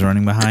I was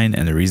running behind,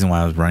 and the reason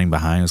why I was running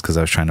behind was because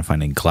I was trying to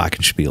find a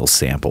Glockenspiel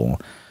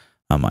sample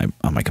on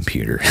my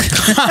computer.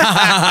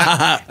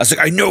 I was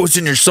like, I know it's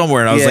in there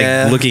somewhere, and I was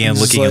like looking, and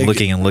I was like,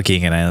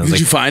 did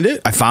you find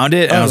it? I found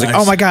it, and I was like,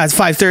 oh my god, it's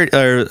 5:30,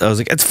 or I was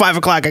like, it's 5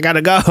 o'clock, I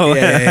gotta go.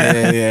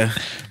 Yeah.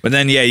 But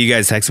then you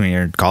guys texted me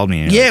or called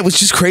me. Yeah, it was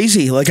just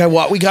crazy. Like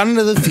we got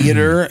into the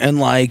theater and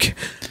like.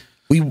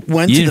 We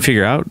went. You didn't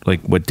figure out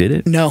like what did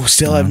it? No,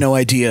 still have no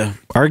idea.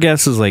 Our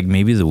guess is like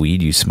maybe the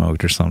weed you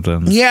smoked or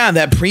something. Yeah,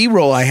 that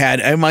pre-roll I had,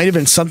 it might have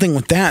been something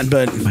with that,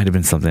 but might have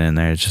been something in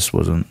there. It just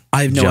wasn't.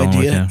 I have no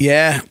idea.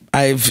 Yeah,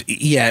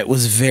 it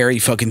was very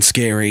fucking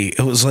scary. It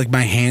was like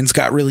my hands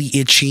got really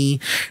itchy,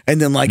 and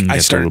then like I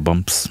started little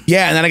bumps.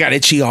 Yeah, and then I got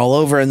itchy all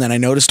over, and then I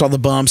noticed all the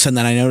bumps, and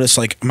then I noticed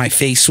like my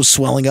face was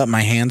swelling up,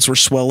 my hands were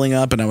swelling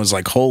up, and I was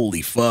like,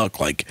 holy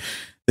fuck, like.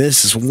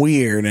 This is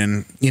weird.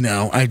 And,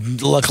 I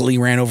luckily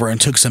ran over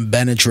and took some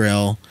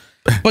Benadryl.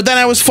 But then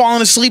I was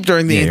falling asleep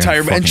during the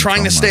entire and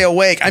trying to stay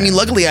awake. I mean,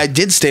 luckily I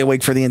did stay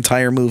awake for the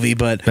entire movie,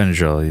 but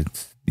Benadryl,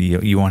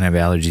 you won't have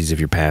allergies if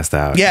you're passed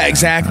out. Yeah,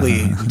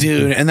 exactly,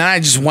 dude. And then I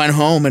just went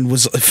home and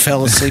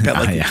fell asleep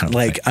at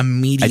like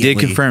immediately. I did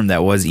confirm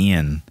that was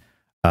Ian.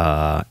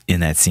 In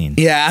that scene.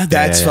 Yeah,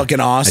 that's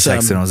fucking awesome. I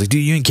texted him. I was like,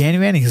 dude, you in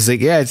Candyman? He was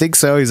like, yeah, I think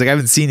so. He's like, I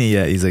haven't seen it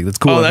yet. He's like, that's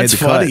cool. Oh, that's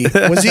funny.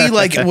 Was he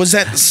like, was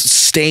that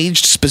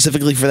staged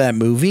specifically for that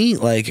movie?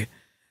 Like,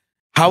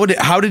 how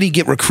did he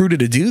get recruited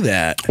to do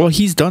that? Well,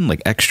 he's done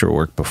like extra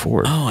work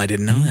before. Oh, I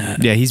didn't know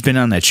that. Yeah, he's been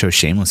on that show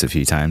Shameless a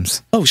few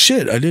times. Oh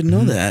shit, I didn't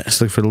know that.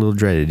 Just look for the little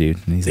dreaded dude,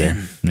 and he's there.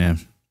 Yeah.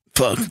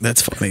 Fuck,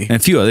 that's funny. And a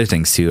few other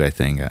things too, I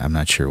think. I'm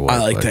not sure what. I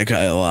like that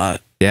guy a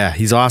lot. Yeah,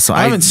 he's awesome.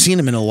 I haven't seen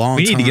him in a long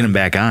time. We need to get him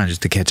back on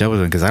just to catch up with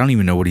him because I don't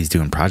even know what he's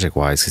doing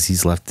project-wise because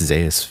he's left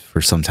Zayas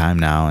for some time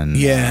now. And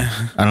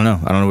I don't know.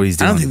 I don't know what he's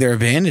doing. I don't think they're a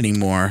band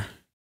anymore.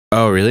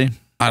 Oh, really?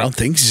 I don't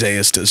think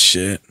Zayas does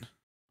shit.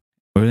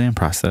 Were they in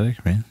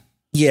Prosthetic, right?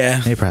 Yeah.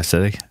 Hey,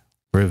 Prosthetic.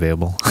 We're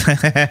available.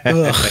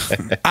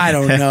 I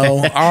don't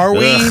know. Are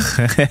we?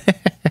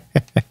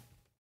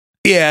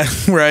 Yeah,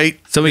 right.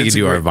 Somebody could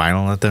do our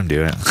vinyl. Let them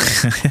do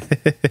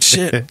it.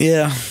 Shit.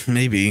 Yeah,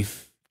 maybe.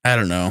 I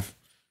don't know.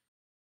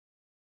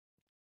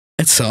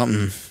 It's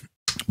something.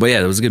 But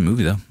yeah, it was a good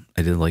movie though.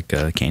 I did like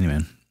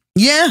Candyman.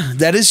 Yeah,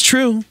 that is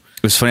true.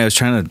 It was funny.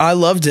 I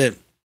loved it.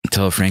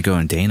 Tell Franco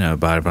and Dana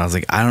about it, but I was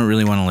like, I don't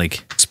really want to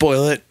like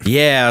spoil it.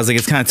 Yeah, I was like,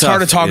 it's kind of tough. It's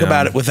hard to talk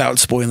about it without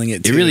spoiling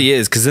it. It really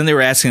is because then they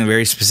were asking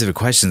very specific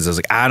questions. I was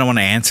like, I don't want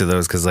to answer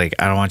those because like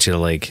I don't want you to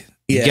like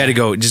You got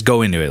to just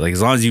go into it. Like,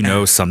 as long as you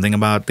know something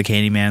about the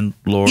Candyman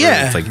lore,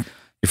 it's like,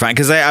 you're fine.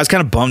 Because I was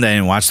kind of bummed I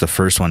didn't watch the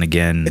first one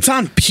again. It's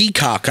on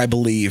Peacock, I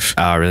believe.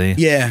 Oh, really?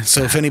 Yeah.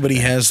 So if anybody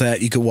has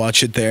that, you could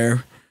watch it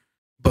there.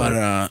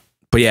 But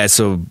yeah,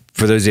 so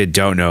for those that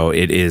don't know,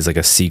 it is like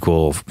a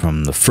sequel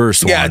from the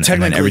first one. Yeah, technically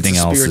and then everything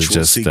else is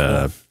just,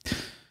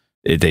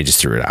 they just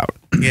threw it out.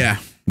 Yeah.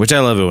 Which I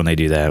love it when they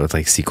do that with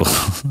like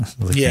sequels.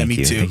 Like, yeah, me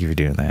too. Thank you for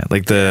doing that.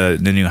 Like the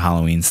new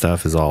Halloween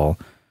stuff is all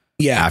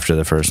after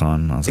the first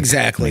one. I was like,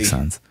 exactly. Makes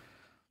sense.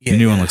 Yeah, the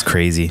new one looks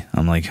crazy.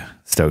 I'm like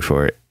stoked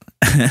for it.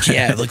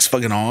 Yeah, it looks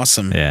fucking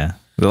awesome. Yeah.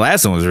 The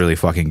last one was really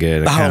fucking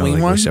good. The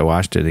Halloween one? Wish I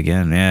watched it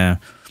again. Yeah.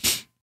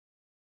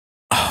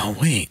 Oh,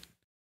 wait.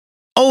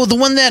 Oh, the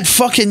one that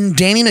fucking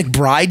Danny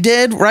McBride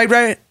did?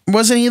 Right.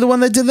 Wasn't he the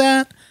one that did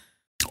that?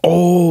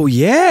 Oh,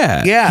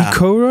 yeah. Yeah. He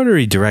co-wrote or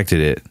he directed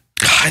it?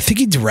 I think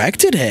he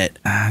directed it.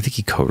 I think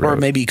he co-wrote it. Or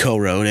maybe he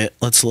co-wrote it.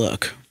 Let's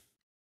look.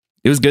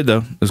 It was good, though.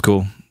 It was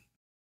cool.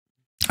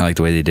 I like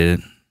the way they did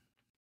it.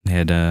 They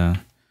had,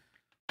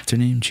 what's her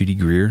name? Judy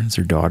Greer is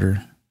her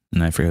daughter.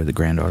 And I forget what the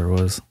granddaughter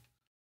was.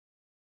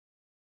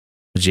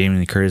 Jamie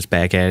Lee Curtis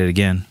back at it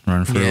again.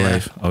 Running for her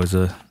life.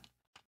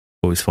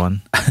 Always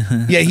fun.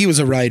 Yeah, he was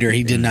a writer.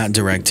 He did not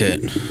direct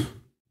it.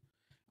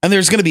 And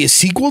there's going to be a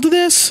sequel to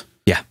this?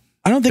 Yeah.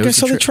 I don't think I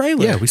saw the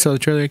trailer. Yeah, we saw the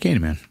trailer of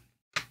Candyman.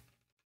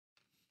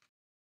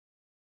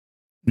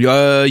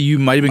 You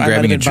might have been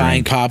grabbing a drink.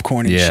 Buying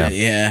popcorn and shit,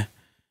 yeah.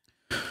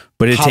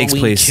 But it takes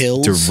place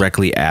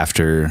directly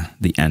after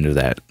the end of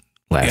that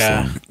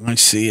last one. I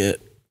see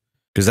it.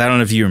 Because I don't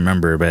know if you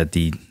remember, but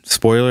the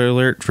spoiler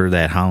alert for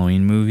that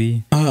Halloween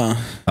movie,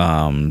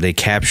 they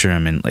capture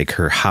him in like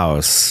her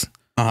house,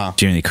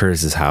 Jamie Lee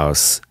Curtis's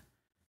house,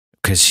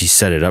 because she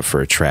set it up for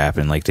a trap,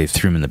 and like they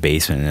threw him in the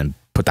basement and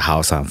put the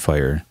house on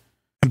fire.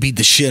 And beat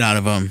the shit out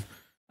of him.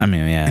 I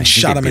mean, yeah. And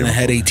shot him in the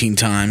head 18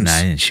 times. Nah,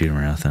 I didn't shoot him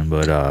or nothing,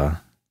 but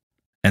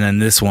and then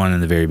this one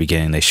in the very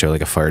beginning, they show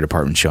like a fire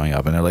department showing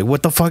up, and they're like,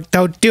 "What the fuck?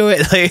 Don't do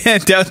it!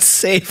 Like, don't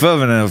save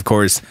him!" And then of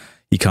course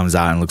he comes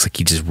out and looks like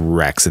he just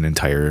wrecks an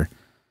entire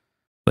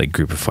like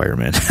group of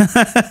firemen.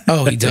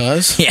 Oh, he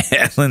does?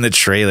 Yeah, in the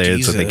trailer,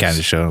 that's what they kind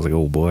of show. I was like,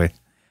 oh boy,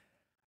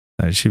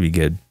 that should be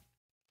good.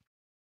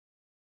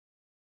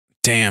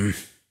 Damn.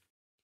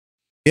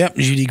 Yep,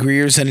 Judy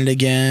Greer's in it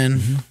again.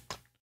 Mm-hmm.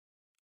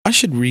 I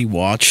should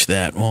rewatch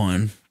that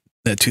one,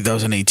 that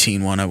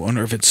 2018 one. I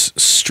wonder if it's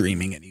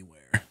streaming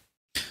anywhere.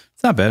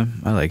 It's not bad.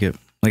 I like it.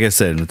 Like I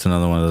said, it's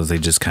another one of those, they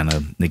just kind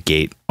of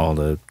negate all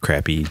the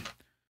crappy.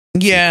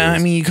 Yeah,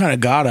 sequels. I mean, you kind of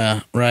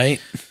gotta, right?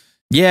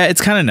 Yeah,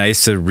 it's kind of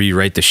nice to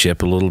rewrite the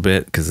ship a little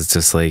bit, because it's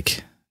just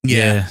like,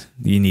 yeah,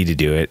 you need to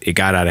do it. It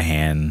got out of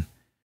hand.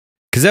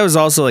 Because that was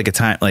also like a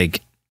time,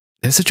 like,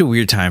 that's such a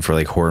weird time for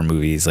like horror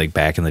movies, like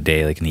back in the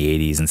day, like in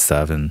the 80s and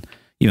stuff, and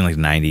even like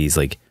the 90s.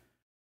 Like,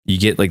 you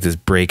get like this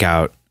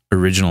breakout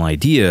original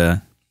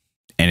idea,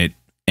 and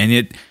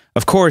it,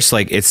 of course,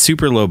 like it's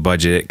super low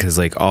budget, because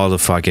like all the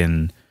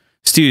fucking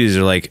studios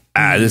are like,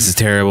 this is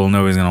terrible.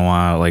 Nobody's gonna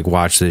want to like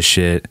watch this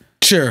shit.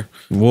 Sure.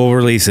 We'll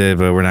release it,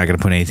 but we're not going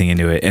to put anything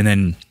into it. And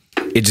then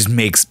it just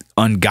makes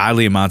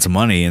ungodly amounts of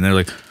money. And they're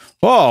like,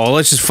 oh,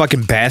 let's just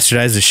fucking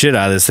bastardize the shit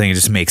out of this thing and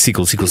just make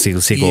sequel.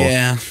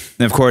 Yeah.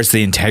 And of course,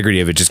 the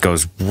integrity of it just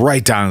goes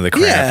right down to the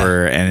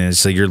crapper. Yeah. And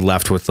it's like you're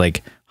left with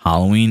like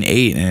Halloween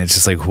 8. And it's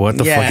just like, what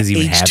the fuck is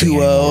even happening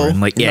anymore?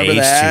 And like, Remember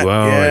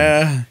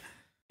H2O.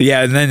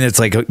 Yeah. And then it's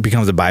like, it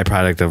becomes a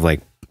byproduct of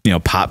like, you know,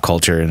 pop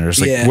culture. And there's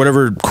like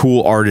whatever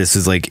cool artist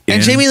is like.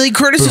 And Jamie Lee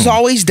Curtis is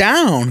always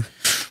down.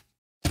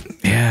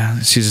 Yeah,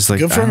 she's just like,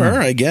 good for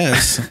her, I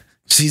guess.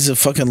 She's a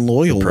fucking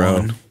loyal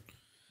one.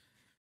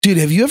 Dude,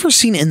 have you ever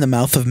seen In the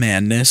Mouth of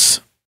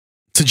Madness?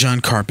 It's a John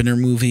Carpenter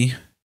movie.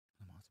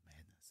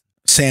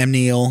 Sam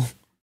Neill.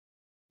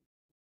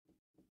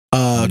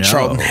 No.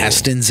 Charlton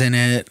Heston's in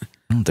it.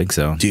 I don't think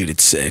so. Dude,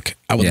 it's sick.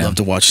 I would love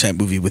to watch that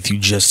movie with you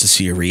just to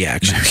see your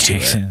reaction to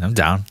it. I'm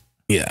down.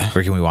 Yeah.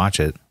 Where can we watch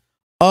it?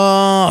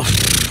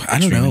 I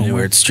don't know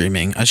where it's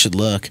streaming. I should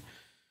look.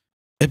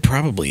 It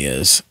probably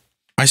is.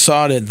 I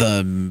saw it at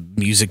the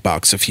Music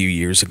Box a few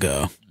years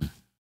ago.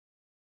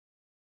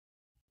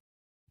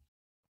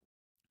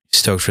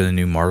 Stoked for the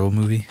new Marvel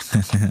movie?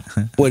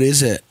 What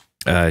is it?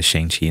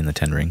 Shang-Chi and the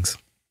Ten Rings.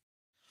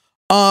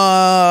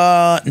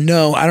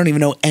 No, I don't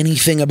even know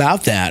anything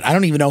about that. I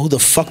don't even know who the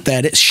fuck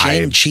that is.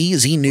 Shang-Chi,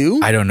 is he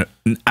new? I don't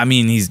know. I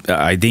mean,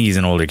 I think he's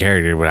an older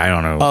character, but I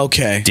don't know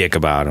dick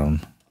about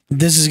him.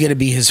 This is going to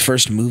be his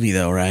first movie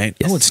though, right?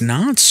 Yes. Oh, it's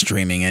not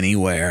streaming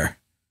anywhere.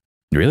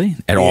 Really?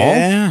 At all?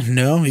 Yeah,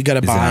 no, you got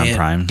to buy it.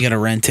 Prime? You got to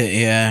rent it,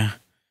 yeah.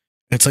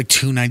 It's like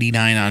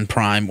 $2.99 on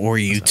Prime or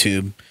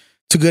YouTube.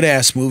 It's a good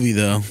ass movie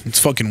though. It's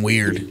fucking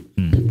weird,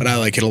 but I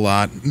like it a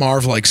lot.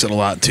 Marv likes it a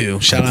lot too.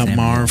 Shout out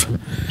Marv.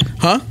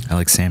 Huh? I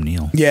like Sam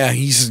Neill. Yeah,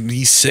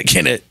 he's sick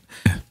in it.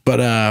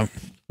 But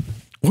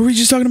what were we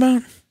just talking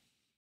about?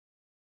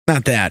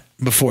 Not that.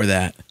 Before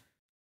that.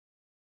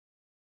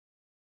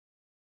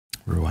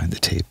 Rewind the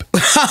tape.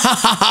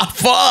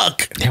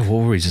 Fuck. Yeah,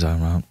 what were we just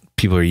talking about?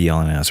 People are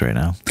yelling at us right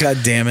now. God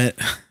damn it.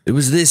 It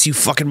was this, you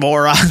fucking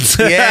morons.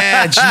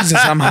 Yeah, Jesus,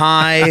 I'm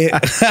high.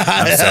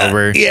 I'm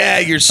sober. Yeah,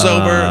 you're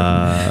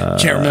sober.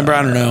 Can't remember.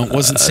 I don't know. It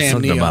wasn't Sam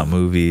Something Neill. about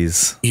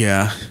movies.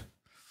 Yeah.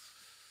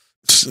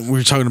 We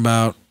were talking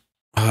about,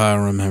 I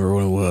don't remember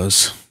what it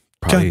was.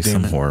 Probably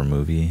some horror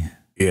movie.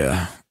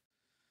 Yeah.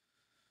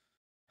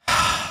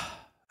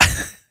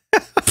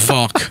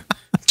 Fuck.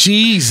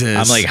 Jesus.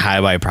 I'm like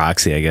high by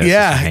proxy, I guess.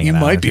 Yeah, you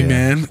might be,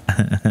 man.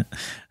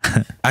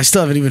 I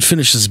still haven't even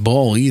finished this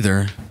bowl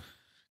either.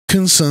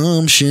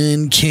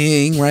 Consumption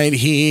King right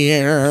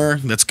here.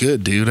 That's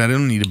good, dude. I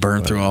don't need to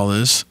burn through all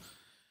this.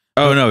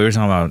 Oh, no, we were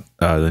talking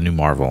about the new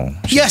Marvel.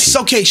 Yes,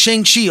 okay,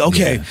 Shang-Chi.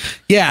 Okay.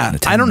 Yeah,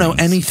 I don't know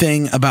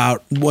anything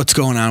about what's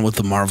going on with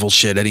the Marvel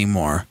shit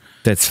anymore.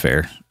 That's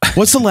fair.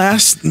 What's the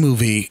last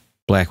movie?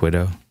 Black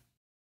Widow.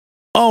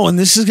 Oh, and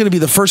this is going to be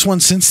the first one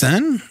since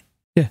then?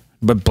 Yeah,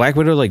 but Black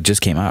Widow like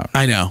just came out.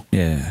 I know.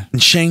 Yeah.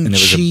 And Shang-Chi. And there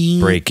was a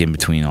break in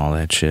between all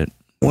that shit.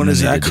 When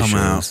does that come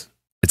out?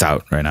 It's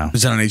out right now.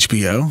 Is that on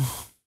HBO?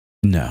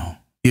 No.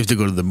 You have to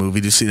go to the movie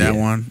to see that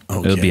one?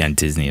 Okay. It'll be on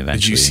Disney eventually.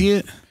 Did you see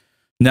it?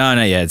 No,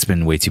 not yet. It's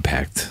been way too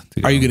packed.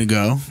 Are you going to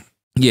go?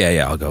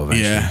 Yeah, I'll go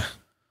eventually. Yeah.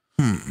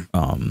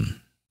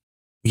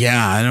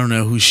 Yeah, I don't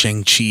know who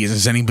Shang-Chi is.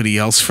 Is anybody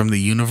else from the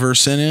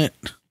universe in it?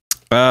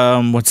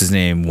 What's his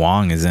name?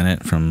 Wong is in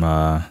it from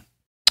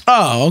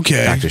oh,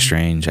 okay. Doctor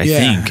Strange. I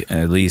think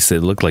at least it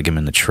looked like him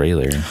in the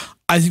trailer.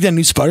 I think that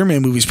new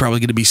Spider-Man movie is probably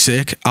going to be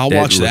sick. I'll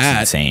watch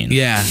that. Insane.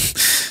 Yeah.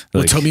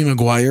 With Tobey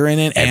Maguire in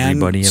it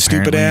and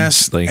stupid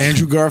ass like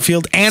Andrew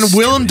Garfield and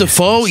Willem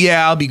Dafoe.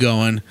 Yeah, I'll be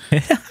going.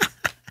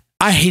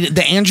 I hated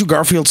the Andrew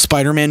Garfield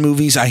Spider-Man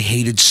movies. I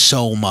hated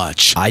so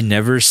much. I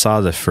never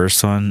saw the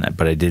first one,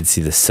 but I did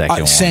see the second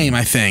one. Same,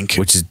 I think.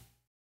 Which is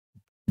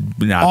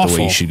not awful.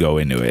 The way you should go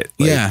into it.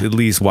 Like, yeah. At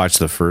least watch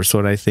the first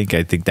one, I think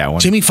that one.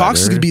 Jimmy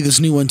Fox is going to be this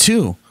new one,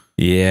 too.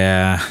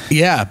 Yeah.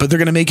 Yeah, but they're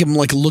going to make him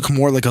like look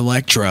more like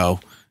Electro. All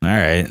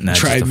right.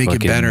 Try to make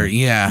it better.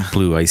 Yeah.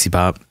 Blue Icy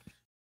Pop.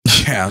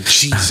 Yeah,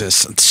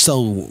 Jesus. It's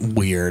so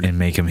weird. And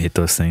make him hit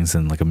those things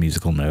in like a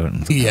musical note.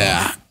 And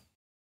yeah.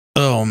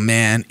 Oh,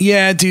 man.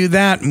 Yeah, dude,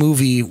 that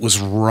movie was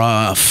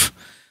rough.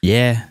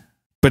 Yeah.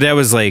 But that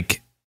was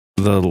like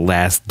the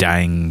last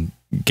dying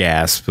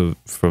gasp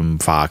from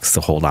Fox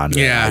to hold on to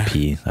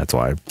the IP. That's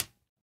why.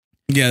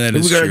 Yeah, that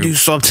is true. We got to do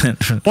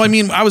something. Well, I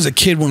mean, I was a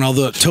kid when all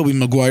the Tobey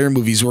Maguire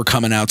movies were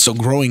coming out, so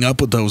growing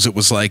up with those, it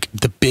was like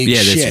the big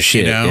shit,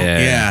 you know?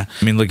 Yeah.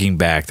 I mean, looking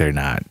back, they're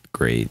not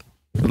great.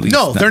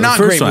 No, they're not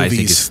great movies. I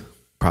think is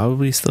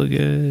probably still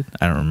good.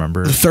 I don't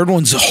remember. The third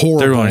one's horrible.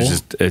 The third one is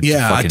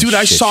just dude,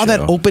 I saw that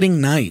opening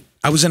night.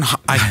 I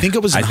think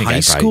it was in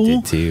high school. I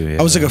did too, yeah.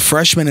 I was like a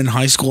freshman in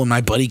high school, and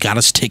my buddy got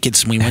us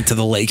tickets, and we went to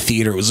the Lake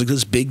Theater. It was like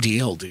this big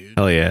deal, dude.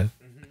 Hell yeah.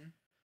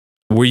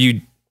 Were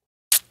you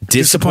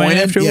disappointed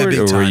afterward?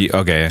 Yeah, or were you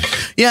okay?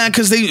 Yeah,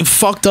 because they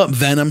fucked up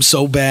Venom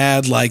so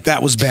bad. Like,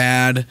 that was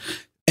bad.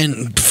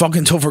 And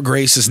fucking Topher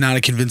Grace is not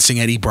a convincing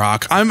Eddie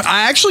Brock. I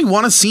actually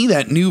want to see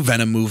that new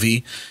Venom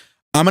movie.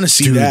 I'm going to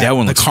see that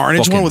one. The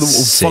Carnage one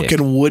with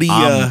fucking Woody.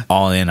 I'm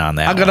all in on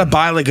that. I got to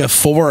buy like a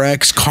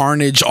 4X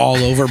Carnage all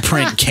over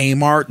print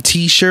Kmart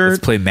t-shirt.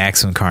 Let's play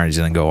Maximum Carnage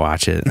and then go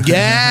watch it.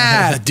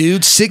 Yeah,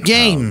 dude. Sick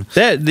game.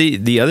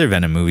 The other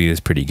Venom movie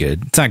is pretty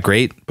good. It's not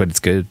great, but it's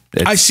good.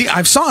 I've seen it.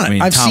 I've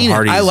seen it.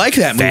 I like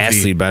that movie.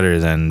 Vastly better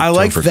than I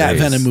like that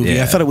Venom movie.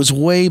 Yeah. I thought it was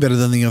way better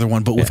than the other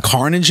one, but with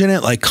Carnage in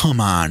it, like, come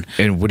on.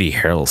 And Woody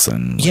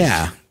Harrelson. Like,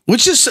 yeah.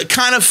 Which is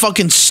kind of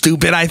fucking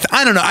stupid. I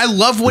don't know. I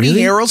love Woody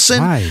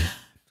Harrelson. Why?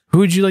 Who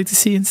would you like to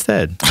see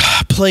instead?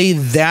 Play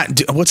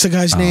that. What's the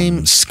guy's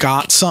name?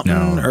 Scott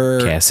something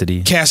or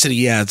Cassidy? Cassidy.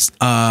 Yeah. It's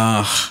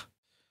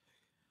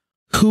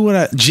who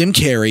would Jim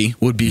Carrey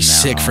would be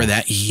sick for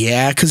that.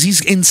 Yeah, because he's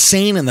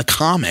insane in the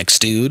comics,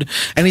 dude.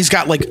 And he's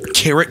got like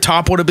Carrot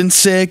Top would have been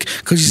sick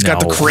because he's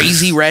got the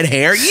crazy red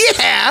hair.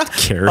 Yeah,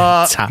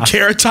 Carrot Top.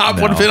 Carrot Top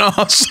would have been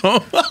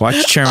awesome.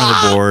 Watch Chairman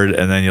of the Board,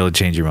 and then you'll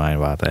change your mind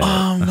about that.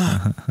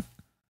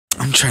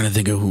 I'm trying to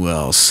think of who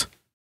else.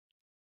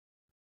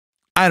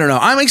 I don't know.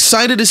 I'm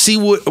excited to see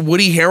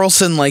Woody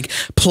Harrelson like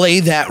play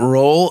that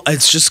role.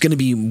 It's just going to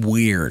be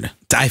weird.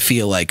 I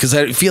feel like because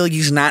I feel like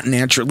he's not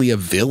naturally a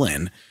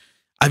villain.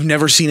 I've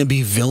never seen him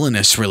be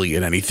villainous really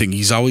in anything.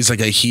 He's always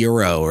like a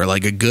hero or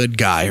like a good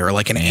guy or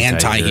like an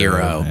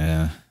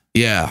anti-hero.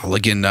 Yeah,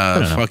 like in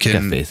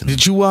fucking.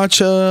 Did you watch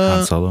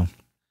Han Solo?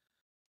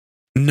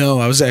 No,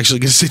 I was actually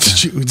going to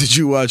say, did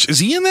you watch? Is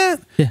he in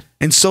that? Yeah.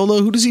 In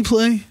Solo, who does he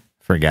play?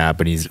 Forgot,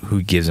 but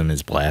who gives him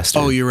his blaster?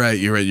 Oh, you're right.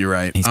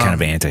 He's kind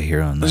of an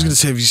anti-hero. I was going to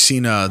say, have you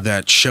seen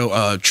that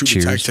show, True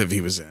Detective he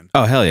was in?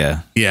 Oh, hell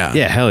yeah. Yeah.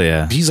 Yeah, hell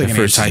yeah. He's like an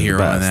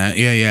anti-hero in that.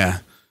 Yeah.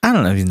 I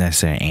don't know if he's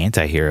necessarily an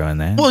anti-hero in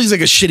that. Well, he's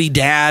like a shitty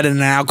dad and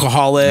an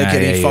alcoholic,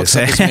 and he fucks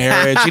up his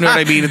marriage. You know what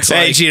I mean? It's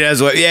like she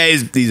does what? Yeah,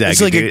 he's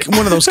it's like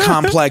one of those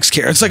complex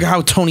characters. It's like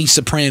how Tony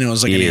Soprano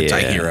is like an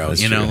anti-hero.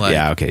 You know, like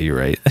yeah. Okay, you're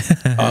right.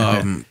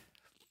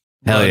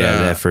 Hell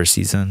yeah, that first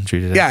season.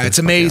 Yeah, it's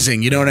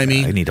amazing. You know what I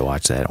mean? I need to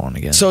watch that one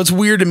again. So it's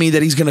weird to me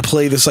that he's going to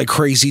play this like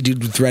crazy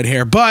dude with red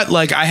hair, but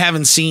like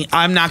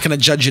I'm not going to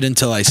judge it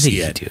until I see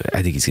it.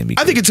 I think he's going to be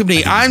good. I think it's going to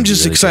be, I'm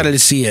just really excited to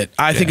see it.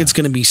 I think it's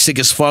going to be sick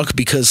as fuck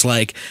because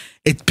like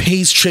it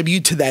pays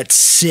tribute to that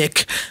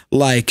sick,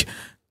 like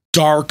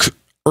dark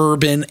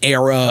urban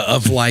era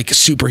of like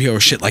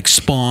superhero shit, like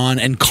Spawn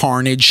and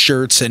Carnage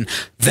shirts and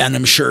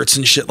Venom shirts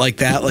and shit like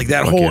that. Like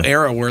that whole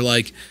era where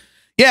like,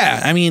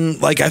 yeah, I mean,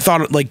 like I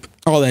thought like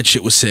all that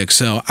shit was sick.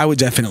 So I would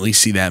definitely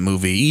see that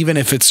movie, even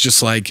if it's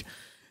just like,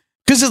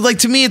 because like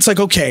to me, it's like,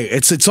 okay,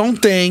 it's its own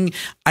thing.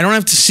 I don't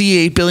have to see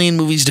 8 billion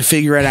movies to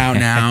figure it out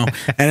now.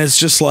 And it's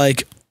just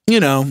like, you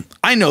know,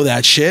 I know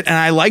that shit. And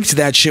I liked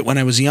that shit when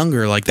I was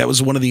younger. Like that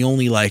was one of the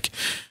only like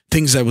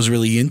things I was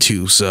really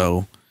into.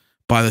 So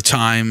by the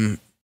time,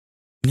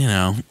 you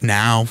know,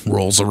 now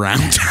rolls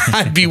around,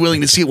 I'd be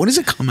willing to see it. When does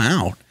it come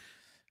out?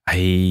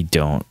 I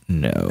don't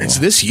know. It's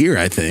this year,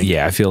 I think.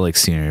 Yeah, I feel like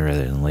sooner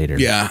rather than later.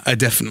 Yeah, I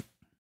definitely.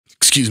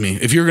 Excuse me.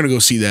 If you're going to go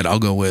see that, I'll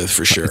go with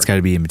for sure. It's got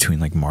to be in between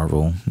like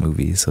Marvel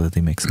movies so that they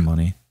make some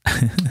money.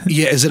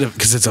 Yeah, is it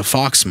because it's a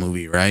Fox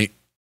movie, right?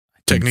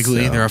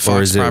 Technically, they're a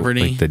Fox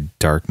property. Like the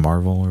Dark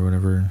Marvel or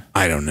whatever.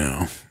 I don't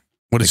know.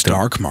 What is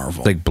Dark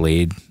Marvel? Like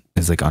Blade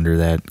is like under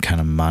that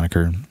kind of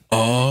moniker.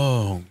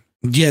 Oh.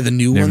 Yeah, the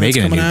new They're one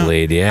making that's coming a new out.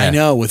 Blade, yeah. I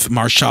know, with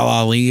Marshall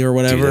Ali or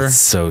whatever. Dude,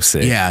 that's so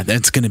sick. Yeah,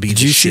 that's going to be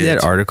Did you see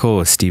that article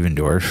with Steven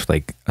Dorff,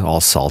 like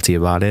all salty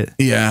about it?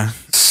 Yeah.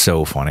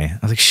 So funny. I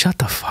was like, shut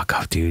the fuck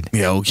up, dude.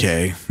 Yeah,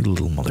 okay. You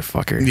little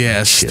motherfucker.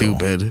 Yeah,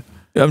 stupid.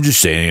 I'm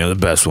just saying, you know, the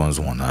best one's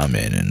the one I'm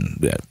in,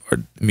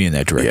 and me and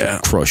that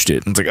director crushed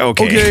it. And it's like,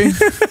 okay.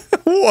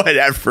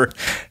 Whatever.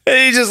 And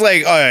he's just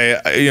like,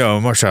 oh, you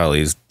know, Marshall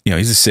Ali's, you know,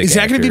 he's a sick Is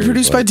that going to be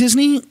produced by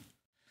Disney?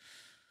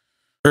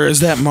 Or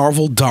is that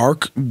Marvel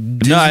Dark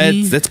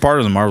Disney? No, that's part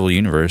of the Marvel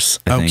universe.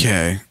 I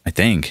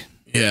think.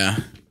 Yeah.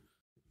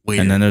 Weird.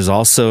 And then there's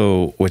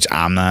also, which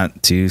I'm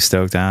not too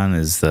stoked on,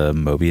 is the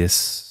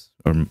Mobius.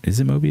 Or is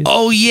it Mobius?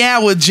 Oh,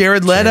 yeah, with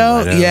Jared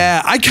Leto.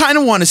 Yeah, I kind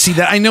of want to see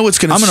that. I know it's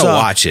going to suck. I'm going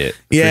to watch it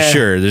for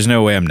sure. There's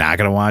no way I'm not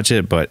going to watch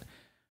it, but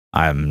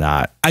I'm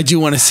not. I do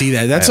want to see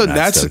that.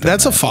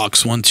 That's a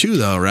Fox one too,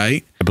 though,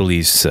 right? I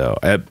believe so.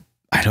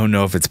 I don't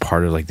know if it's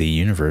part of like the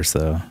universe,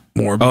 though.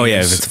 Morbius. Oh,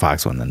 yeah, if it's a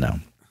Fox one, then no.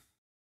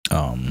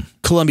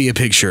 Columbia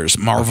Pictures,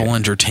 Marvel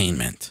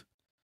Entertainment,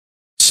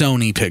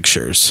 Sony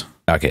Pictures.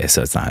 Okay,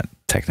 so it's not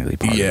technically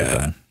part of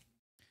it.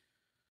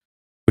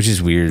 Which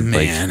is weird,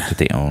 like that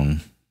they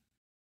own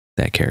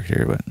that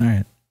character, but all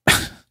right.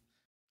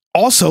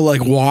 Also,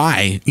 like,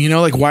 why? You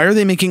know, like, why are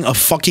they making a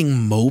fucking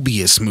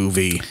Mobius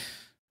movie?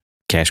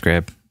 Cash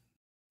grab.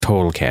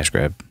 Total cash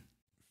grab.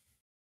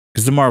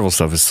 Because the Marvel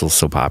stuff is still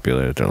so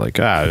popular. They're like,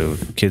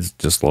 kids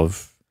just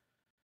love,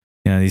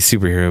 you know, these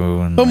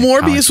superhero. And, but like,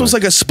 Morbius was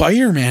like a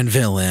Spider-Man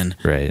villain.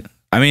 Right.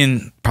 I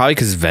mean, probably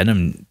because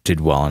Venom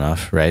did well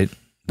enough, right?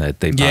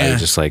 That they probably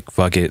just like,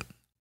 fuck it.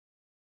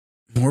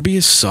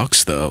 Morbius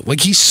sucks, though.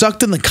 Like, he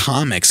sucked in the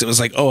comics. It was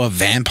like, oh, a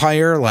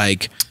vampire?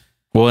 Like,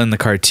 well, in the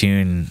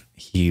cartoon,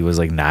 he was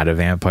like not a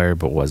vampire,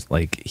 but was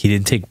like, he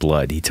didn't take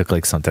blood. He took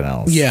like something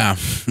else. Yeah,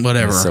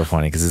 whatever. It's so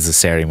funny because it's a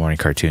Saturday morning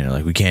cartoon.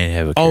 Like, we can't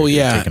have a. Oh,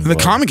 yeah. In the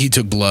comic, he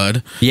took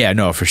blood. Yeah,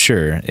 no, for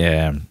sure.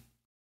 Yeah.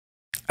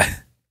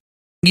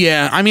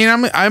 Yeah, I mean,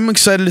 I'm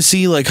excited to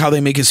see like how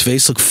they make his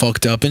face look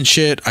fucked up and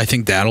shit. I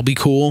think that'll be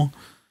cool.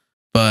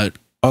 But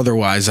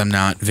otherwise, I'm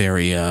not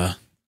very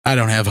I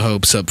don't have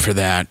hopes up for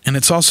that. And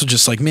it's also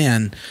just like,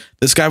 man,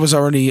 this guy was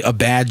already a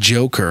bad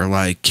Joker.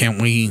 Like,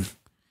 can't we?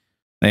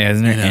 Yeah,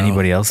 isn't there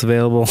anybody else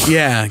available?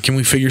 Yeah, can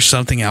we figure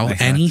something out?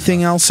 Like,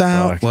 anything else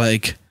out? Fuck.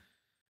 Like,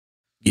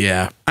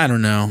 yeah, I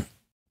don't know.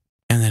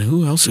 And then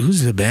who else?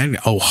 Who's the bad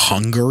guy? Oh,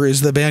 Hunger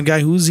is the bad guy.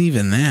 Who's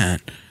even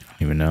that? I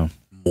don't even know.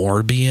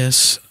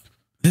 Morbius.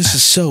 This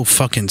is so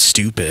fucking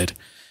stupid.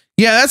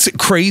 Yeah, that's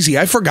crazy.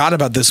 I forgot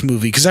about this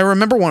movie because I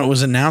remember when it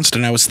was announced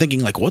and I was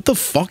thinking like, what the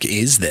fuck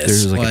is this?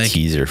 There's like a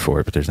teaser for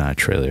it, but there's not a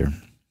trailer.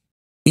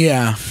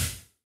 Yeah.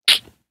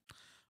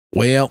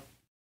 Well,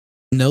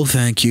 no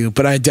thank you,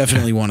 but I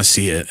definitely want to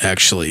see it,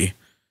 actually.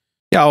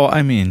 Yeah, well,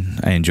 I mean,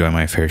 I enjoy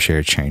my fair share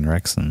of train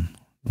wrecks.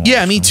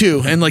 Yeah, me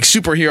too. And like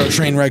superhero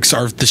train wrecks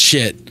are the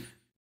shit.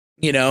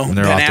 You know, when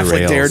they're off the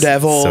rails,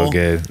 Daredevil. So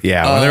good.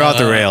 Yeah, when they're off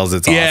the rails,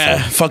 it's awesome.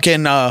 Yeah,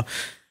 fucking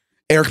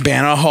Eric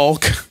Bana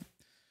Hulk.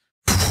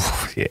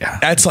 Yeah,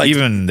 that's like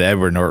even the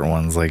Edward Norton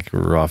one's like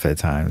rough at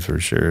times for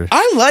sure.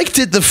 I liked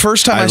it the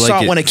first time I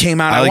saw it when it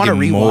came out. I want to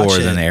rewatch more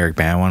than the Eric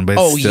Bana one, but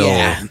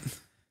still,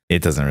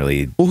 it doesn't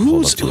really. Well,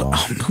 who's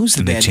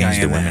the bad guy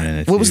in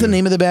that? What was the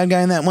name of the bad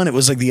guy in that one? It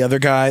was like the other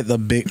guy, the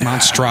big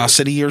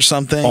monstrosity or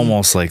something.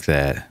 Almost like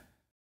that.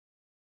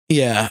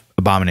 Yeah,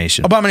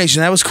 Abomination.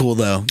 That was cool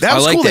though. That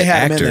was cool. They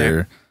had him in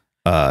there.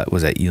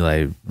 Was that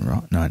Eli?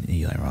 Not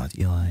Eli Roth.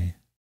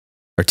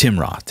 Or Tim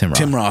Roth.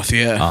 Tim Roth.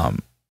 Yeah.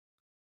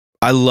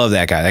 I love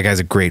that guy. That guy's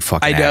a great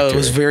fucking actor. I know. It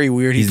was very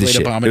weird. He played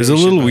Abomination. It was a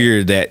little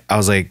weird that I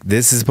was like,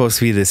 this is supposed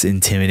to be this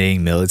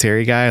intimidating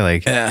military guy.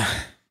 Like,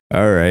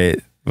 all right.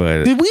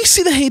 But did we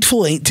see The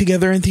Hateful Eight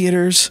together in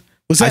theaters?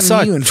 Was that I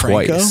saw you it and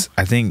Franco? twice.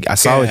 I think I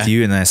saw it with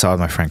you, and then I saw it with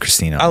my friend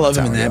Christina. I love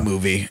him in that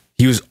movie.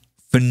 He was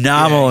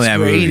phenomenal in that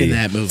movie. In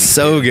that movie.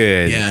 So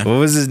good. Yeah. What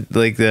was his,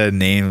 like the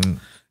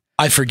name?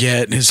 I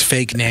forget his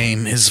fake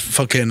name. His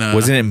fucking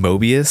wasn't it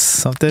Mobius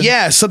something?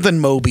 Yeah, something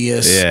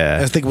Mobius.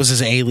 Yeah, I think it was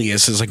his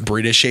alias, his like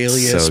British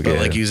alias, but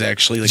like he was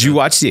actually. Like Did you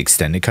watch the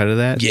extended cut of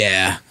that?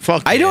 Yeah,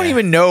 fuck. I don't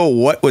even know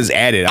what was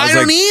added. I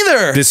don't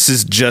either. This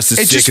is just as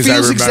it sick just as I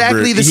feels remember.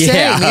 exactly the same.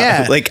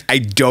 Yeah, like I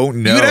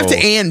don't know. You would have to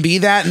A and B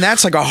that, and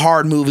that's like a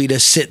hard movie to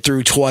sit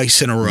through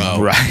twice in a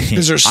row, right?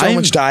 Because there's so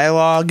much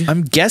dialogue.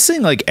 I'm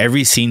guessing like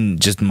every scene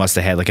just must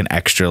have had like an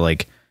extra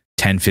like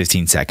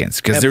 10-15 seconds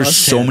because there's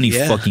so many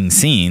fucking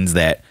scenes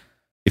that.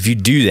 If you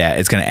do that,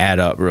 it's going to add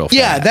up real fast.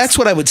 Yeah, that's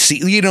what I would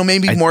see. You know,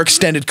 maybe more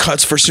extended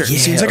cuts for certain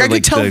scenes. Like I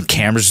could tell the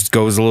camera just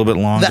goes a little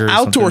bit longer. The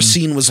outdoor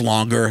scene was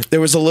longer.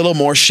 There was a little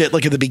more shit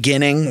like at the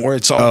beginning where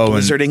it's all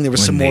blizzarding. There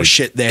was some more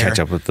shit there. Catch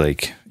up with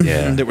like,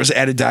 yeah. There was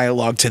added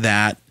dialogue to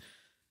that.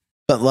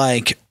 But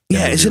like,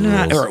 yeah, isn't it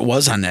not, or it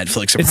was on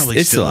Netflix. It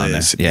probably still on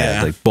is. There.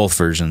 Yeah, like both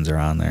versions are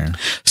on there.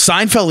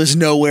 Seinfeld is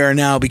nowhere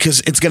now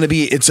because it's going to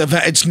be,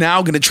 it's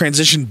now going to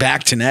transition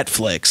back to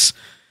Netflix.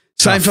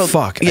 Seinfeld,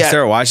 I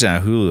started watching it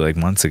on Hulu like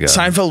months ago.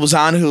 Seinfeld was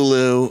on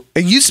Hulu.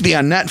 It used to be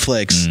on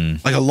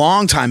Netflix like a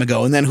long time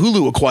ago, and then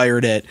Hulu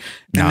acquired it.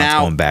 And now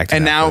it's going back to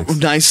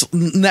Netflix.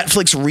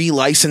 Netflix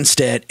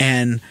relicensed it,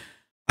 and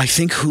I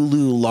think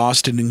Hulu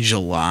lost it in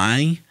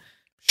July.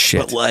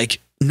 Shit. But like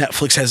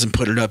Netflix hasn't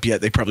put it up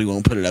yet. They probably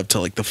won't put it up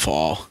till like the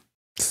fall.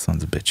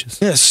 Sons of bitches.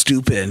 Yeah,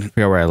 stupid. I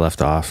forgot where I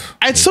left off.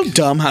 It's so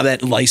dumb how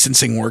that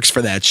licensing works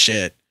for that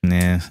shit.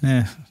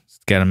 Yeah.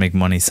 Got to make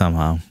money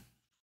somehow.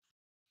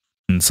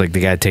 It's like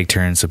they got to take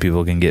turns so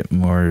people can get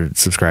more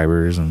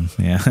subscribers and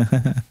I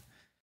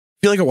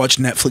feel like I watch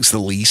Netflix the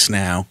least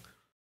now.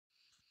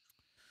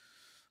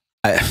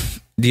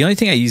 The only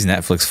thing I use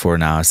Netflix for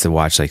now is to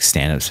watch like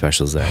stand-up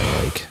specials that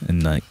I like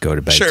and like go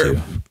to bed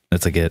to.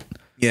 That's like it.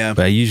 Yeah.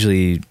 But I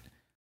usually,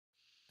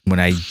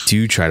 when I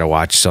do try to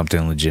watch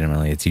something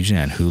legitimately, it's usually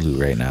on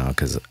Hulu right now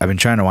because I've been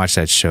trying to watch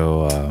that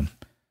show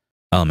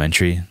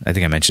Elementary. I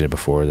think I mentioned it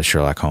before, the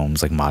Sherlock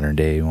Holmes like modern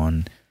day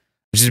one.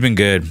 Which has been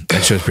good.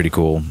 That show's pretty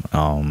cool.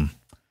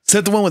 Is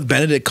that the one with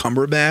Benedict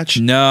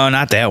Cumberbatch? No,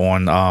 not that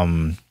one.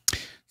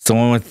 It's the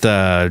one with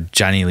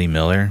Johnny Lee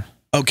Miller.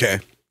 Okay.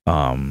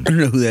 I don't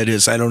know who that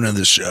is. I don't know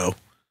this show.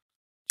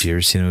 Did you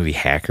ever see the movie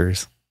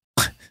Hackers?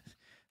 It's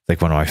like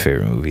one of my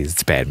favorite movies.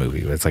 It's a bad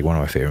movie, but it's like one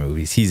of my favorite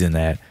movies. He's in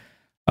that.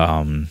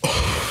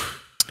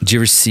 Did you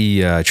ever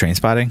see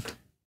Trainspotting?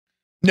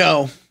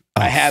 No,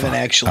 I haven't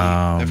actually.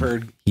 I've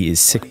heard. He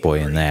is Sick Boy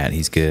in that.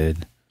 He's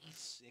good.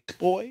 Sick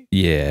Boy?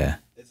 Yeah.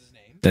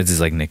 That's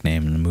his like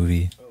nickname in the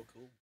movie. Oh,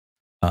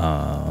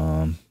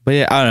 cool. But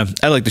yeah, I don't know.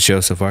 I like the show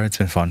so far. It's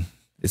been fun.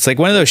 It's like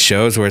one of those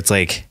shows where it's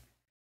like,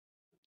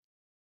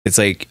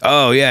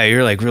 oh yeah,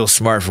 you're like real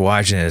smart for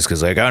watching this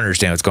because like I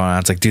understand what's going on.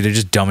 It's like, dude, they're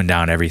just dumbing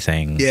down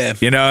everything. Yeah,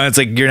 you know, it's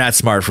like you're not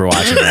smart for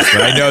watching this.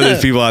 But I know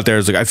there's people out there.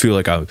 It's like I feel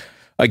like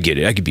I get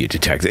it. I could be a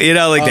detective. You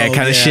know, like that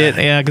kind of shit.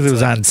 Yeah, because it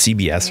was on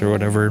CBS or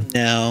whatever.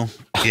 No,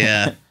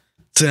 yeah,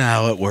 that's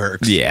how it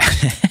works. Yeah,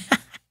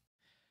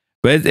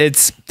 but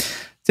it's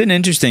an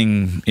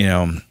interesting, you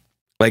know,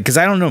 like, because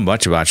I don't know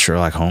much about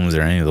Sherlock Holmes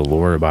or any of the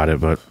lore about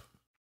it, but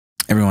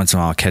every once in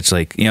a while I'll catch,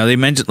 like, you know, they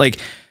mentioned, like,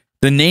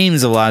 the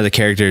names of a lot of the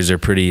characters are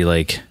pretty,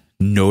 like,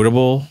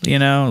 notable, you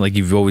know, like,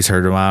 you've always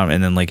heard about them,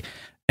 and then, like,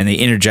 and they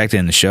interject it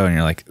in the show, and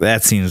you're like,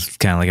 that seems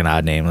kind of like an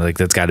odd name, like,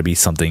 that's got to be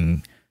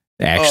something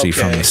actually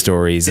from the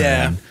stories, and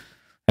then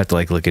I have to,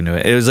 like, look into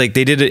it. It was, like,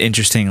 they did it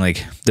interesting,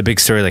 like, the big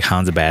story, like,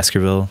 Hounds of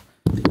Baskerville.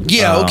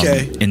 Yeah,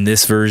 in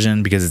this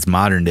version, because it's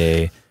modern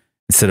day,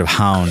 instead of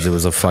hounds, it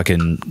was a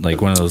fucking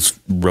like one of those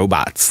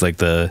robots, like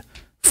the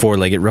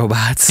 4-legged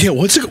robots. Yeah,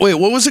 what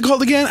was it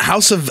called again?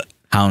 Hounds of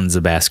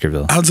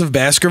Baskerville. Hounds of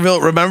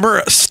Baskerville.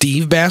 Remember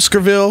Steve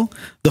Baskerville,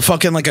 the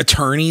fucking like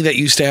attorney that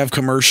used to have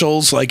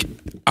commercials like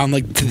on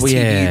like the TV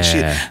and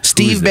shit.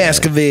 Steve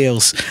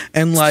Baskervilles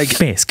and like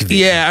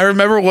yeah, I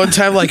remember one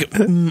time like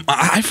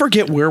I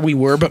forget where we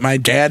were, but my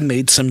dad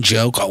made some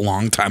joke a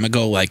long time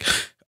ago like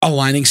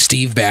aligning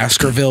Steve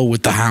Baskerville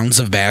with the Hounds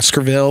of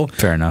Baskerville.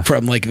 Fair enough.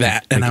 From like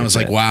that. And I was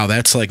like, wow,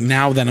 that's like,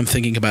 now that I'm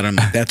thinking about it,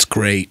 that's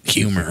great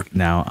humor.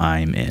 Now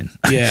I'm in.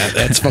 Yeah,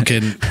 that's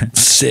fucking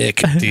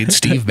sick, dude.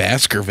 Steve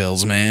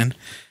Baskervilles, man.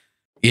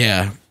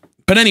 Yeah.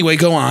 But anyway,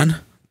 go on.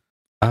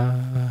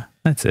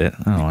 That's it.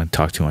 I don't want to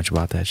talk too much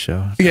about that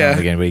show. Yeah. I don't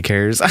think anybody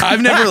cares.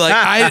 I've never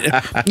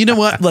you know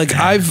what? Like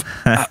I've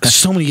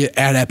so many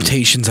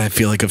adaptations I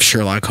feel like of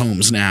Sherlock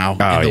Holmes now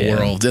in the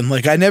world. And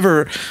like I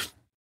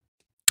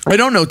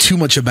don't know too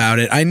much about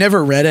it. I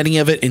never read any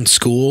of it in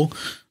school.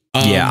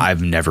 I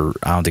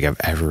don't think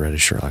I've ever read a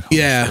Sherlock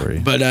Holmes story.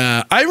 But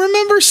I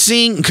remember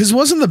seeing, because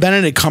wasn't the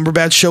Benedict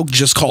Cumberbatch show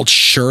just called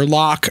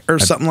Sherlock or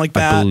something like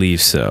that? I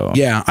believe so.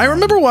 Yeah. I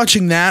remember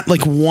watching that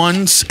like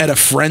once at a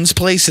friend's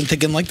place and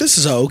thinking like, this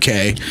is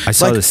okay. I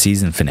saw the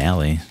season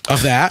finale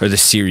of that. Or the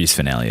series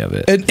finale of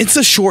it. And it's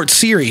a short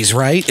series,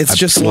 right? It's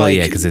just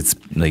yeah, because it's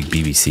like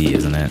BBC,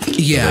 isn't it?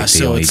 Yeah,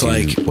 so it's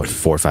like, what,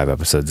 4 or 5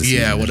 episodes?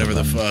 Yeah, whatever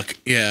the fuck.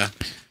 Yeah.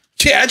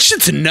 Yeah, that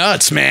shit's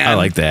nuts, man. I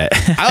like that.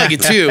 I like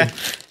it too.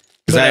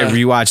 Because I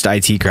rewatched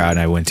IT Crowd and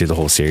I went through the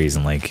whole series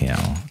in like,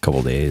 a couple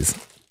of days.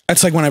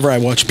 That's like whenever I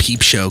watch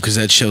Peep Show, because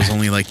that show's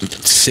only like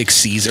 6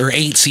 seasons or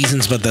 8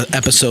 seasons, but the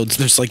episodes,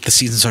 there's like the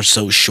seasons are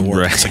so short.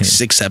 Right. It's like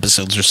 6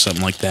 episodes or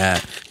something like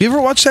that. You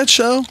ever watch that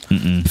show?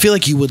 I feel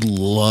like you would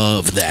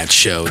love that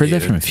show. I've heard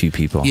that from a few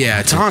people. Yeah,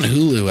 it's on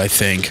Hulu, I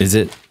think. Is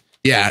it?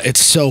 Yeah, it's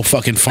so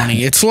fucking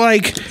funny. It's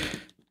like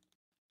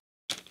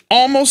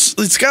almost,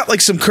 it's got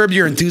like some Curb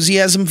Your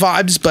Enthusiasm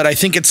vibes, but I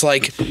think it's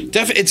like,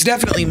 it's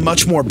definitely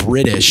much more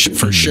British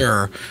for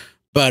sure.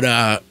 But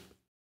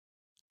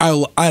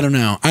I don't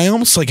know. I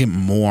almost like it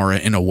more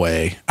in a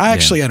way. I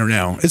don't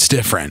know. It's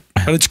different,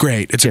 but it's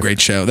great. It's a great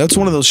show. That's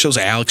one of those shows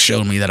Alex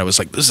showed me that I was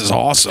like, this is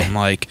awesome.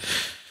 Like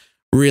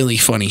really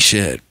funny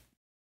shit.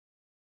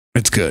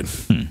 It's good.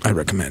 I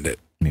recommend it.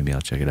 Maybe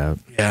I'll check it out.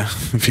 Yeah,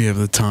 if you have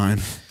the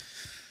time.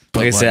 But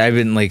like I said, I've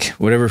been like,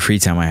 whatever free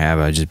time I have,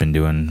 I've just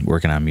been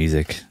working on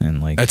music,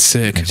 and like that's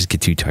sick. I just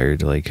get too tired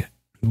to like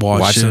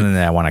watch something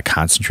that I want to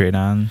concentrate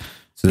on.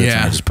 So that's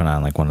when I just put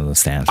on like one of those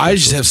stands. I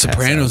just have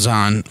Sopranos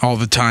on all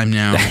the time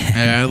now.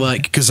 And I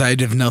like, because I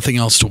have nothing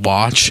else to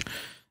watch,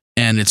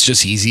 and it's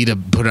just easy to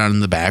put on in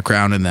the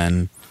background and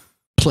then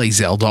play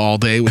Zelda all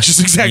day, which is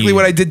exactly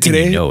what I did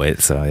today. You know it,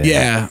 so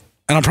yeah.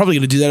 And I'm probably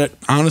gonna do that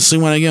honestly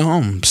when I get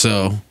home.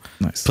 So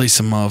nice. Play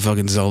some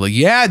motherfucking Zelda.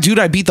 Yeah, dude,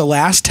 I beat the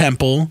last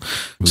temple.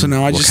 So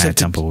now I just have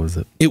to. What temple was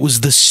it? It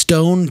was the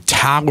Stone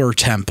Tower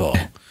Temple,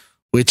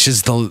 which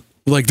is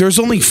there's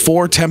only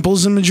 4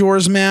 temples in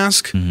Majora's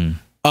Mask.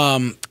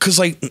 Because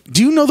like,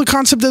 do you know the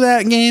concept of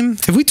that game?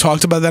 Have we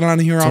talked about that on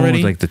here already?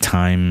 With, like the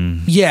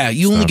time. Yeah,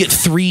 you only get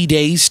 3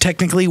 days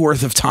technically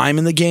worth of time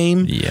in the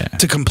game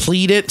to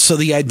complete it. So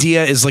the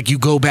idea is like you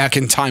go back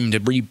in time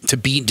to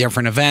beat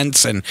different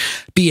events and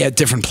be at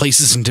different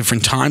places and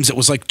different times. It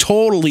was like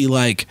totally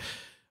like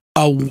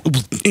a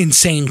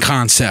insane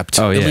concept,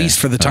 at least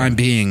for the time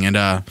being.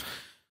 And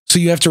so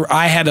you have to.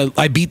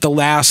 I beat the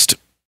last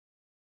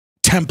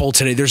temple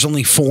today. There's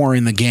only 4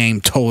 in the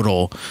game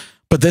total.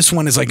 But this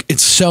one is like,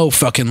 it's so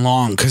fucking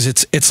long because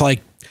it's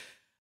like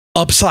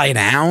upside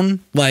down.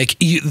 Like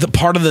the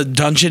part of the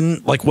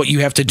dungeon, like what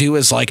you have to do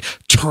is like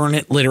turn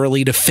it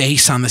literally to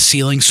face on the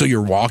ceiling. So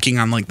you're walking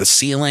on like the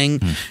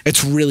ceiling.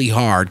 It's really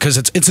hard because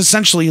it's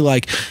essentially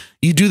like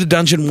you do the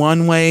dungeon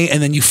one way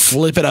and then you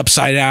flip it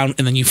upside down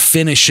and then you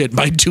finish it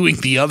by doing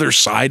the other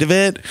side of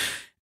it.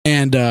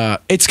 And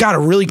it's got a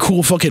really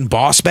cool fucking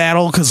boss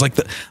battle because like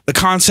the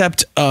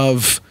concept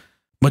of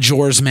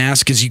Majora's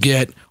Mask is you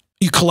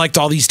collect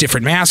all these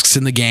different masks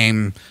in the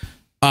game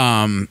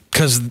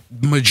because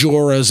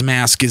Majora's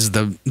Mask is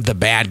the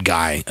bad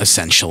guy,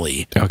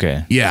 essentially.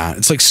 Okay. Yeah.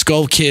 It's like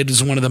Skull Kid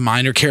is one of the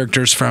minor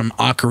characters from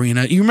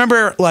Ocarina. You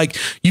remember, like,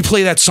 you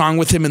play that song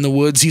with him in the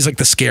woods? He's like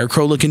the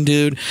scarecrow looking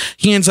dude.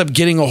 He ends up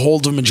getting a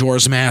hold of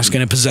Majora's Mask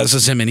and it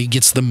possesses him and he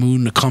gets the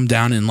moon to come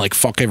down and like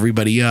fuck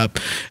everybody up.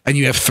 And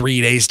you have 3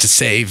 days to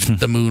save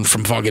the moon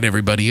from fucking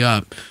everybody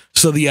up.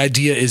 So the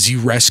idea is you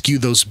rescue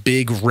those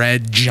big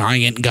red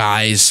giant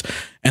guys,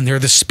 and they're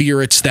the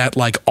spirits that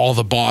like all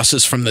the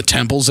bosses from the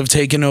temples have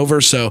taken over.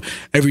 So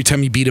every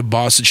time you beat a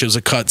boss, it shows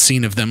a cut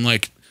scene of them.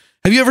 Like,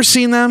 have you ever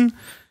seen them?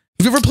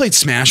 Have you ever played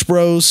Smash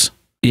Bros?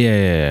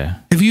 Yeah.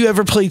 Have you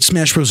ever played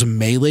Smash Bros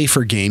Melee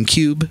for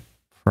GameCube?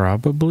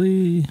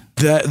 Probably.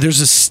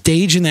 There's a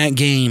stage in that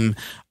game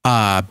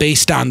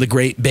based on the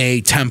Great Bay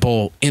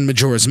Temple in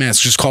Majora's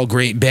Mask, just called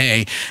Great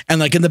Bay. And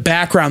like in the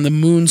background, the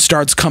moon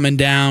starts coming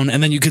down,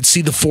 and then you could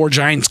see the 4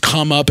 giants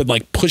come up and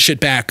like push it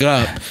back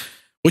up,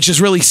 which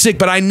is really sick.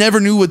 But I never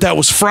knew what that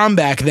was from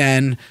back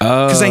then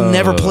because I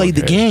never played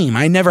the game.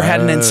 I never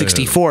had an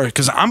N64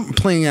 because I'm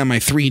playing on my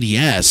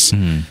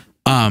 3DS.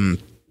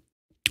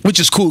 Which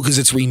is cool because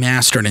it's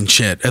remastered and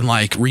shit and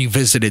like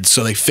revisited.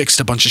 So they fixed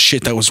a bunch of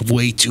shit that was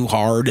way too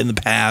hard in the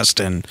past,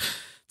 and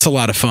it's a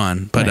lot of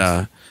fun.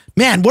 But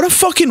man, what a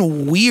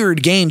fucking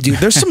weird game, dude.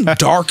 There's some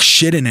dark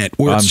shit in it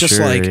where it's just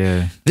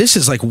this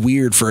is like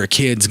weird for a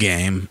kid's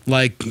game.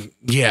 Like,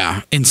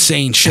 yeah,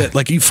 insane shit.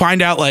 Like you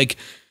find out like,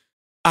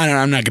 I don't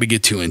know, I'm not going to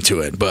get too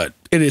into it, but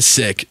it is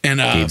sick. And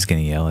Gabe's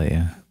going to yell at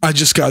you. I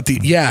just got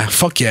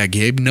fuck yeah,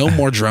 Gabe. No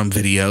more drum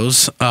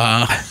videos.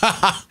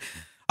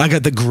 I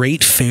got the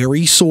Great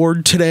Fairy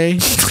Sword today,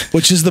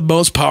 which is the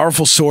most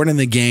powerful sword in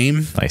the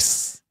game.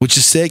 Nice. Which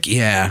is sick.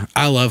 Yeah,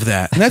 I love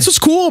that. And that's what's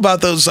cool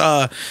about those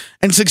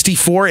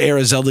N64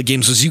 era Zelda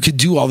games was you could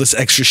do all this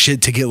extra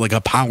shit to get like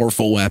a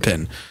powerful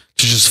weapon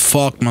to just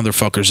fuck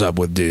motherfuckers up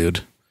with,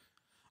 dude.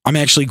 I'm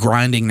actually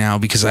grinding now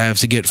because I have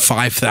to get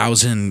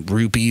 5,000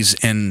 rupees.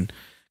 And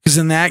because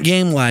in that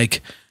game,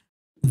 like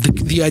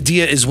the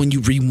idea is when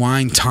you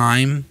rewind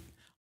time,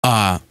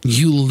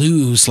 you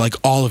lose like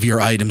all of your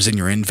items in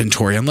your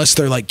inventory unless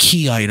they're like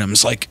key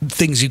items, like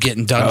things you get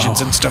in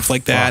dungeons and stuff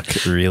like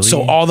that. Really?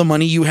 So all the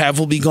money you have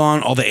will be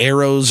gone. All the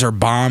arrows or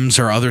bombs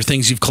or other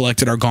things you've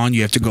collected are gone.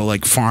 You have to go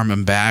like farm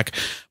them back.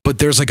 but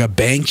there's like a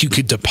bank you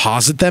could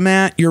deposit them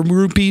at, your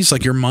rupees,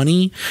 like your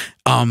money.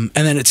 And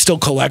then it still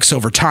collects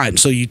over time.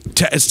 So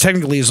it's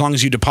technically, as long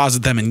as you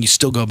deposit them and you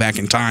still go back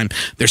in time,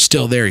 they're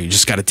still there. You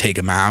just got to take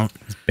them out.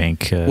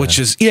 Bank, which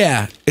is,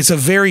 it's a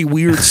very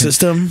weird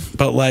system,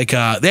 but like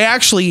they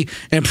actually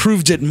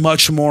improved it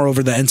much more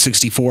over the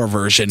N64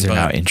 version. There are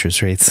now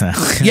interest rates now.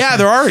 Yeah,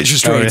 there are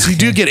interest rates. You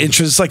do get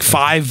interest. It's like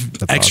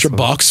 $5 extra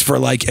bucks for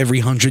like every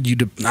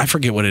 100 I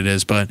forget what it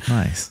is, but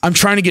nice. I'm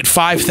trying to get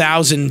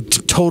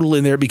 5,000 total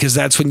in there because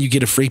that's when you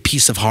get a free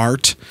piece of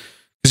heart.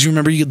 Because you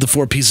remember you get the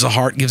 4 pieces of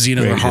heart, gives you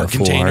another heart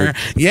container.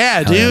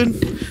 Yeah, dude.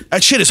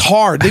 That shit is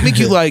hard. They make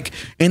you like,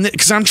 and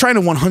because I'm trying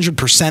to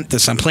 100%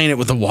 this. I'm playing it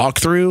with a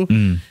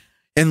walkthrough.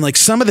 And like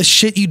some of the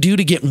shit you do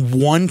to get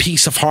 1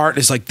 piece of heart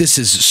is like, this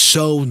is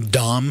so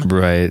dumb.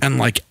 Right. And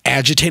like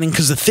agitating.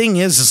 Because the thing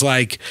is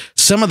like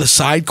some of the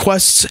side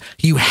quests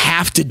you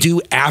have to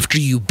do after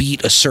you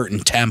beat a certain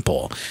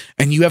temple.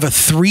 And you have a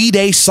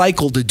 3-day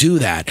cycle to do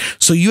that.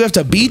 So you have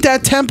to beat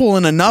that temple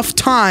in enough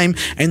time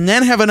and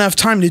then have enough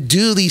time to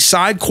do these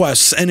side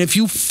quests. And if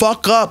you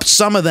fuck up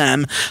some of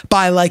them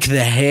by like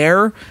the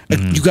hair,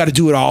 you got to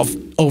do it all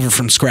over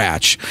from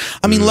scratch.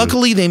 I mean,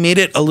 luckily they made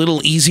it a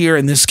little easier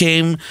in this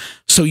game.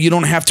 So you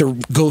don't have to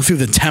go through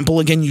the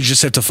temple again. You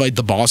just have to fight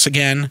the boss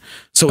again.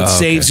 So it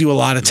saves you a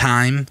lot of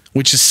time,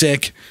 which is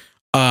sick.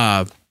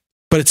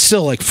 But it's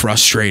still like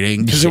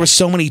frustrating because there were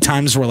so many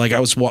times where like I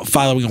was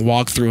following a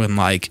walkthrough and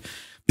like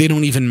they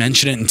don't even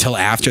mention it until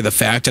after the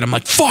fact. And I'm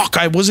like, fuck,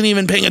 I wasn't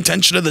even paying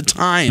attention to the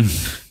time.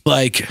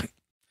 Like,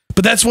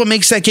 but that's what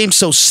makes that game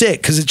so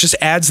sick because it just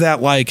adds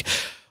that like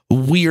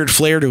weird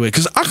flair to it.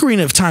 Because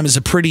Ocarina of Time is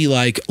a pretty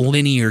like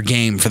linear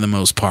game for the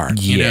most part.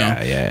 You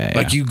know?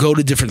 Like you go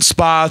to different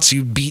spots,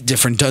 you beat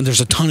different. There's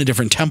a ton of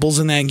different temples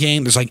in that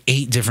game. There's like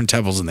 8 different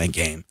temples in that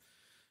game.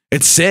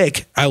 It's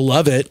sick. I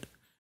love it.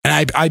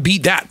 And I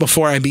beat that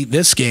before I beat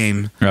this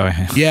game. Oh,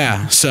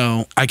 yeah.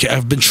 So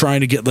I've been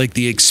trying to get like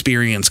the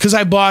experience because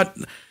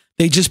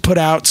they just put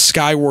out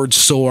Skyward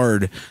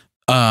Sword,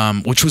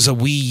 which was a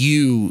Wii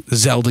U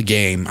Zelda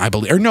game, I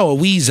believe, or no, a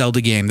Wii Zelda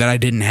game that I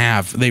didn't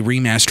have. They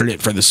remastered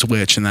it for the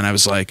Switch. And then I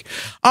was like,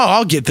 oh,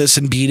 I'll get this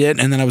and beat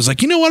it. And then I was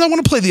like, you know what? I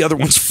want to play the other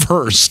ones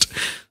first.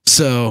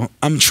 So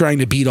I'm trying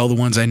to beat all the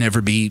ones I never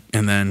beat.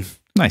 And then,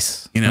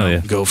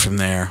 go from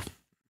there.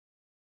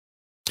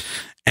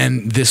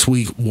 And this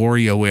week,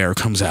 WarioWare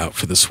comes out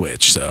for the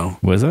Switch. So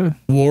was it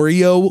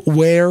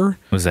WarioWare?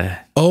 Was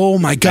that? Oh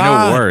my god!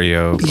 I know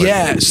Wario.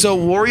 Yeah. So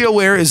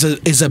WarioWare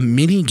is a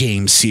mini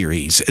game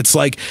series. It's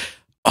like,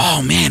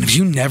 oh man, if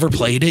you never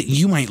played it,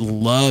 you might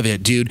love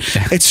it, dude.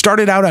 It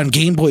started out on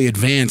Game Boy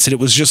Advance, and it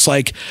was just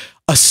like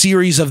a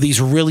series of these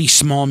really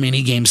small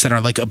mini games that are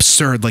like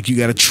absurd. Like you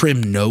got to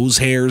trim nose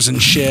hairs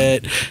and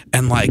shit,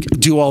 and like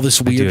do all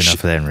this weird shit. I do enough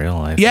of that in real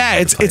life. Yeah,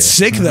 it's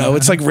sick though.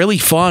 It's like really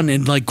fun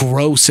and like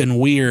gross and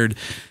weird.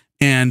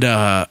 And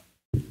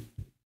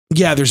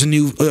there's a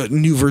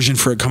new version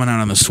for it coming out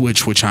on the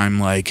Switch, which I'm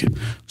like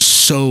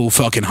so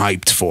fucking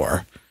hyped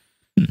for.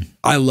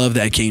 I love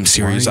that game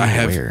series.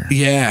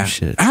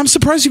 I'm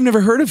surprised you've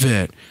never heard of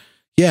it.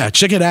 Yeah,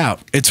 check it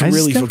out. It's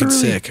really fucking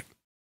sick.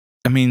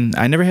 I mean,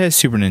 I never had a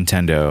Super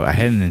Nintendo. I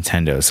had a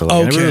Nintendo, so like,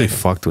 I never really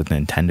fucked with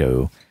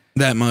Nintendo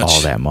that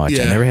much. Yeah. I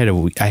never had a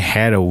Wii. I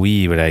had a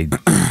Wii, but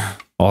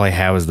all I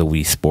had was the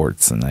Wii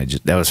Sports, and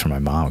that was for my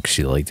mom because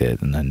she liked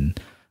it. And then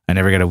I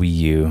never got a Wii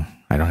U.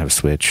 I don't have a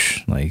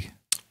Switch. Like,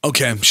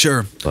 okay,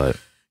 sure, but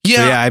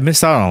I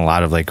missed out on a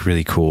lot of like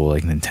really cool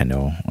like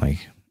Nintendo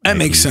like. That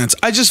makes sense.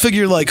 I just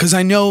figure like, because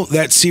I know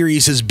that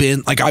series has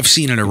been like I've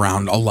seen it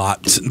around a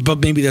lot, but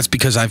maybe that's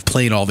because I've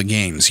played all the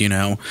games, you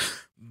know.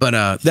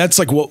 But that's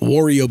like what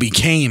Wario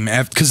became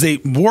because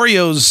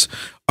Wario's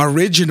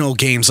original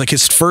games, like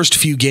his first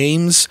few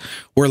games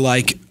were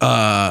like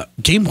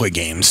Game Boy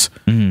games.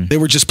 They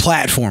were just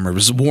platformers. It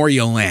was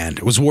Wario Land.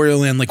 It was Wario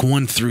Land like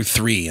 1 through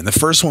 3. And the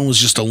first one was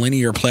just a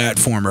linear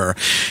platformer.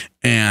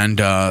 And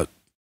the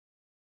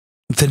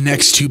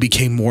next 2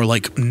 became more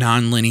like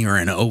non-linear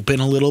and open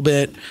a little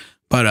bit.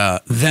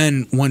 But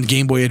then when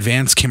Game Boy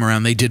Advance came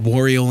around, they did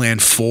Wario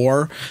Land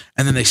 4,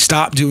 and then they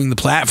stopped doing the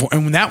platform.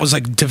 And when that was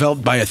like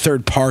developed by a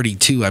third party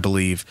too, I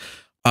believe.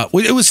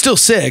 It was still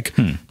sick,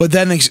 but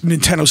then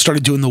Nintendo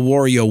started doing the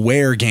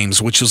WarioWare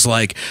games, which was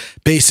like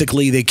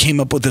basically they came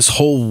up with this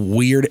whole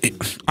weird.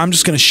 I'm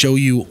just gonna show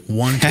you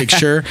one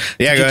picture to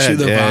get you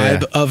the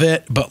vibe of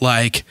it, but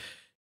like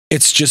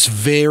it's just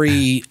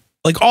very.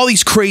 Like all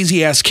these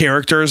crazy ass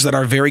characters that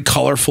are very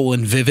colorful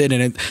and vivid,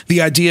 and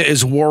the idea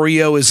is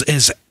Wario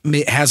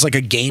has like a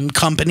game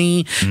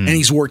company and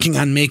he's working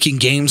on making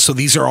games. So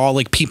these are all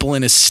like people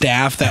in his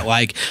staff that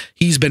like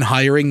he's been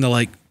hiring to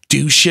like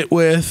do shit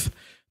with.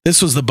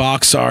 This was the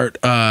box art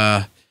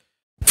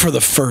for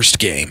the first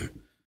game.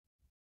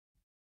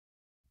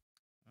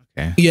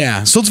 Okay.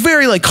 Yeah, so it's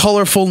very like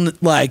colorful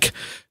like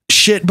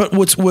shit. But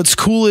what's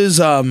cool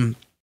is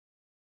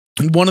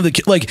one of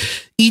the like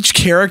each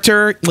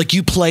character like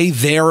you play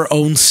their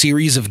own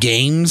series of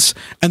games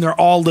and they're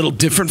all a little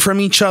different from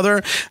each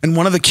other, and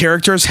one of the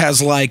characters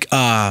has like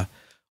a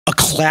a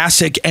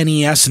classic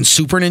NES and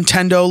Super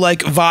Nintendo like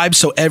vibe.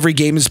 So every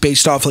game is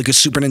based off like a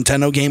Super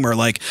Nintendo game or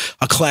like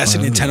a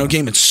classic Nintendo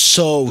game. It's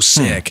so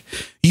sick.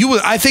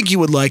 I think you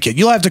would like it.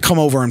 You'll have to come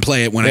over and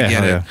play it when I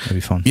get it. Yeah, it'd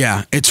be fun.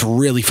 Yeah, it's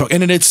really fun.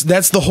 And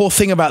that's the whole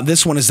thing about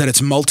this one is that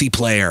it's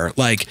multiplayer.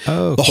 Like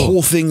the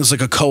whole thing is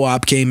like a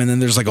co-op game, and then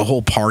there's like a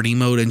whole party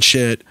mode and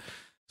shit.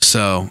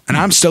 So, and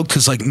I'm stoked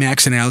because like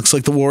Max and Alex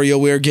like the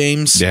WarioWare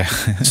games. Yeah.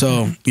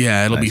 So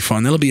yeah, it'll be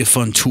fun. That'll be a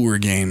fun tour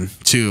game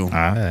too.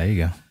 There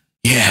you go.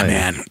 Yeah,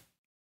 man.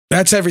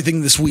 That's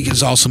everything this week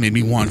has also made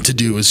me want to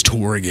do is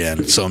tour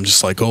again. So I'm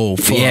just like, oh,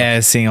 fuck.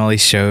 Yeah, seeing all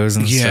these shows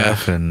and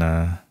stuff, and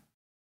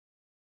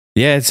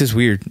yeah, it's just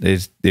weird.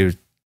 It was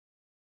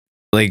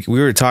like we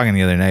were talking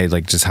the other night,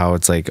 like just how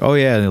it's like, oh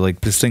yeah,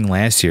 like this thing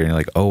last year, and you're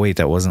like, oh wait,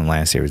 that wasn't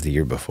last year, it was the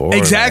year before.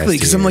 Exactly,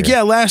 because I'm like,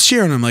 yeah, last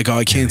year, and I'm like, oh,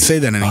 I can't say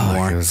that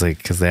anymore. It was like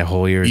because that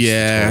whole year,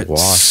 it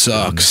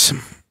sucks.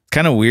 It's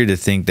kind of weird to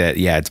think that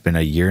it's been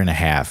a year and a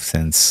half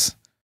since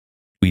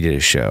we did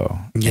a show.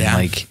 Yeah, and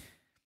like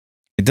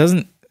it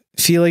doesn't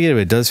feel like it,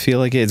 but it does feel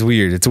like it. It's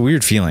weird. It's a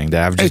weird feeling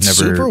that I've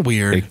just never. Super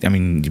weird. Like, I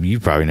mean,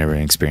 you probably never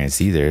experienced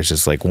either. It's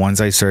just like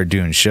once I started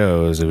doing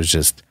shows, it was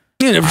just.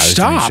 It never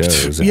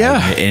stopped.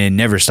 Yeah. And it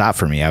never stopped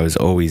for me. I was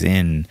always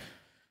in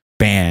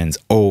bands,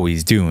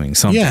 always doing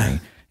something. Yeah.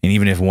 And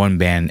even if one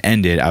band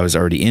ended, I was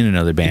already in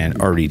another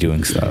band, already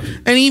doing stuff.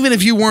 And even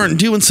if you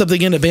weren't doing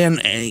something in a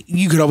band,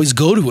 you could always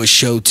go to a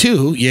show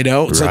too, you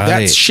know? It's like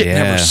that shit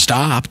never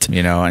stopped.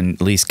 You know, and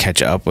at least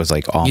catch up with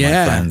like all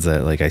my friends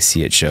that like I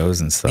see at shows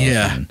and stuff.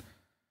 Yeah. And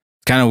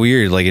it's kind of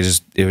weird. Like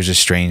it was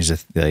just strange to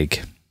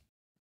like...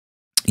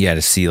 Yeah,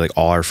 to see like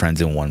all our friends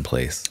in one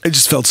place. It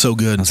just felt so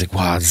good. I was like,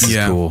 wow, this is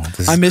cool.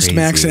 This I is missed crazy.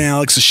 Max and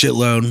Alex a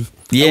shitload.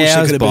 Yeah, I wish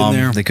they could have been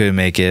there. They couldn't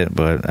make it,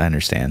 but I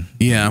understand.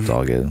 Yeah. It's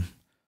all good.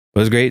 But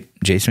it was great.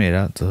 Jason made it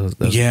out. So that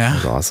was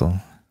awesome.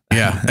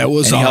 Yeah, that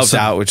was and awesome. He helped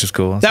out, which is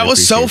cool. That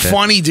was so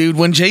funny, dude.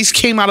 When Jace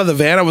came out of the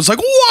van, I was like,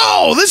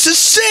 whoa, this is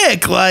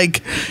sick.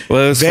 Like,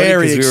 well, it was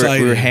very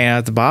exciting. We were hanging out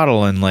at the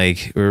bottle and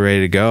like we were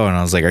ready to go. And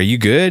I was like, are you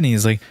good? And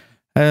he's like,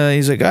 I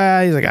don't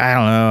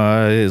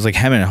know. It was like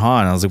hemming and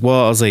hawing. I was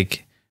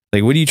like,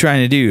 what are you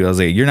trying to do? I was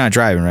like, you're not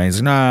driving, right? He's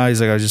like, no. He's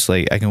like, I was just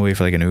like, I can wait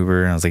for like an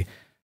Uber. And I was like,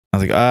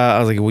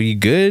 well, you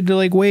good to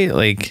like wait?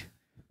 Like,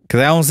 cause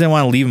I almost didn't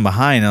want to leave him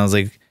behind. And I was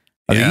like,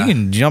 you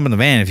can jump in the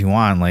van if you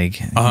want. Like,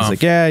 he's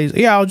like,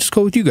 yeah, I'll just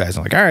go with you guys.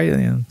 I'm like, all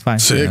right, fine.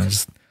 Sick. You know,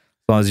 just, as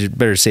long as you're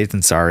better safe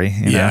than sorry.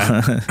 You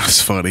know? That's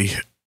funny.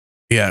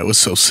 Yeah, it was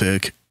so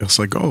sick. I was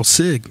like, oh,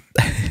 sick.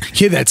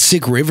 He had that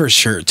sick River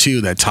shirt too,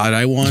 that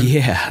tie-dye one.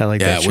 Yeah, I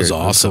like that shirt. It was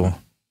awesome. Cool.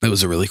 It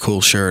was a really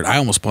cool shirt. I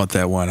almost bought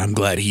that one. I'm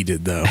glad he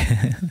did though.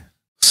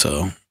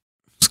 So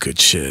it's good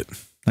shit.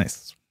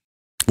 Nice.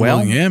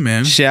 Well, yeah,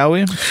 man. Shall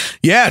we?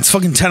 Yeah, it's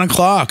fucking 10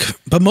 o'clock.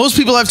 But most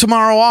people have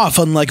tomorrow off,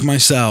 unlike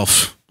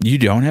myself. You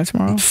don't have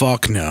tomorrow?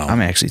 Fuck no.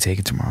 I'm actually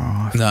taking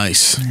tomorrow off.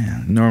 Nice.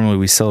 Yeah, normally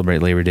we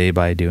celebrate Labor Day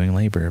by doing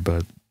labor,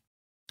 but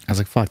I was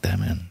like, fuck that,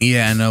 man.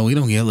 Yeah, no, we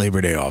don't get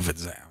Labor Day off at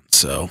Zound.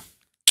 So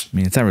I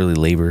mean, it's not really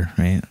labor,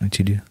 right? What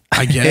you do?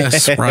 I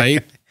guess,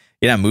 right?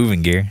 You're not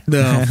moving gear.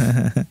 No.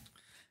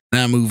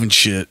 Not moving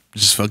shit.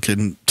 Just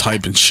fucking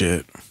typing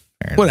shit.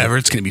 Whatever.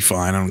 It's going to be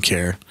fine. I don't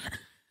care.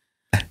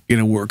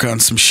 Gonna work on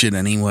some shit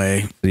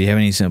anyway. Do you have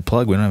anything to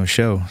plug? We don't have a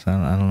show. So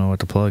I don't know what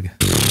to plug. I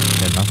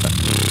got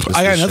nothing.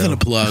 I got nothing to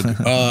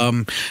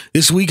plug.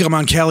 This week I'm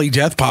on Cali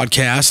Death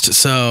Podcast,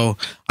 so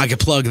I could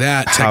plug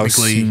that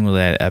technically. How soon will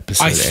that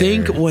episode I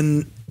think air?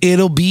 When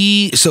it'll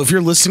be, so if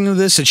you're listening to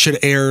this, it should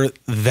air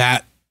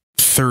that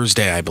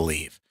Thursday, I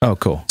believe. Oh,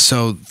 cool.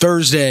 So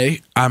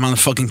Thursday, I'm on the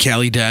fucking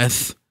Cali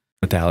Death.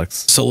 With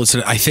Alex. So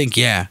listen, I think,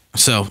 yeah.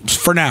 So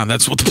for now,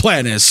 that's what the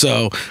plan is.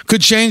 So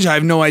could change. I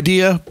have no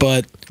idea,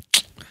 but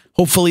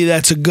hopefully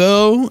that's a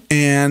go.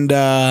 And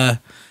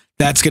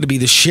that's going to be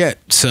the shit.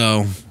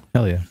 So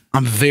hell yeah.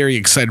 I'm very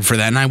excited for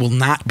that. And I will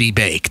not be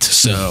baked.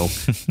 So,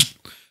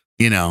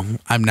 you know,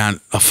 I'm not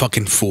a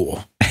fucking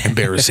fool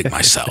embarrassing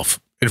myself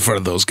in front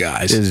of those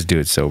guys. Just do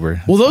it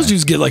sober. Well, those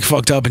dudes get like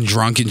fucked up and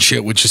drunk and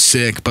shit, which is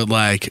sick. But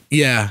like,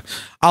 yeah,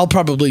 I'll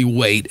probably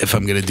wait if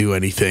I'm going to do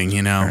anything,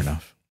 you know? Fair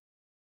enough.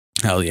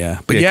 Hell yeah.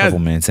 But get yeah, a couple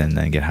minutes and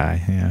then get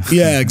high. Yeah.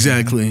 Yeah,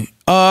 exactly.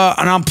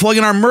 And I'm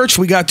plugging our merch.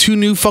 We got 2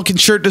 new fucking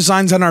shirt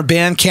designs on our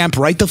Bandcamp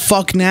right the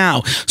fuck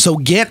now. So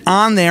get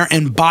on there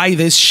and buy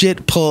this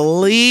shit,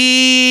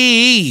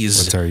 please.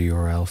 What's our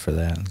URL for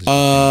that?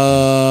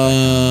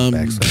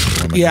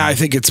 Yeah, I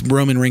think it's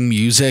Roman Ring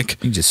Music.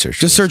 You just search.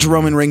 Just search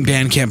Roman Ring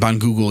Bandcamp on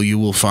Google. You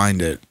will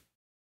find it.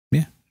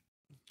 Yeah.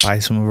 Buy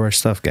some of our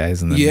stuff,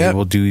 guys, and then maybe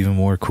we'll do even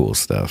more cool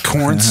stuff.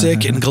 Corn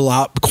Silk and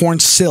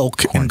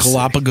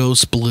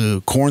Galapagos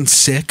Blue. Corn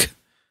Sick.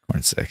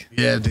 Corn Sick.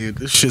 Yeah, dude.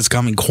 This shit's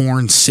coming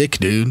corn sick,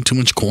 dude. Too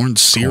much corn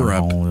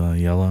syrup. Cornhole,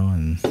 yellow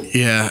and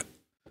yeah.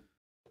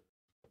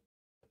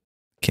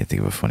 Can't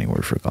think of a funny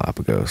word for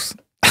Galapagos.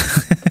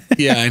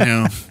 Yeah, I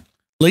know.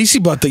 Lacey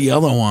bought the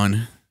yellow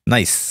one.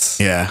 Nice.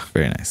 Yeah.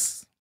 Very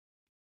nice.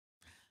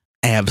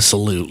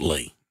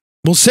 Absolutely.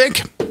 Well,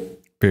 sick.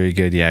 Very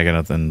good. Yeah, I got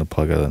nothing to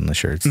plug other than the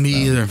shirts.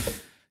 Me either.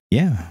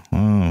 Yeah.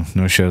 Oh,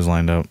 no shows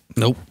lined up.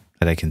 Nope.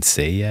 that I can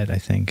say yet. I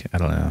think I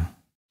don't know.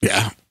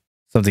 Yeah,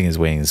 something is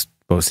waiting. Is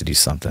supposed to do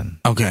something.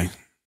 Okay.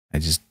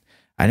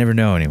 I never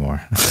know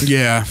anymore.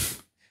 Yeah.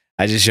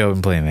 I just show up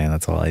and play, man.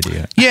 That's all I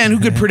do. Yeah, and who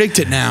could predict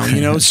it now?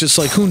 You know, it's just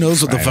like, who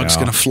knows what the fuck's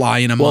going to fly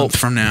in a month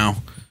from now.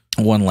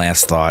 One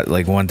last thought,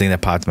 like one thing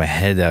that popped in my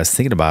head that I was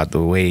thinking about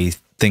the way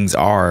things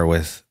are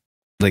with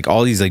like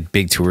all these like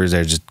big tours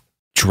that are just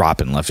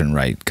dropping left and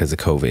right because of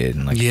COVID.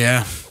 And like,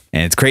 yeah.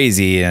 And it's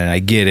crazy. And I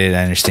get it.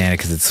 I understand it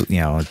because it's, you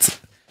know,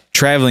 it's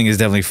traveling is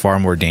definitely far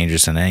more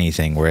dangerous than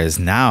anything. Whereas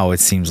now it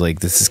seems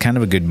like this is kind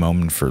of a good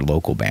moment for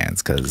local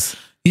bands because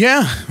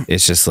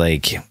it's just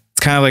like, it's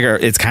kind of like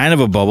it's kind of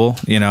a bubble,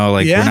 you know,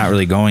 like we're not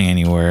really going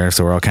anywhere.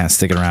 So we're all kind of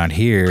sticking around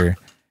here.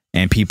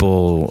 And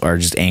people are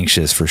just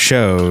anxious for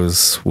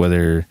shows,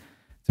 whether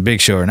it's a big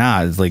show or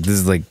not. It's like, this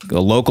is like a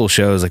local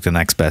show is like the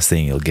next best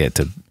thing you'll get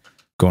to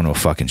going to a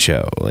fucking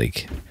show.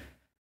 Like,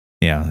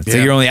 you know, it's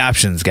like your only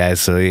options, guys.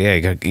 So yeah,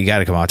 you got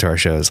to come out to our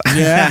shows.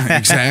 Yeah,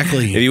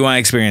 exactly. If you want to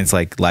experience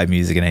like live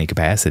music in any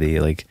capacity,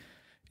 like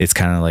it's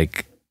kind of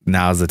like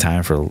now's the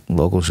time for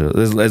local shows.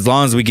 As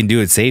long as we can do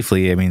it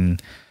safely. I mean,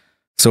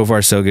 so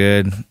far so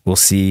good. We'll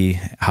see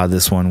how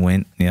this one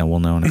went. You know,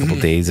 we'll know in a couple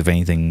days if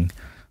anything.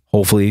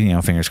 Hopefully, you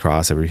know, fingers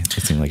crossed. It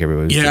seemed like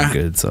everybody was doing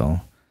good,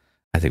 so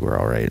I think we're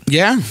all right.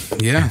 Yeah,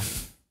 yeah.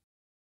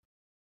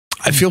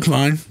 I feel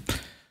fine.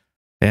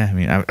 Yeah, I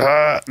mean,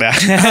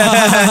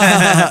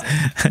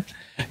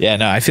 yeah,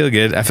 no, I feel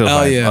good. I feel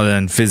fine. Yeah. Other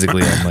than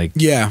physically, I'm like,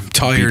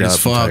 tired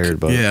as fuck.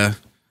 But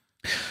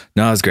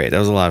no, it was great. That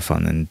was a lot of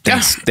fun, and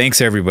thanks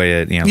to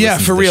everybody that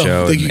listened for to the real.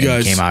 show Thank you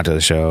guys. Came out to the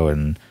show,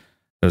 and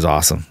it was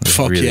awesome. It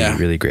was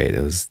really great.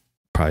 It was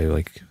probably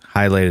like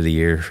highlight of the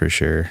year for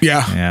sure.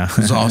 Yeah, it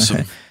was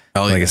awesome.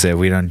 Like I said, if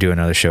we don't do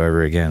another show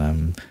ever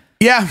again,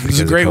 it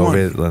was a great one.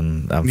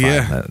 Then I'm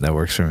fine. That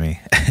works for me.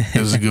 It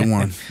was a good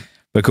one.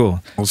 But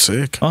cool. Well,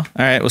 sick. Well,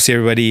 all right. We'll see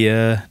everybody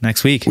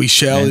next week. We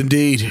shall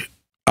indeed.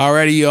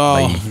 Alrighty,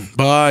 y'all.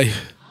 Bye.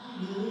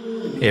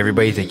 Hey,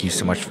 everybody. Thank you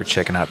so much for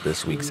checking out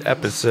this week's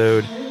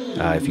episode.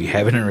 If you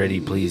haven't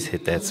already, please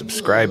hit that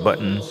subscribe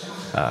button.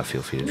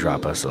 Feel free to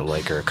drop us a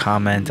like or a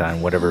comment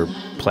on whatever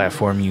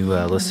platform you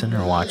listen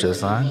or watch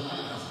us on.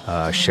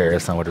 Share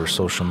us on whatever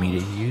social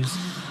media you use.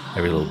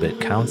 Every little bit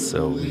counts,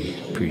 so we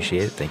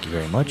appreciate it. Thank you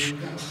very much.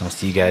 And we'll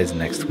see you guys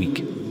next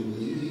week.